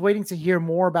 fans waiting to hear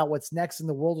more about what's next in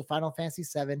the world of Final Fantasy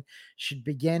VII should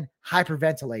begin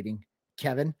hyperventilating,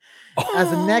 Kevin,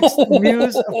 as the next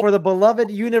news for the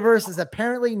beloved universe is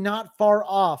apparently not far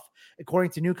off,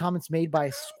 according to new comments made by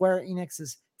Square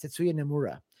Enix's Tetsuya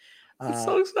Nomura. It's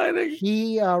so exciting.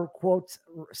 He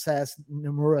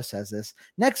Nomura says this,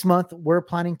 next month, we're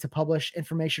planning to publish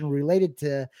information related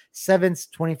to 7's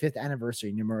 25th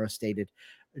anniversary, Nomura stated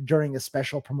during a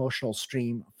special promotional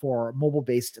stream for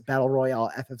mobile-based Battle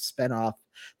Royale FF spinoff,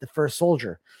 The First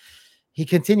Soldier. He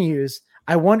continues,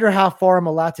 I wonder how far I'm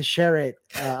allowed to share it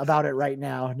about it right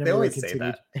now. They always say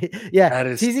that.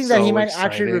 Teasing that he might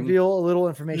actually reveal a little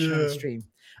information on the stream.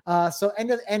 So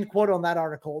end quote on that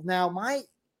article. Now,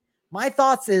 my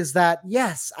thoughts is that,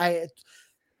 yes,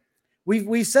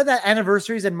 we've said that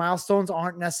anniversaries and milestones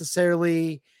aren't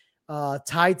necessarily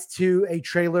tied to a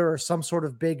trailer or some sort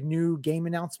of big new game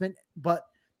announcement, but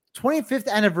 25th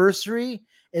anniversary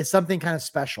is something kind of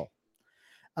special.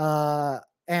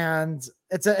 And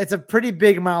it's a pretty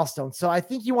big milestone. So I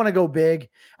think you want to go big.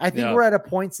 I think we're at a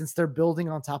point, since they're building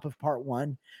on top of part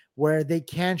 1, where they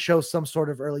can show some sort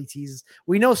of early teases.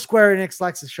 We know Square Enix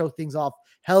likes to show things off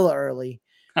hella early.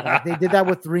 Like they did that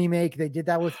with Remake, they did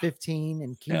that with 15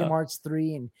 and Kingdom Hearts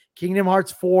 3 and Kingdom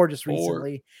Hearts 4 just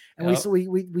recently. And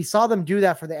we saw them do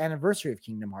that for the anniversary of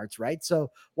Kingdom Hearts, right? So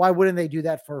why wouldn't they do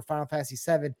that for Final Fantasy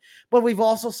 7? But we've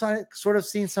also sort of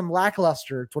seen some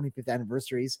lackluster 25th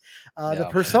anniversaries. The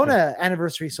Persona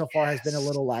anniversary so far has been a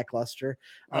little lackluster.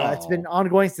 It's been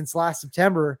ongoing since last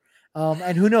September.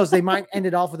 And who knows, they might end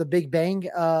it off with a big bang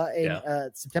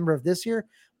in September of this year.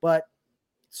 But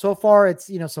so far,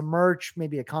 it's some merch,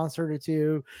 maybe a concert or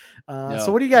two.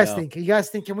 So what do you guys think? You guys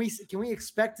think can we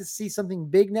expect to see something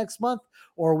big next month,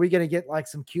 or are we gonna get like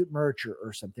some cute merch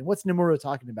or something? What's Nomura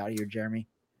talking about here, Jeremy?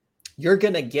 You're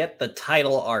gonna get the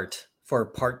title art for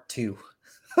part 2.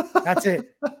 That's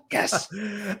it. Yes.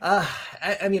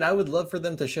 I mean, I would love for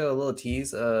them to show a little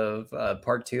tease of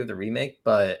part 2 of the remake,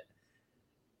 but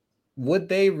would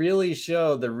they really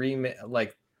show the remake?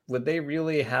 Like, would they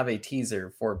really have a teaser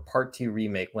for part 2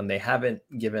 remake when they haven't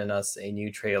given us a new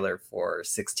trailer for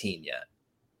 16 yet?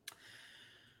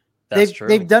 That's true.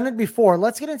 They've done it before.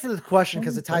 Let's get into the question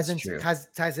because it ties into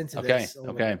this.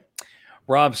 Okay.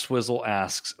 Rob Swizzle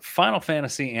asks, Final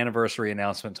Fantasy anniversary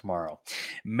announcement tomorrow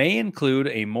may include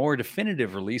a more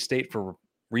definitive release date for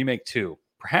Remake 2,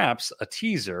 perhaps a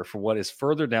teaser for what is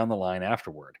further down the line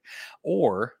afterward,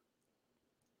 or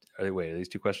are these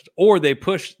two questions? Or they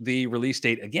push the release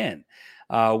date again.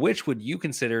 Which would you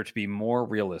consider to be more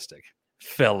realistic,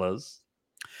 fellas?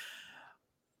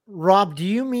 Rob, do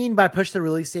you mean by push the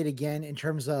release date again in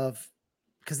terms of,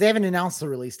 because they haven't announced the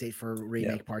release date for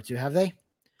Remake Part 2, have they?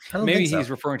 Maybe he's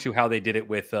referring to how they did it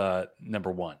with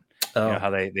number 1. Oh.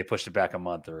 How they pushed it back a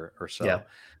month or so. Yeah.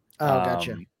 Oh,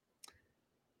 gotcha.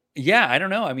 Yeah, I don't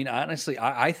know. I mean, honestly,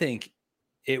 I think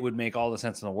it would make all the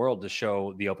sense in the world to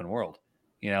show the open world.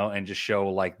 And just show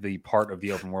like the part of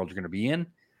the open world you're going to be in,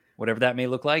 whatever that may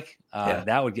look like.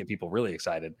 That would get people really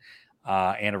excited.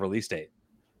 And a release date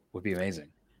would be amazing.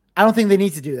 I don't think they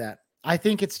need to do that. I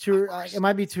think it's too. It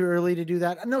might be too early to do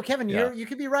that. No, Kevin, you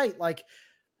could be right. Like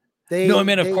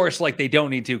of course, like they don't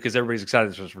need to because everybody's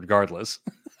excited regardless.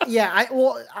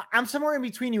 I'm somewhere in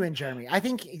between you and Jeremy. I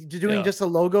think doing just a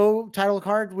logo title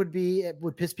card would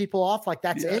piss people off. Like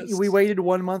that's it. We waited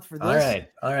 1 month for this. All right.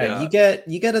 Yeah.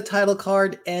 You get a title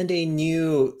card and a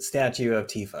new statue of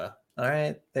Tifa. All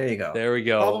right, there you go. There we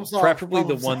go. Preferably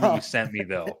the one that you sent me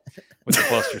though, with the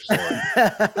Buster Sword.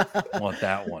 I want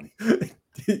that one.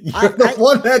 You're the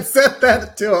one that sent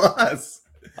that to us.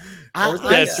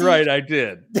 That's right, I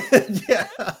did. Yeah.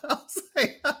 I was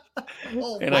like,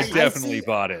 I definitely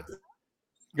bought it.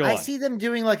 I see them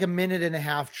doing like a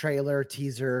 1.5-minute trailer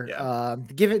teaser. Yeah.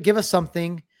 Give us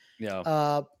something.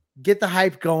 Yeah. Get the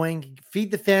hype going.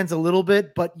 Feed the fans a little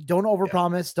bit, but don't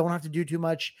overpromise. Don't have to do too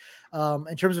much.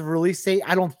 In terms of release date,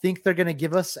 I don't think they're going to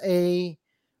give us a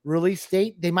release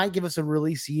date. They might give us a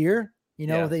release year. We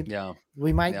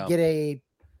might get a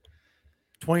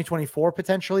 2024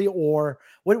 potentially, or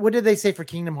what did they say for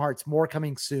Kingdom Hearts? More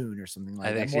coming soon or something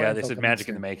like that. I think they said magic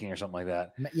in the making or something like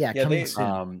that. Coming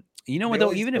soon. You know what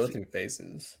though? Even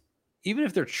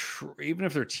if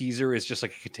their teaser is just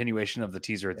like a continuation of the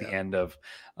teaser at the end of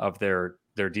their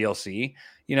DLC,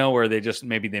 where they just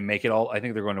maybe they make it all. I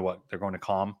think they're going to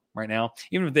Calm right now.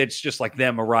 Even if it's just like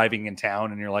them arriving in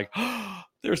town and you're like, oh,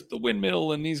 there's the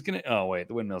windmill and he's gonna. Oh wait,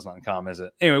 the windmill's not in Calm, is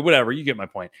it? Anyway, whatever. You get my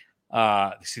point.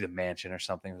 See the mansion or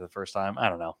something for the first time. I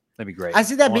don't know. That'd be great. I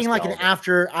see that being like an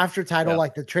after title,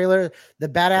 like the trailer, the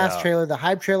badass trailer, the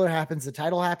hype trailer happens, the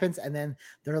title happens, and then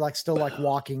they're like still like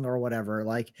walking or whatever.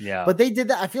 Like, but they did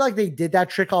that. I feel like they did that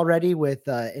trick already with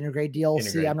Integrate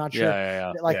DLC. I'm not sure.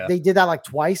 They did that like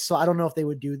twice, so I don't know if they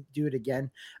would do it again.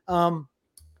 Jeremy,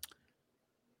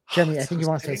 I think you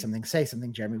want to say something. Say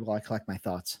something, Jeremy, while I collect my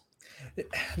thoughts.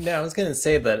 No, I was going to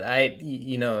say that I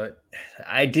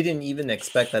didn't even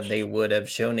expect that they would have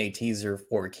shown a teaser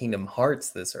for Kingdom Hearts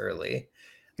this early.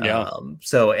 Yeah.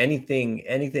 So anything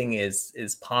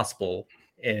is possible.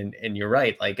 And you're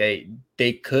right. Like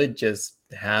they could just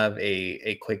have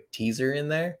a quick teaser in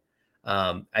there.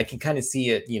 I can kind of see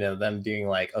it, them doing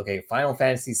like, okay, Final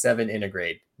Fantasy 7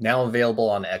 Integrate now available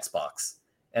on Xbox.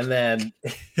 And then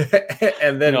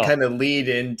kind of lead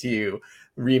into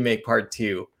Remake Part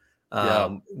 2.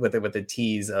 With a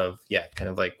tease of kind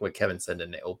of like what Kevin said,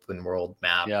 an open world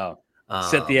map.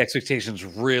 Set the expectations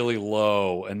really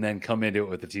low and then come into it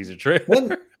with the teaser trailer.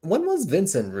 When was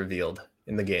Vincent revealed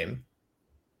in the game?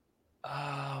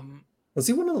 Was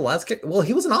he one of the last? Well,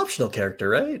 he was an optional character,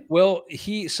 right? Well,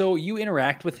 so you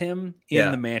interact with him in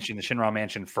Yeah. the mansion, the Shinra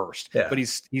mansion first, Yeah. but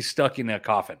he's stuck in a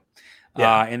coffin.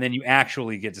 Yeah. And then you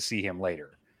actually get to see him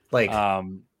later. Like,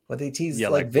 what they tease, yeah,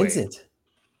 like like Vincent.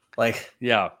 Like,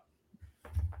 yeah.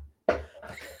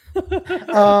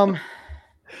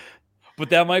 But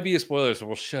that might be a spoiler, so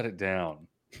we'll shut it down.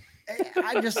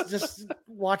 I just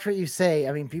watch what you say.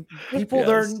 I mean, people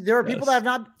Yes, there are people that have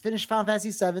not finished Final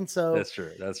Fantasy VII, so that's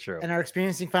true, and are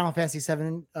experiencing Final Fantasy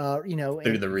VII, you know,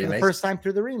 through the remake, for the first time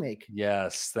through the remake.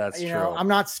 Yes, that's you true. know, I'm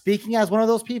not speaking as one of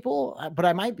those people, but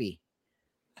I might be.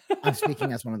 I'm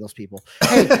speaking as one of those people.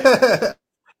 Hey,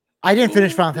 I didn't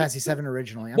finish Final Fantasy VII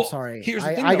originally. I'm sorry. Here's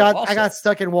the thing, I got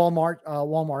stuck in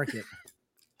Walmart.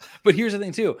 But here's the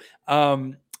thing too.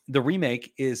 The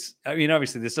remake is, I mean,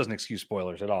 obviously this doesn't excuse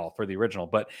spoilers at all for the original,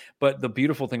 but the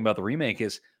beautiful thing about the remake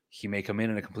is he may come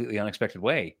in a completely unexpected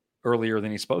way earlier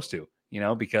than he's supposed to, you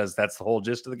know, because that's the whole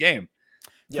gist of the game.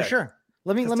 Yeah, for sure.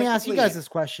 Let me ask you guys this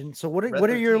question. So what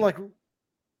are your like,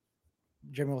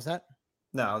 Jimmy? What was that?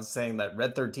 No, I was saying that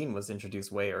Red 13 was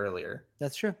introduced way earlier.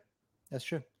 That's true.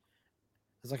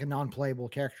 It's like a non-playable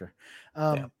character.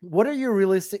 What are your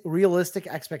realistic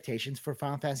expectations for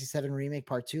Final Fantasy VII Remake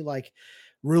Part 2? Like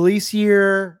release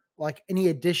year, like any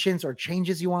additions or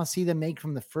changes you want to see them make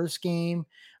from the first game,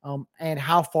 and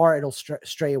how far it'll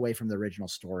stray away from the original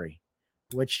story,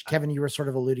 which Kevin, you were sort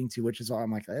of alluding to, which is why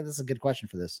I'm like, this is a good question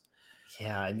for this.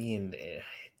 Yeah, I mean,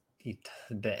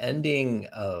 the ending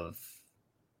of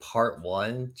Part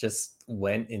 1 just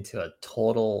went into a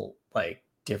total like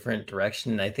different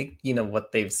direction. I think, you know,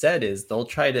 what they've said is they'll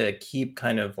try to keep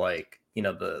kind of like, you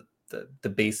know, the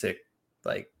basic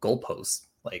like goalposts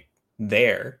like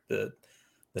there, the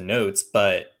notes,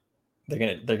 but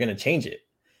they're gonna change it.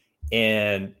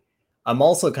 And I'm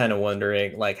also kind of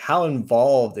wondering like how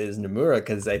involved is Nomura,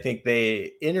 because I think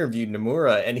they interviewed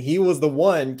Nomura and he was the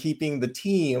one keeping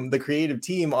the creative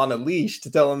team on a leash to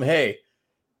tell him, hey,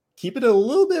 keep it a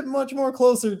little bit much more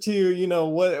closer to, you know,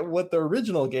 what the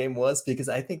original game was, because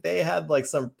I think they had like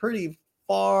some pretty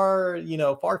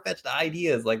far-fetched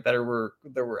ideas like that were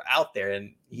out there,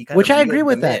 and he kind which of I agree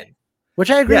with that. Which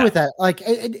I agree with that. Like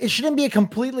it shouldn't be a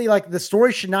completely like the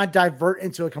story should not divert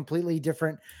into a completely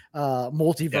different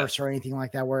multiverse or anything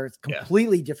like that, where it's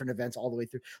completely different events all the way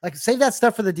through. Like save that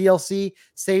stuff for the DLC,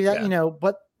 save that, you know,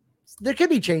 but there could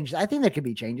be changes. I think there could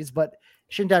be changes, but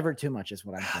shouldn't divert too much is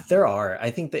what I'm thinking. There are.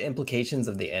 I think the implications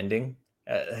of the ending,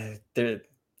 that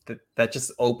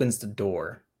just opens the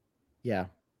door. Yeah.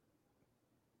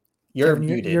 You're Kevin,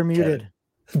 muted. You're muted.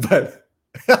 Kevin. But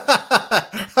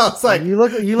I was like, you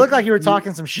look like you were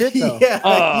talking some shit though.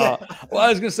 Well, I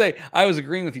was gonna say I was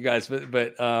agreeing with you guys,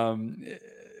 but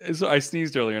so I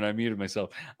sneezed earlier and I muted myself.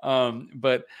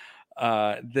 But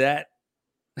that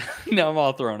now I'm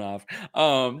all thrown off.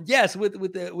 Yes,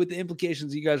 with the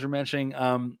implications you guys were mentioning,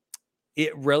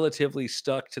 it relatively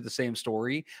stuck to the same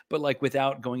story, but like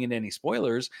without going into any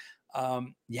spoilers,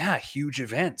 huge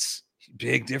events,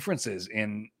 big differences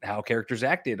in how characters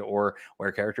acted or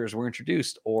where characters were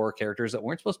introduced or characters that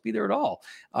weren't supposed to be there at all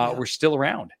were still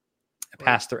around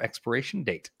past their expiration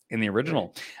date in the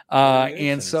original.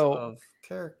 And so of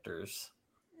characters,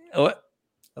 what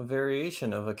a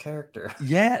variation of a character.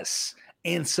 Yes.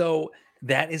 And so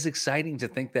that is exciting to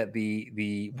think that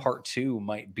the part 2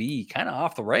 might be kind of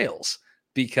off the rails,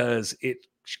 because it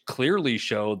clearly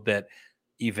showed that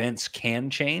events can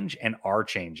change and are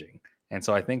changing. And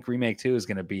so I think Remake 2 is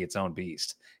going to be its own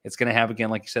beast. It's going to have, again,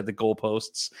 like you said, the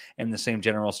goalposts and the same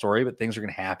general story, but things are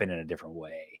going to happen in a different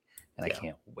way. And I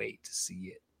can't wait to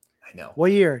see it. I know.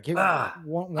 What year?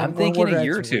 I'm thinking a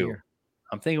year or two.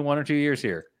 I'm thinking 1 or 2 years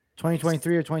here.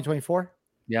 2023 or 2024?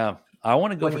 Yeah. I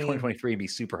want to go for 2023 and be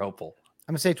super hopeful.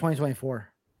 I'm going to say 2024.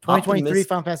 2023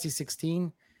 Final Fantasy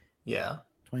 16. Yeah.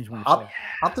 2024.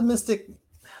 Optimistic.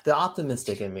 The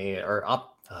optimistic in me, or oh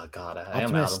god, I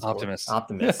am out of Optimist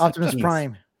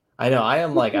Prime. I know I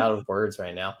am like out of words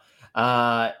right now.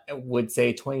 I would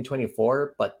say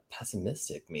 2024, but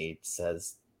pessimistic me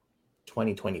says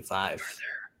 2025.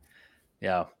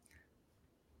 Yeah.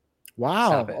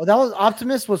 Wow, that was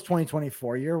Optimist was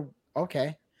 2024. You're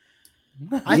okay.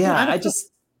 I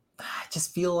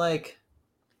just feel like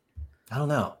I don't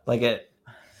know, like it.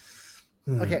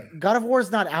 Okay, God of War is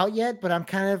not out yet, but I'm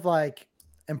kind of like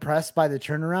impressed by the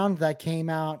turnaround that came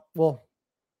out. Well,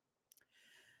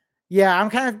 yeah, I'm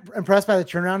kind of impressed by the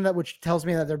turnaround, that which tells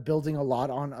me that they're building a lot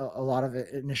on a lot of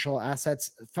initial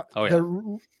assets.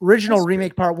 The original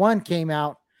Remake Part 1 came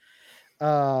out.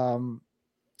 Sorry,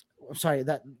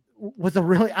 that with a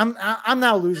really, I'm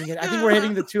now losing it. I think we're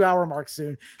hitting the 2-hour mark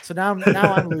soon. So now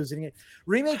I'm losing it.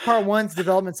 Remake Part 1's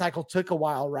development cycle took a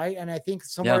while, right? And I think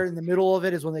somewhere in the middle of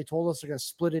it is when they told us they're going to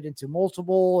split it into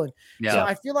multiple. And so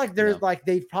I feel like there's like,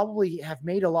 they probably have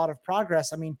made a lot of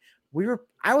progress. I mean,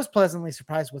 I was pleasantly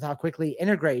surprised with how quickly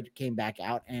Intergrade came back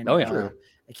out, and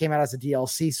it came out as a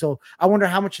DLC. So I wonder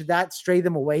how much did that stray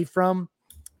them away from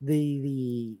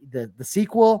the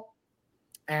sequel.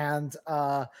 And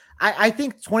I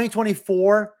think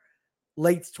 2024,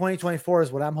 late 2024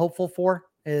 is what I'm hopeful for,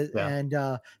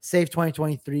 and save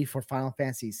 2023 for Final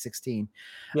Fantasy 16.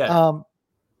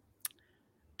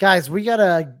 Guys, we got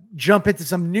to jump into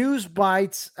some news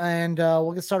bites, and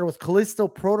we'll get started with Callisto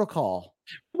Protocol,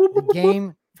 the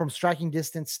game from Striking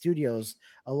Distance Studios,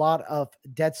 a lot of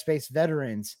Dead Space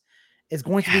veterans, is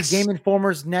going to be Game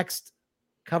Informer's next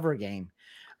cover game.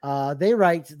 They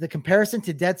write, the comparisons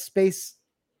to Dead Space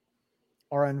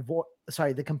are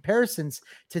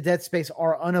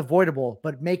unavoidable,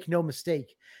 but make no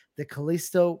mistake, the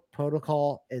Callisto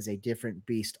Protocol is a different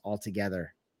beast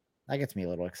altogether. That gets me a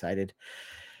little excited.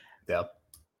 Yeah.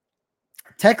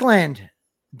 Techland,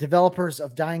 developers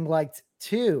of Dying Light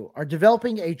 2, are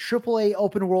developing a AAA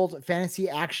open world fantasy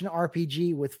action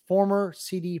RPG with former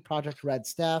CD Projekt Red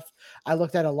staff. I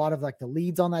looked at a lot of like the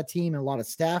leads on that team and a lot of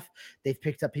staff. They've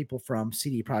picked up people from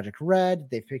CD Projekt Red.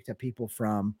 They've picked up people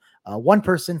from one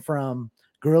person from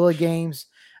Guerrilla Games.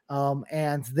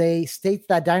 And they state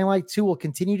that Dying Light 2 will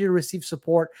continue to receive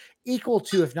support equal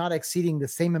to, if not exceeding, the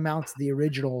same amount the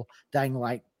original Dying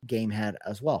Light game had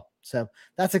as well. So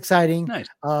that's exciting. Nice.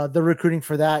 They're recruiting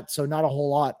for that. So not a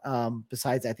whole lot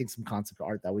besides, I think, some concept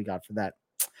art that we got for that.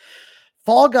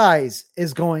 Fall Guys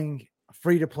is going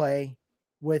free to play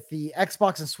with the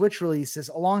Xbox and Switch releases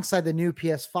alongside the new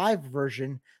PS5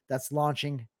 version that's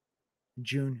launching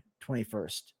June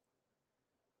 21st.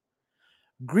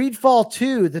 Greedfall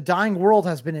 2, The Dying World,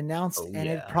 has been announced, and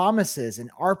it promises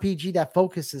an RPG that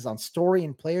focuses on story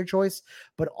and player choice,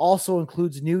 but also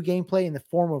includes new gameplay in the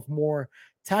form of more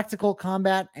tactical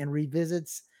combat and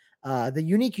revisits the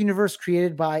unique universe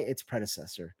created by its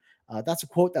predecessor. That's a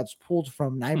quote that's pulled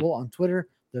from Nibel on Twitter.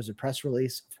 There's a press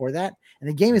release for that, and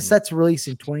the game is set to release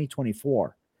in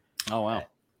 2024. Oh, wow.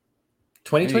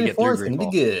 2024 is going to be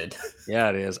good. Yeah,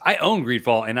 it is. I own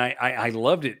Greedfall, and I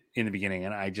loved it in the beginning,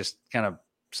 and I just kind of,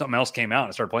 something else came out and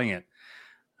I started playing it.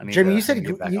 Jeremy, you said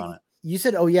you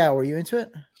said, oh yeah, were you into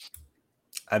it?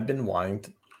 I've been wanting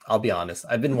to, I'll be honest,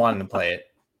 I've been wanting to play it.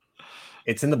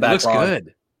 It's in the backlog. It looks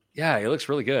good. Yeah, it looks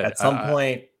really good. At some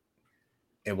point,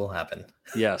 it will happen.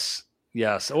 Yes.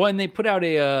 Oh, and they put out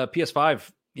a PS5,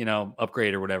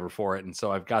 upgrade or whatever for it, and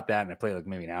so I've got that, and I played like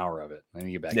maybe an hour of it. I need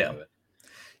to get back into it.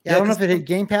 Yeah, I don't know if it hit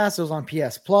Game Pass. It was on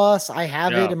PS Plus. I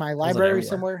have it in my library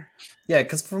somewhere. Yeah,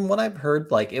 because from what I've heard,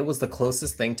 like it was the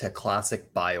closest thing to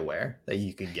classic BioWare that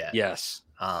you could get. Yes.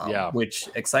 Which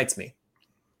excites me.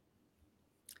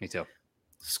 Me too.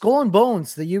 Skull and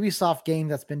Bones, the Ubisoft game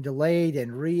that's been delayed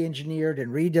and re-engineered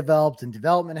and redeveloped and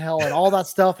development hell and all that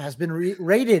stuff, has been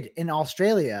rated in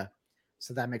Australia.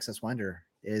 So that makes us wonder,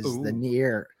 is the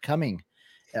Nier coming?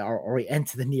 Or we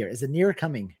enter the Nier. Is the Nier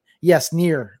coming? Yes,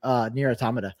 Nier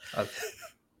Automata.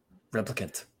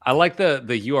 Replicant. I like the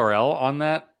URL on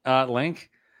that link.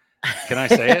 Can I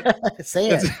say it? Say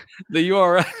it. The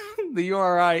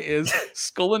URI is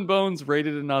Skull and Bones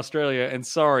rated in Australia, and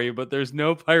sorry, but there's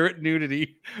no pirate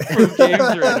nudity from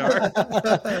Games Radar.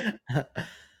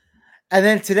 And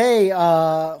then today,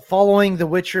 following The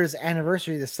Witcher's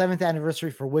anniversary, the 7th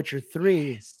anniversary for Witcher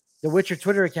 3, the Witcher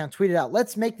Twitter account tweeted out,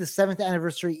 "Let's make the 7th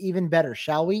anniversary even better,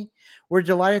 shall we? We're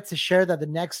delighted to share that the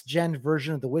next-gen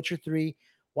version of The Witcher 3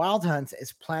 Wild Hunt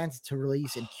is planned to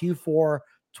release in Q4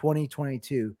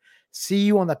 2022. See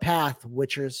you on the path,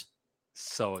 Witchers."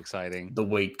 So exciting. The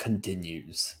wait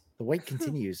continues.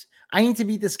 I need to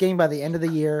beat this game by the end of the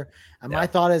year. And my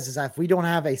thought is that if we don't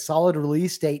have a solid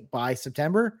release date by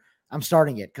September, I'm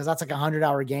starting it, because that's like a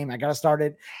 100-hour game. I got to start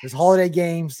it. There's holiday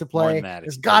games to play.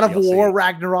 There's God of War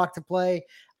Ragnarok to play.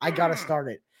 I got to start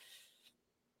it.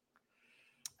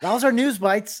 That was our news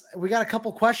bites. We got a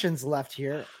couple questions left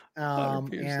here.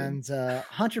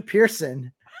 Hunter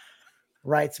Pearson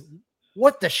writes,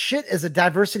 "What the shit is a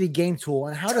diversity game tool,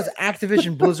 and how does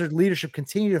Activision Blizzard leadership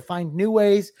continue to find new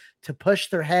ways to push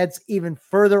their heads even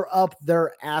further up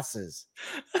their asses?"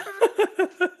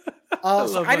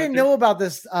 I didn't know about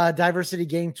this diversity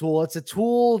game tool. It's a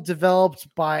tool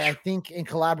developed by, I think, in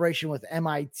collaboration with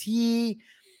MIT.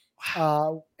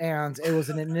 And it was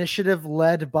an initiative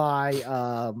led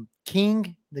by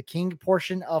King, the King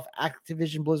portion of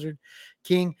Activision Blizzard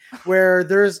King, where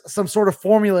there's some sort of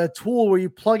formula, a tool where you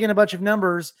plug in a bunch of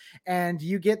numbers and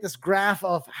you get this graph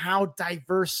of how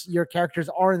diverse your characters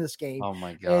are in this game. Oh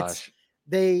my gosh.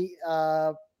 They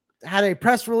had a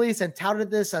press release and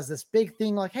touted this as this big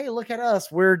thing, like, hey, look at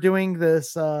us. We're doing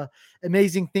this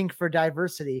amazing thing for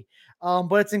diversity.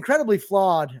 But it's incredibly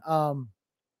flawed. I'm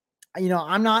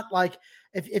not like,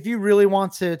 if you really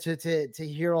want to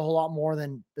hear a whole lot more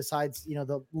than besides,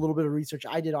 the little bit of research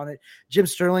I did on it, Jim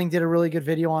Sterling did a really good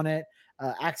video on it.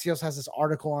 Axios has this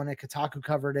article on it. Kotaku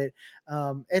covered it.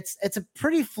 It's a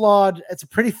pretty flawed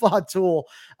tool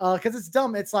because it's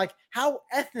dumb. It's like, how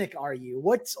ethnic are you?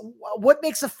 What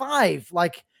makes a 5?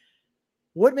 Like,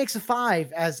 what makes a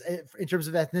 5 in terms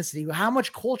of ethnicity? How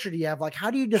much culture do you have? Like,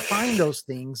 how do you define those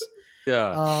things?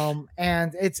 Yeah.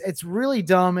 And it's really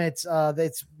dumb. It's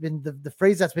been the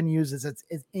phrase that's been used is it's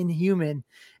inhuman.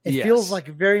 It feels like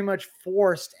very much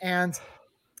forced, and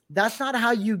that's not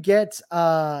how you get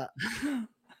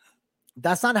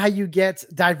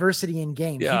diversity in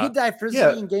games. Yeah. You get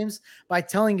diversity in games by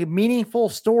telling meaningful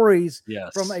stories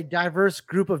Yes. from a diverse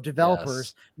group of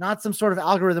developers, not some sort of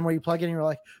algorithm where you plug in and you're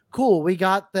like, cool, we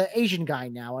got the Asian guy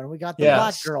now, and we got the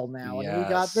black girl now, and we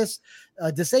got this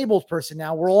disabled person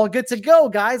now. We're all good to go,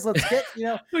 guys. Let's get,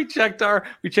 we checked our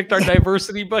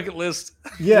diversity bucket list.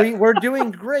 Yeah. we're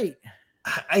doing great.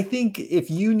 I think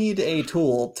if you need a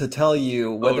tool to tell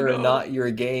you whether or not your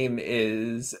game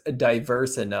is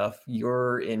diverse enough,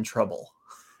 you're in trouble.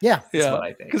 Yeah. That's what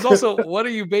I think. Because also, what are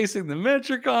you basing the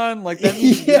metric on? Like, that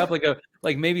means you have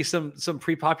like maybe some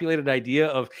pre-populated idea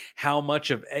of how much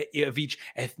of each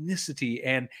ethnicity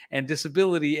and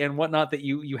disability and whatnot that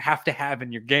you have to have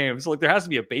in your game. So like, there has to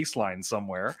be a baseline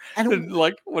somewhere. And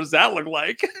like, what does that look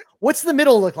like? What's the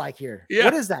middle look like here? Yeah.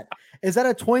 What is that? Is that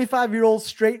a 25-year-old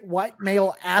straight white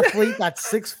male athlete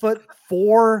that's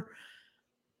 6'4"?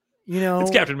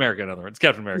 It's Captain America. In other words,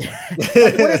 Captain America. What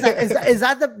is that? Is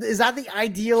that the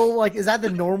ideal? Like, is that the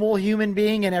normal human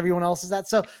being, and everyone else is that?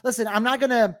 So listen, I'm not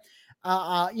gonna.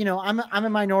 I'm a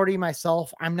minority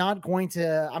myself. I'm not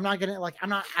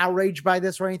outraged by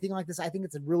this or anything like this. I think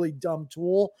it's a really dumb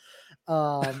tool.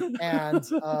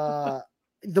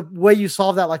 The way you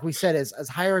solve that, like we said, is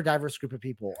hire a diverse group of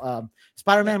people.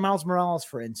 Spider-Man Miles Morales,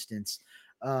 for instance,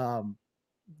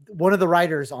 one of the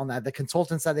writers on that, the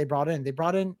consultants that they brought in,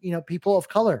 people of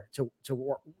color to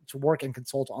work and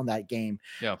consult on that game.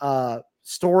 Yeah.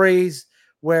 Stories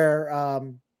where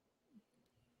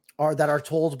are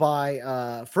told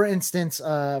by, for instance,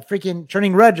 freaking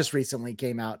Turning Red just recently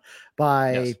came out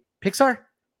by Pixar,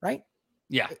 right?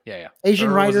 Yeah. Asian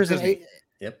writers and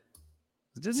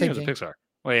Disney was Pixar.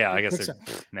 Well, yeah, I guess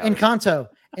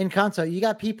Encanto. You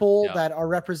got people that are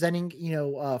representing,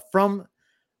 from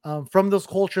those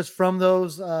cultures, from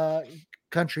those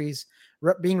countries,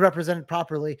 being represented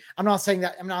properly. I'm not saying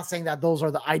that those are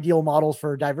the ideal models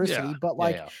for diversity, but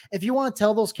if you want to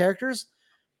tell those characters,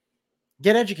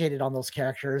 get educated on those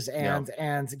characters and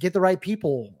get the right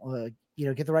people,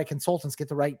 get the right consultants, get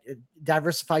the right,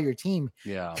 diversify your team.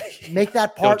 Yeah. Make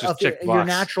that part of your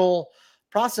natural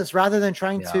process rather than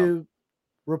trying to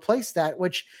replace that,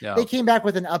 which they came back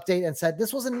with an update and said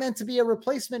this wasn't meant to be a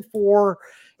replacement for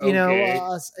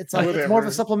it's like it's more of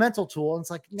a supplemental tool. And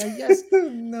it's like, yes,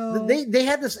 no. They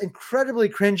had this incredibly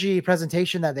cringy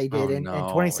presentation that they did in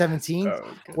 2017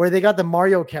 where they got the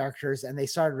Mario characters and they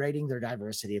started rating their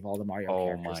diversity of all the Mario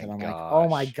characters. And I'm like, oh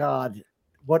my God,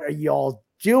 what are y'all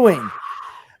doing?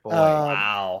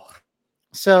 Wow.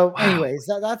 So anyways,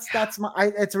 that's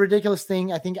it's a ridiculous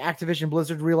thing. I think Activision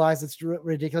Blizzard realized it's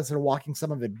ridiculous. They're walking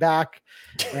some of it back,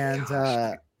 and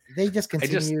they just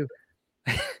continue.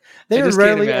 They were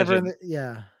rarely ever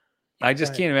I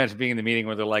just can't imagine being in the meeting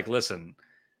where they're like, listen,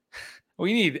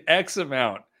 we need X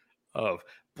amount of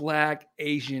Black,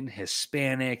 Asian,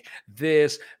 Hispanic,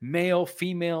 this, male,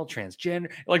 female, transgender,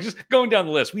 like just going down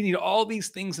the list. We need all these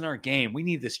things in our game. We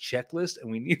need this checklist and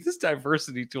we need this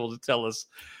diversity tool to tell us.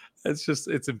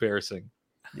 It's embarrassing.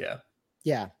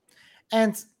 Yeah.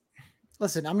 And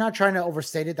listen, I'm not trying to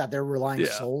overstate it that they're relying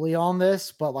solely on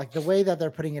this, but like the way that they're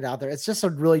putting it out there, it's just a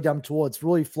really dumb tool. It's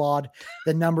really flawed.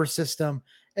 The number system,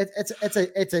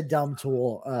 it's a dumb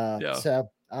tool.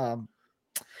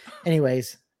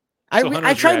 Anyways,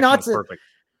 I try not to. Perfect.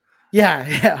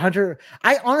 Yeah, Hunter.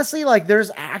 I honestly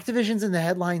there's Activisions in the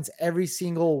headlines every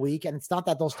single week, and it's not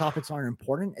that those topics aren't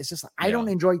important. It's just I don't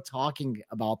enjoy talking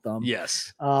about them.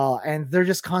 Yes. And they're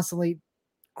just constantly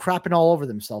crapping all over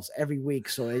themselves every week.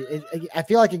 So I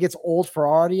feel like it gets old for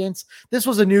our audience. This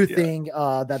was a new thing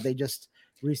that they just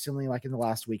recently, like in the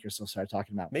last week or so, started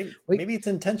talking about. Maybe it's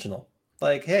intentional.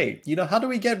 like, hey, how do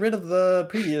we get rid of the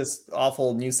previous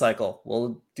awful news cycle?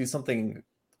 We'll do something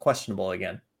questionable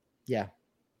again. Yeah.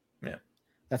 Yeah.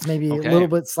 That's maybe Okay. a little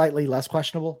bit slightly less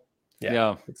questionable.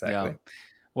 Yeah, exactly. yeah.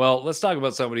 Well, let's talk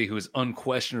about somebody who is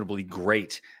unquestionably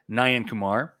great. Nayan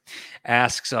Kumar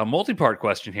asks a multi-part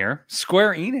question here.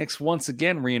 Square Enix once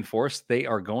again reinforced they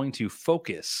are going to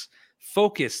focus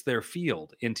their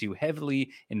field into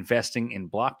heavily investing in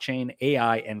blockchain,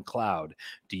 AI, and cloud.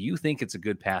 Do you think it's a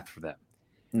good path for them?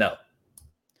 No.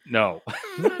 No.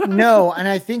 No, and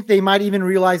I think they might even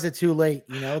realize it too late.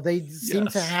 They seem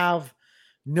to Yes. have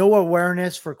no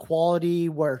awareness for quality,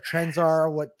 where trends are,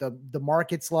 what the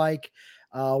market's like.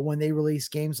 When they release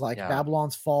games like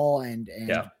Babylon's Fall and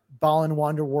Balan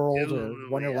Wonderworld or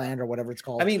Wonderland or whatever it's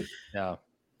called. I mean, yeah.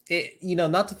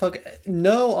 Not to focus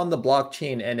on the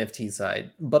blockchain NFT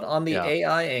side, but on the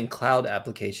AI and cloud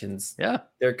applications,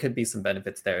 there could be some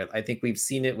benefits there. I think we've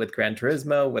seen it with Gran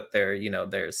Turismo, with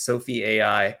their Sophie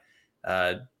AI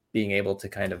being able to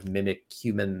kind of mimic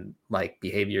human-like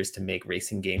behaviors to make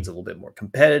racing games a little bit more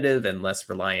competitive and less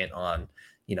reliant on,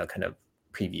 kind of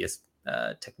previous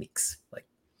techniques. Like,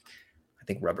 I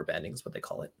think rubber banding is what they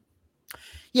call it.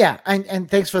 Yeah,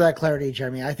 and thanks for that clarity,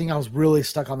 Jeremy. I think I was really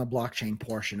stuck on the blockchain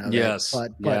portion of it.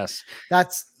 But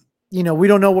that's, we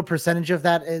don't know what percentage of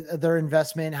that is their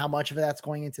investment, how much of that's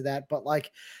going into that. But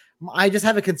like, I just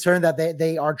have a concern that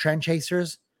they are trend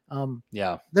chasers.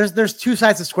 There's two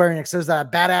sides of Square Enix. There's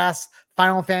that badass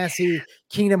Final Fantasy,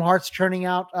 Kingdom Hearts churning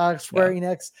out. Square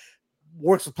Enix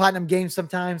works with Platinum Games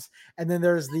sometimes, and then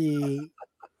there's the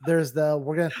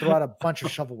we're gonna throw out a bunch of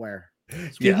shovelware.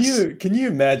 Can you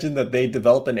imagine that they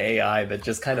develop an AI that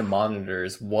just kind of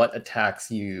monitors what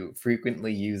attacks you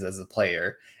frequently use as a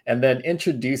player, and then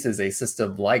introduces a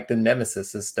system like the Nemesis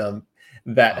system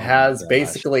that has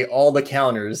basically all the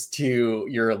counters to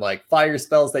your like fire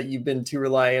spells that you've been too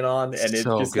reliant on, and it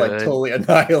just like totally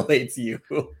annihilates you.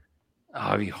 Oh,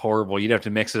 it'd be horrible. You'd have to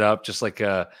mix it up just like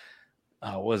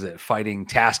what was it, fighting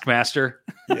Taskmaster?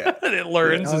 Yeah. And it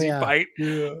learns as you fight.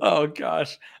 Yeah. Oh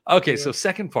gosh. Okay, so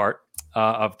second part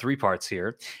of 3 parts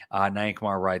here. Nayan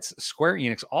Kumar writes, Square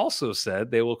Enix also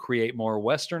said they will create more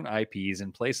Western IPs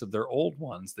in place of their old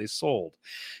ones they sold.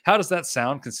 How does that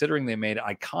sound, considering they made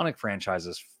iconic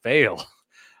franchises fail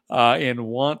and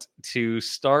want to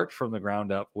start from the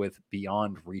ground up with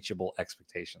beyond reachable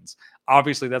expectations?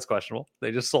 Obviously, that's questionable.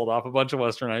 They just sold off a bunch of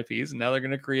Western IPs, and now they're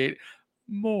going to create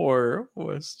more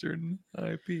Western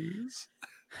IPs.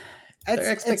 Their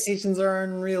expectations are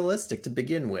unrealistic to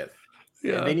begin with.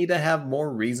 Yeah, they need to have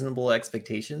more reasonable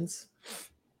expectations.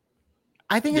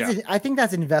 I think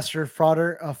that's investor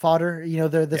fodder.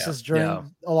 This is during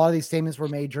a lot of these statements were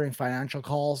made during financial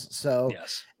calls. So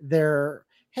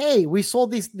hey, we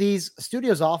sold these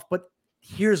studios off, but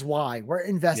here's why we're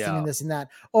investing in this and that.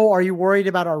 Oh, are you worried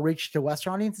about our reach to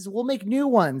Western audiences? We'll make new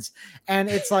ones. And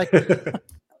it's like,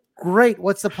 great.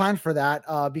 What's the plan for that?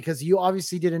 Because you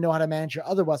obviously didn't know how to manage your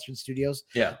other Western studios.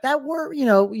 Yeah. That were,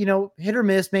 hit or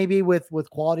miss, maybe with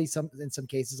quality, in some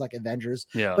cases like Avengers.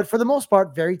 Yeah. But for the most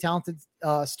part, very talented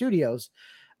studios.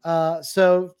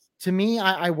 So to me,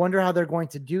 I wonder how they're going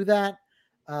to do that.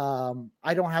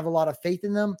 I don't have a lot of faith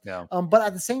in them. Yeah. But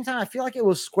at the same time, I feel like it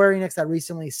was Square Enix that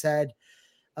recently said,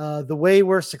 the way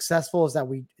we're successful is that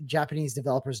Japanese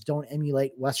developers don't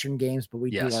emulate Western games, but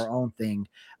we do our own thing.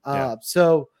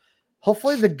 So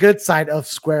hopefully the good side of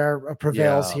Square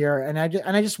prevails here. And I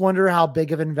just wonder how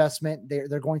big of an investment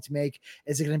they're going to make.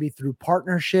 Is it going to be through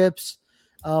partnerships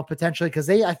potentially? Because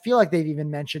I feel like they've even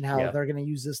mentioned how they're going to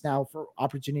use this now for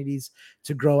opportunities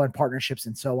to grow and partnerships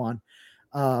and so on.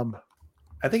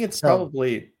 I think it's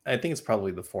probably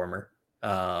the former,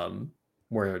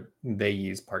 where they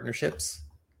use partnerships.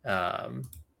 We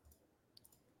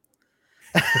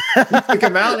took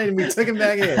him out and we took him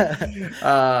back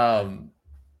in.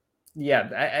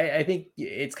 I think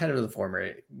it's kind of the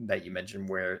former that you mentioned,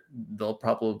 where they'll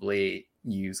probably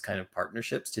use kind of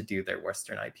partnerships to do their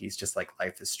Western IPs, just like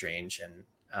Life is Strange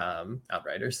and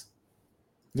Outriders.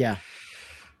 Yeah.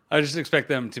 I just expect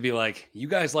them to be like, you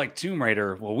guys like Tomb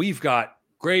Raider. Well, we've got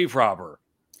Grave Robber.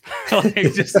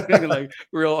 Just like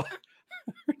real,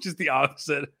 just the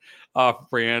opposite off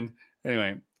brand.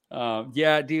 Anyway,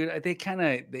 dude, they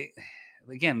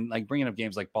again, like bringing up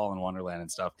games like Ball and Wonderland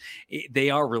and stuff, they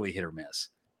are really hit or miss.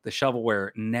 The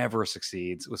shovelware never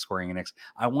succeeds with Square Enix.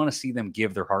 I want to see them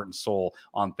give their heart and soul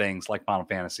on things like Final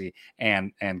Fantasy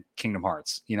and Kingdom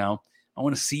Hearts. I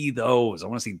want to see those. I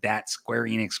want to see that Square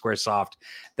Enix, Squaresoft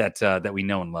that we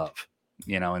know and love.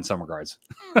 In some regards.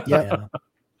 Yeah.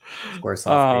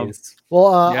 Squaresoft.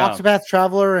 Octopath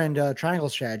Traveler and Triangle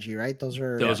Strategy, right? Those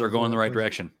are going the right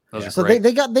direction. Those are So great.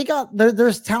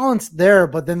 there's talents there,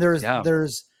 but then there's Yeah.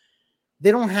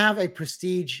 they don't have a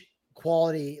prestige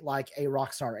quality like a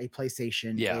Rockstar, a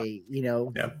PlayStation, Yeah.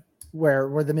 Yeah.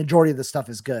 where the majority of the stuff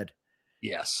is good.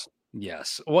 Yes.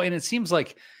 Well, and it seems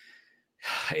like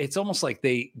it's almost like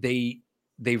they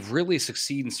really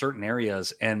succeed in certain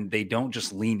areas and they don't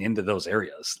just lean into those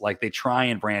areas. Like they try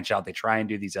and branch out, they try and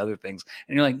do these other things.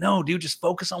 And you're like, no, dude, just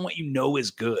focus on what you know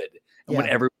is good and what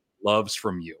everyone loves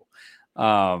from you.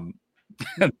 Now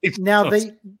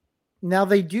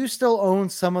they do still own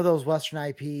some of those Western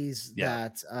IPs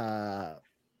that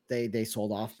they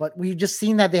sold off, but we've just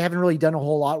seen that they haven't really done a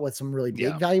whole lot with some really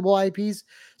big valuable IPs.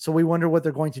 So we wonder what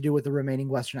they're going to do with the remaining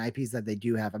Western IPs that they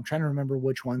do have. I'm trying to remember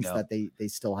which ones that they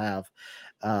still have.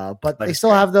 But they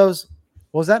still have those.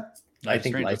 What was that? I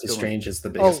think Life is Strange is the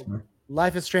biggest one.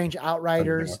 Life is Strange,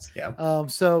 Outriders. Yeah.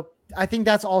 So I think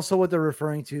that's also what they're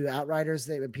referring to. Outriders,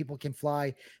 People Can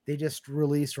Fly. They just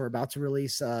released or about to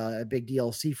release a big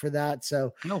DLC for that.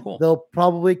 So they'll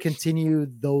probably continue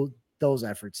those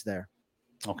efforts there.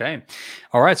 Okay.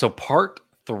 All right. So part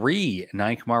 3,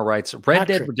 Nightmare writes Red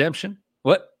Dead Redemption.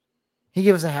 What? He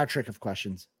gave us a hat trick of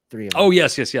questions. 3 of them. Oh,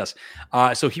 yes.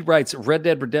 So he writes Red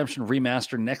Dead Redemption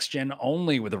Remaster next gen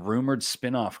only with a rumored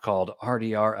spinoff called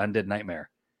RDR Undead Nightmare.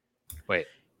 Wait.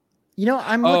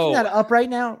 I'm looking that up right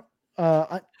now.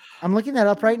 I'm looking that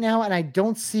up right now, and I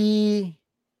don't see.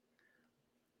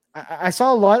 I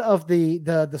saw a lot of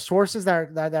the sources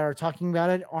that are talking about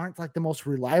it aren't like the most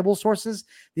reliable sources.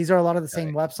 These are a lot of the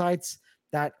same websites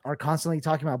that are constantly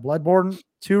talking about Bloodborne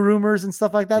 2 rumors and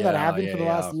stuff like that that have been for the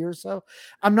last year or so.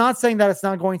 I'm not saying that it's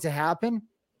not going to happen,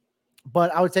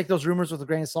 but I would take those rumors with a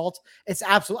grain of salt.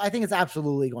 I think it's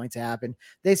absolutely going to happen.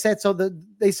 They said so.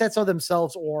 They said so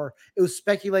themselves, or it was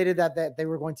speculated that they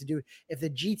were going to do if the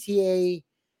GTA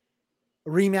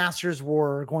remasters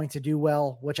were going to do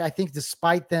well, which I think,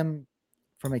 despite them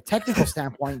from a technical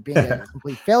standpoint being a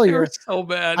complete failure, so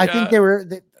bad. I think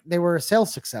they were a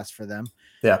sales success for them.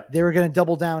 Yeah, they were going to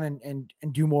double down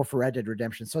and do more for Red Dead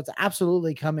Redemption. So it's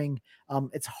absolutely coming.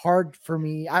 It's hard for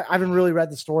me. I haven't really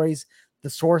read the stories. The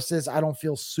sources, I don't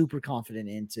feel super confident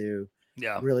into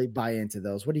really buy into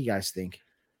those. What do you guys think?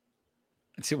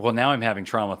 See, well, now I'm having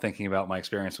trauma thinking about my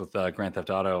experience with Grand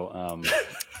Theft Auto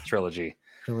trilogy.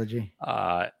 Dude,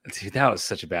 that was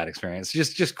such a bad experience.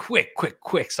 Just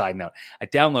quick side note. I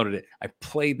downloaded it. I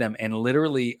played them, and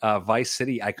literally Vice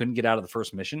City, I couldn't get out of the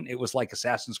first mission. It was like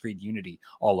Assassin's Creed Unity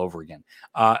all over again.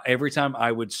 Every time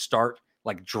I would start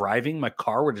like driving, my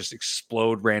car would just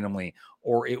explode randomly,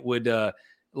 or it would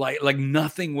like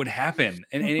nothing would happen,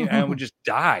 and I would just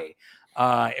die.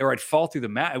 Or I'd fall through the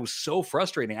mat. It was so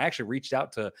frustrating. I actually reached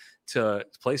out to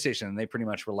PlayStation, and they pretty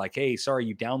much were like, "Hey, sorry,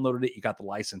 you downloaded it. You got the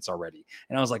license already."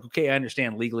 And I was like, "Okay, I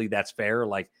understand legally that's fair.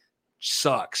 Like,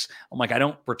 sucks." I'm like, I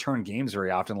don't return games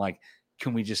very often. Like,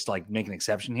 can we just like make an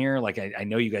exception here? Like, I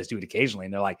know you guys do it occasionally.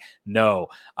 And they're like, no.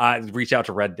 Reach out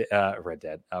to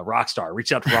Rockstar.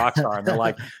 Reach out to Rockstar, and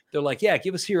they're like, yeah,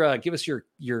 give us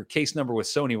your case number with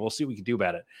Sony. We'll see what we can do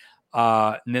about it.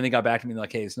 And then they got back to me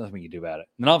like, hey, there's nothing we can do about it.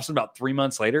 And then all of a sudden, about 3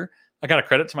 months later, I got a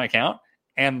credit to my account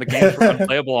and the games were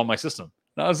unplayable on my system.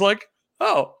 And I was like,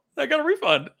 oh, I got a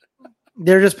refund.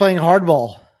 They're just playing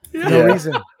hardball. Yeah. No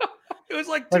reason. It was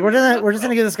like we're just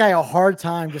gonna give this guy a hard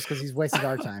time just because he's wasted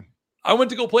our time. I went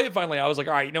to go play it finally. I was like,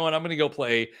 all right, you know what? I'm gonna go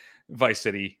play Vice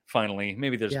City finally.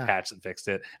 Maybe there's a patch that fixed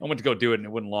it. I went to go do it and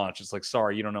it wouldn't launch. It's like,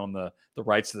 sorry, you don't own the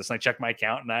rights to this. And I checked my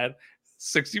account and I had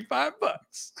 $65.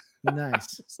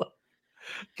 Nice.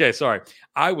 Okay, sorry.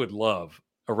 I would love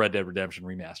a Red Dead Redemption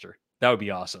remaster. That would be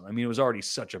awesome. I mean, it was already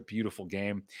such a beautiful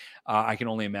game. I can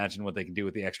only imagine what they can do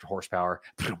with the extra horsepower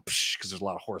because there's a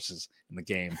lot of horses in the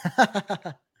game.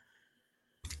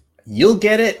 You'll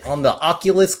get it on the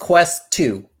Oculus Quest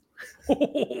 2.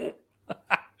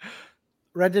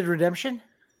 Red Dead Redemption?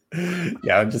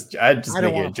 Yeah, I'm just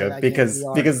making a joke because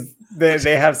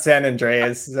they have San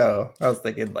Andreas. So I was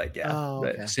thinking like,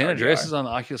 okay. San Andreas is on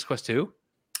the Oculus Quest 2?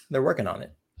 They're working on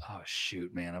it. Oh,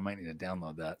 shoot, man. I might need to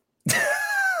download that.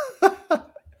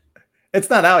 It's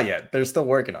not out yet. They're still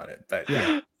working on it. But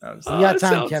you got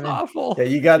time, Kevin. Awful. Yeah,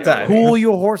 you got time. Cool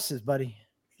your horses, buddy.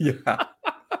 Yeah.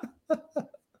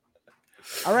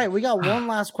 All right, we got one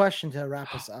last question to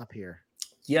wrap us up here.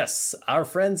 Yes, our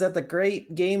friends at the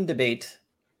Great Game Debate.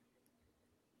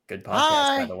 Good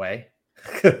podcast, by the way.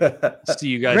 See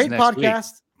you guys Great next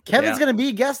podcast. week. Kevin's going to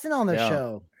be guesting on the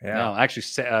show. Yeah. No, actually,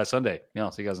 Sunday. Yeah,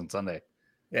 I'll see you guys on Sunday.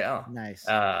 Yeah. Nice.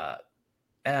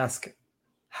 Ask,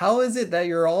 how is it that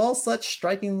you're all such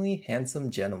strikingly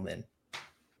handsome gentlemen?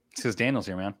 It's because Daniel's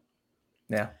here, man.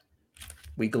 Yeah.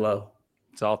 We glow.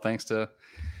 It's all thanks to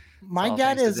My all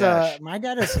dad thanks to is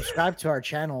Dash. subscribed to our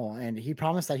channel, and he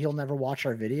promised that he'll never watch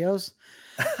our videos.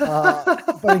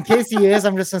 But in case he is,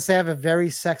 I'm just gonna say I have a very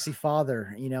sexy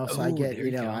father, so I Ooh, get, there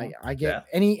you go. I get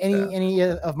Yeah. any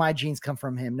of my genes come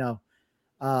from him. No,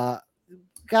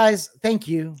 guys, thank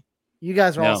you. You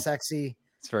guys are all No. sexy.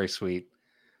 It's very sweet.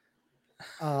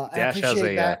 I Dash has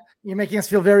appreciate a, that. You're making us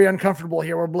feel very uncomfortable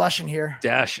here. We're blushing here.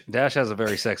 Dash has a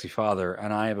very sexy father,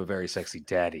 and I have a very sexy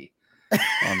daddy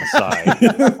on the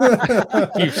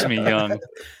side. Keeps me young.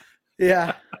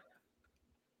 Yeah.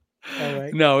 All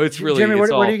right. No, it's really Jeremy. it's Where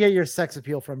do all- you get your sex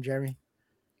appeal from, Jeremy?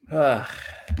 Where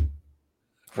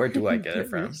do I get it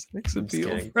from? Sex I'm just appeal.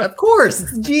 kidding. Of course,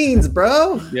 it's genes,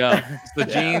 bro. Yeah, it's the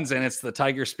Yeah. genes and it's the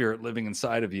tiger spirit living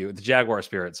inside of you. The jaguar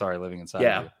spirit, sorry, living inside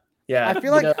of you. Yeah. I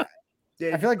feel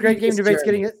like Great Game Debate's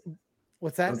getting it.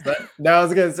 What's that? No, I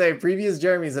was gonna say previous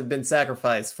Jeremys have been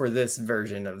sacrificed for this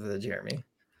version of the Jeremy.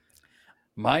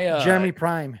 My Jeremy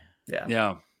Prime.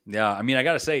 Yeah. I mean, I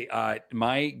gotta say,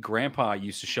 my grandpa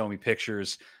used to show me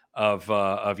pictures of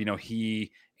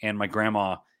he and my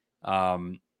grandma,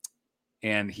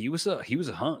 and he was a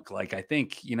hunk. Like, I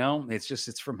think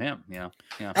it's from him. Yeah.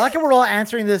 I like how we're all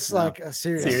answering this Yeah. like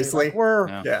seriously. Seriously? Like we're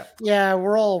Yeah.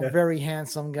 we're all Yeah. very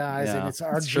handsome guys, and Yeah, it's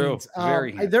our it's true. genes.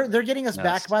 Very They're getting us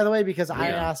back, Yes. by the way, because I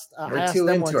Yeah. asked. I We're asked too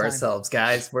them into one time. ourselves,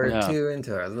 guys. We're Yeah. too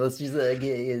into ourselves. Let's just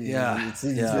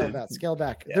Scale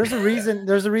back. Yeah. There's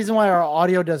a reason why our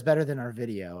audio does better than our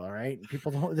video. All right,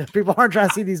 people aren't trying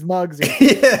to see these mugs.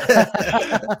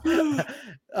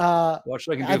 Watch what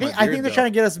I can do. I think they're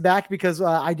trying to get us back because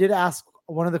I did ask.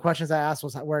 One of the questions I asked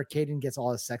was where Caden gets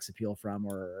all his sex appeal from,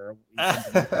 or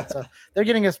something like that. So they're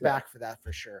getting us back for that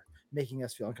for sure, making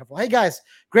us feel uncomfortable. Hey guys,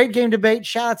 great game debate.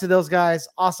 Shout out to those guys.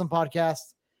 Awesome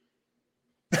podcast.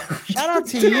 Shout out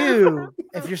to you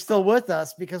if you're still with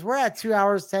us, because we're at 2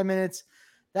 hours, 10 minutes.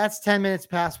 That's 10 minutes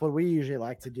past what we usually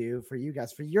like to do for you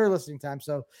guys, for your listening time.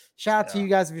 So shout out to you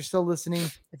guys if you're still listening.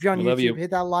 If you're on We love YouTube, you.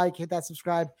 hit that like, hit that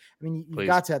subscribe. I mean, you've Please.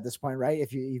 got to at this point, right?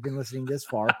 If you've been listening this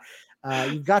far,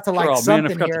 you've got to like Man, I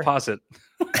something forgot to here. pause it.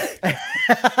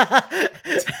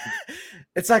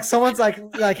 It's like someone's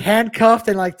like handcuffed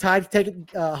and like tied, taken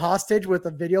hostage with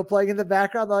a video playing in the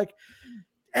background. Like,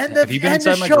 end Have you been the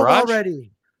inside my show garage?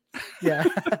 already. Yeah,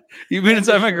 You've been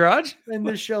inside my garage? end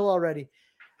the show already.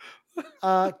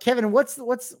 Kevin, what's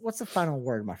the final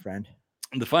word, my friend?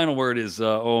 The final word is,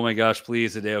 oh my gosh,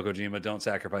 please, Hideo Kojima, don't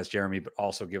sacrifice Jeremy, but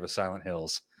also give us Silent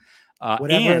Hills.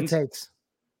 Whatever and it takes.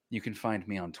 you can find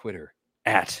me on Twitter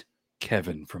at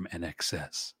Kevin from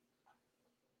NXS.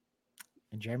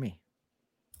 And Jeremy,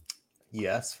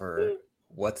 Yes, for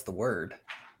what's the word?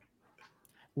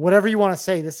 whatever you want to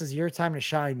say, this is your time to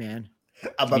shine, man.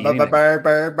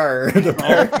 Bird.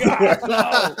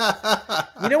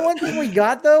 You know, one thing we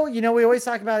got though, we always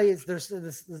talk about is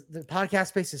the podcast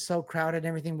space is so crowded and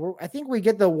everything. I think we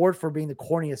get the award for being the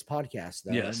corniest podcast.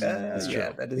 Though. Yes, that's true.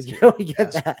 Yeah, that is We true. get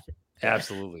Yes. that.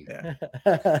 Absolutely.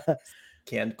 Yeah.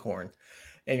 Canned corn.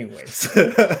 Anyways,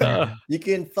 you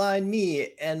can find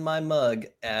me and my mug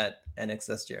at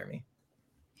NXS Jeremy.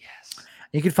 Yes.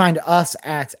 You can find us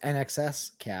at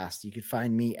NXS Cast. You can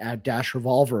find me at Dash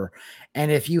Revolver. And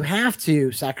if you have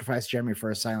to sacrifice Jeremy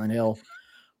for a Silent Hill,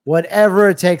 whatever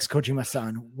it takes,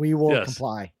 Kojima-san, we will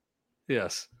comply.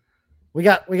 Yes. We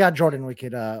got Jordan. We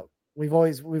could we've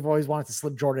always wanted to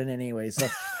slip Jordan anyway. So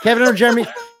Kevin or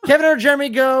Jeremy,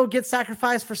 go get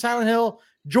sacrificed for Silent Hill.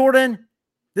 Jordan,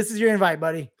 this is your invite,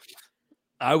 buddy.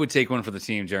 I would take one for the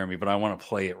team, Jeremy, but I want to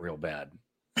play it real bad.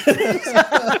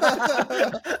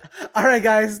 All right,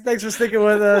 guys. Thanks for sticking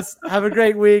with us. Have a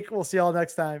great week. We'll see y'all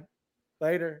next time.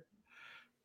 Later.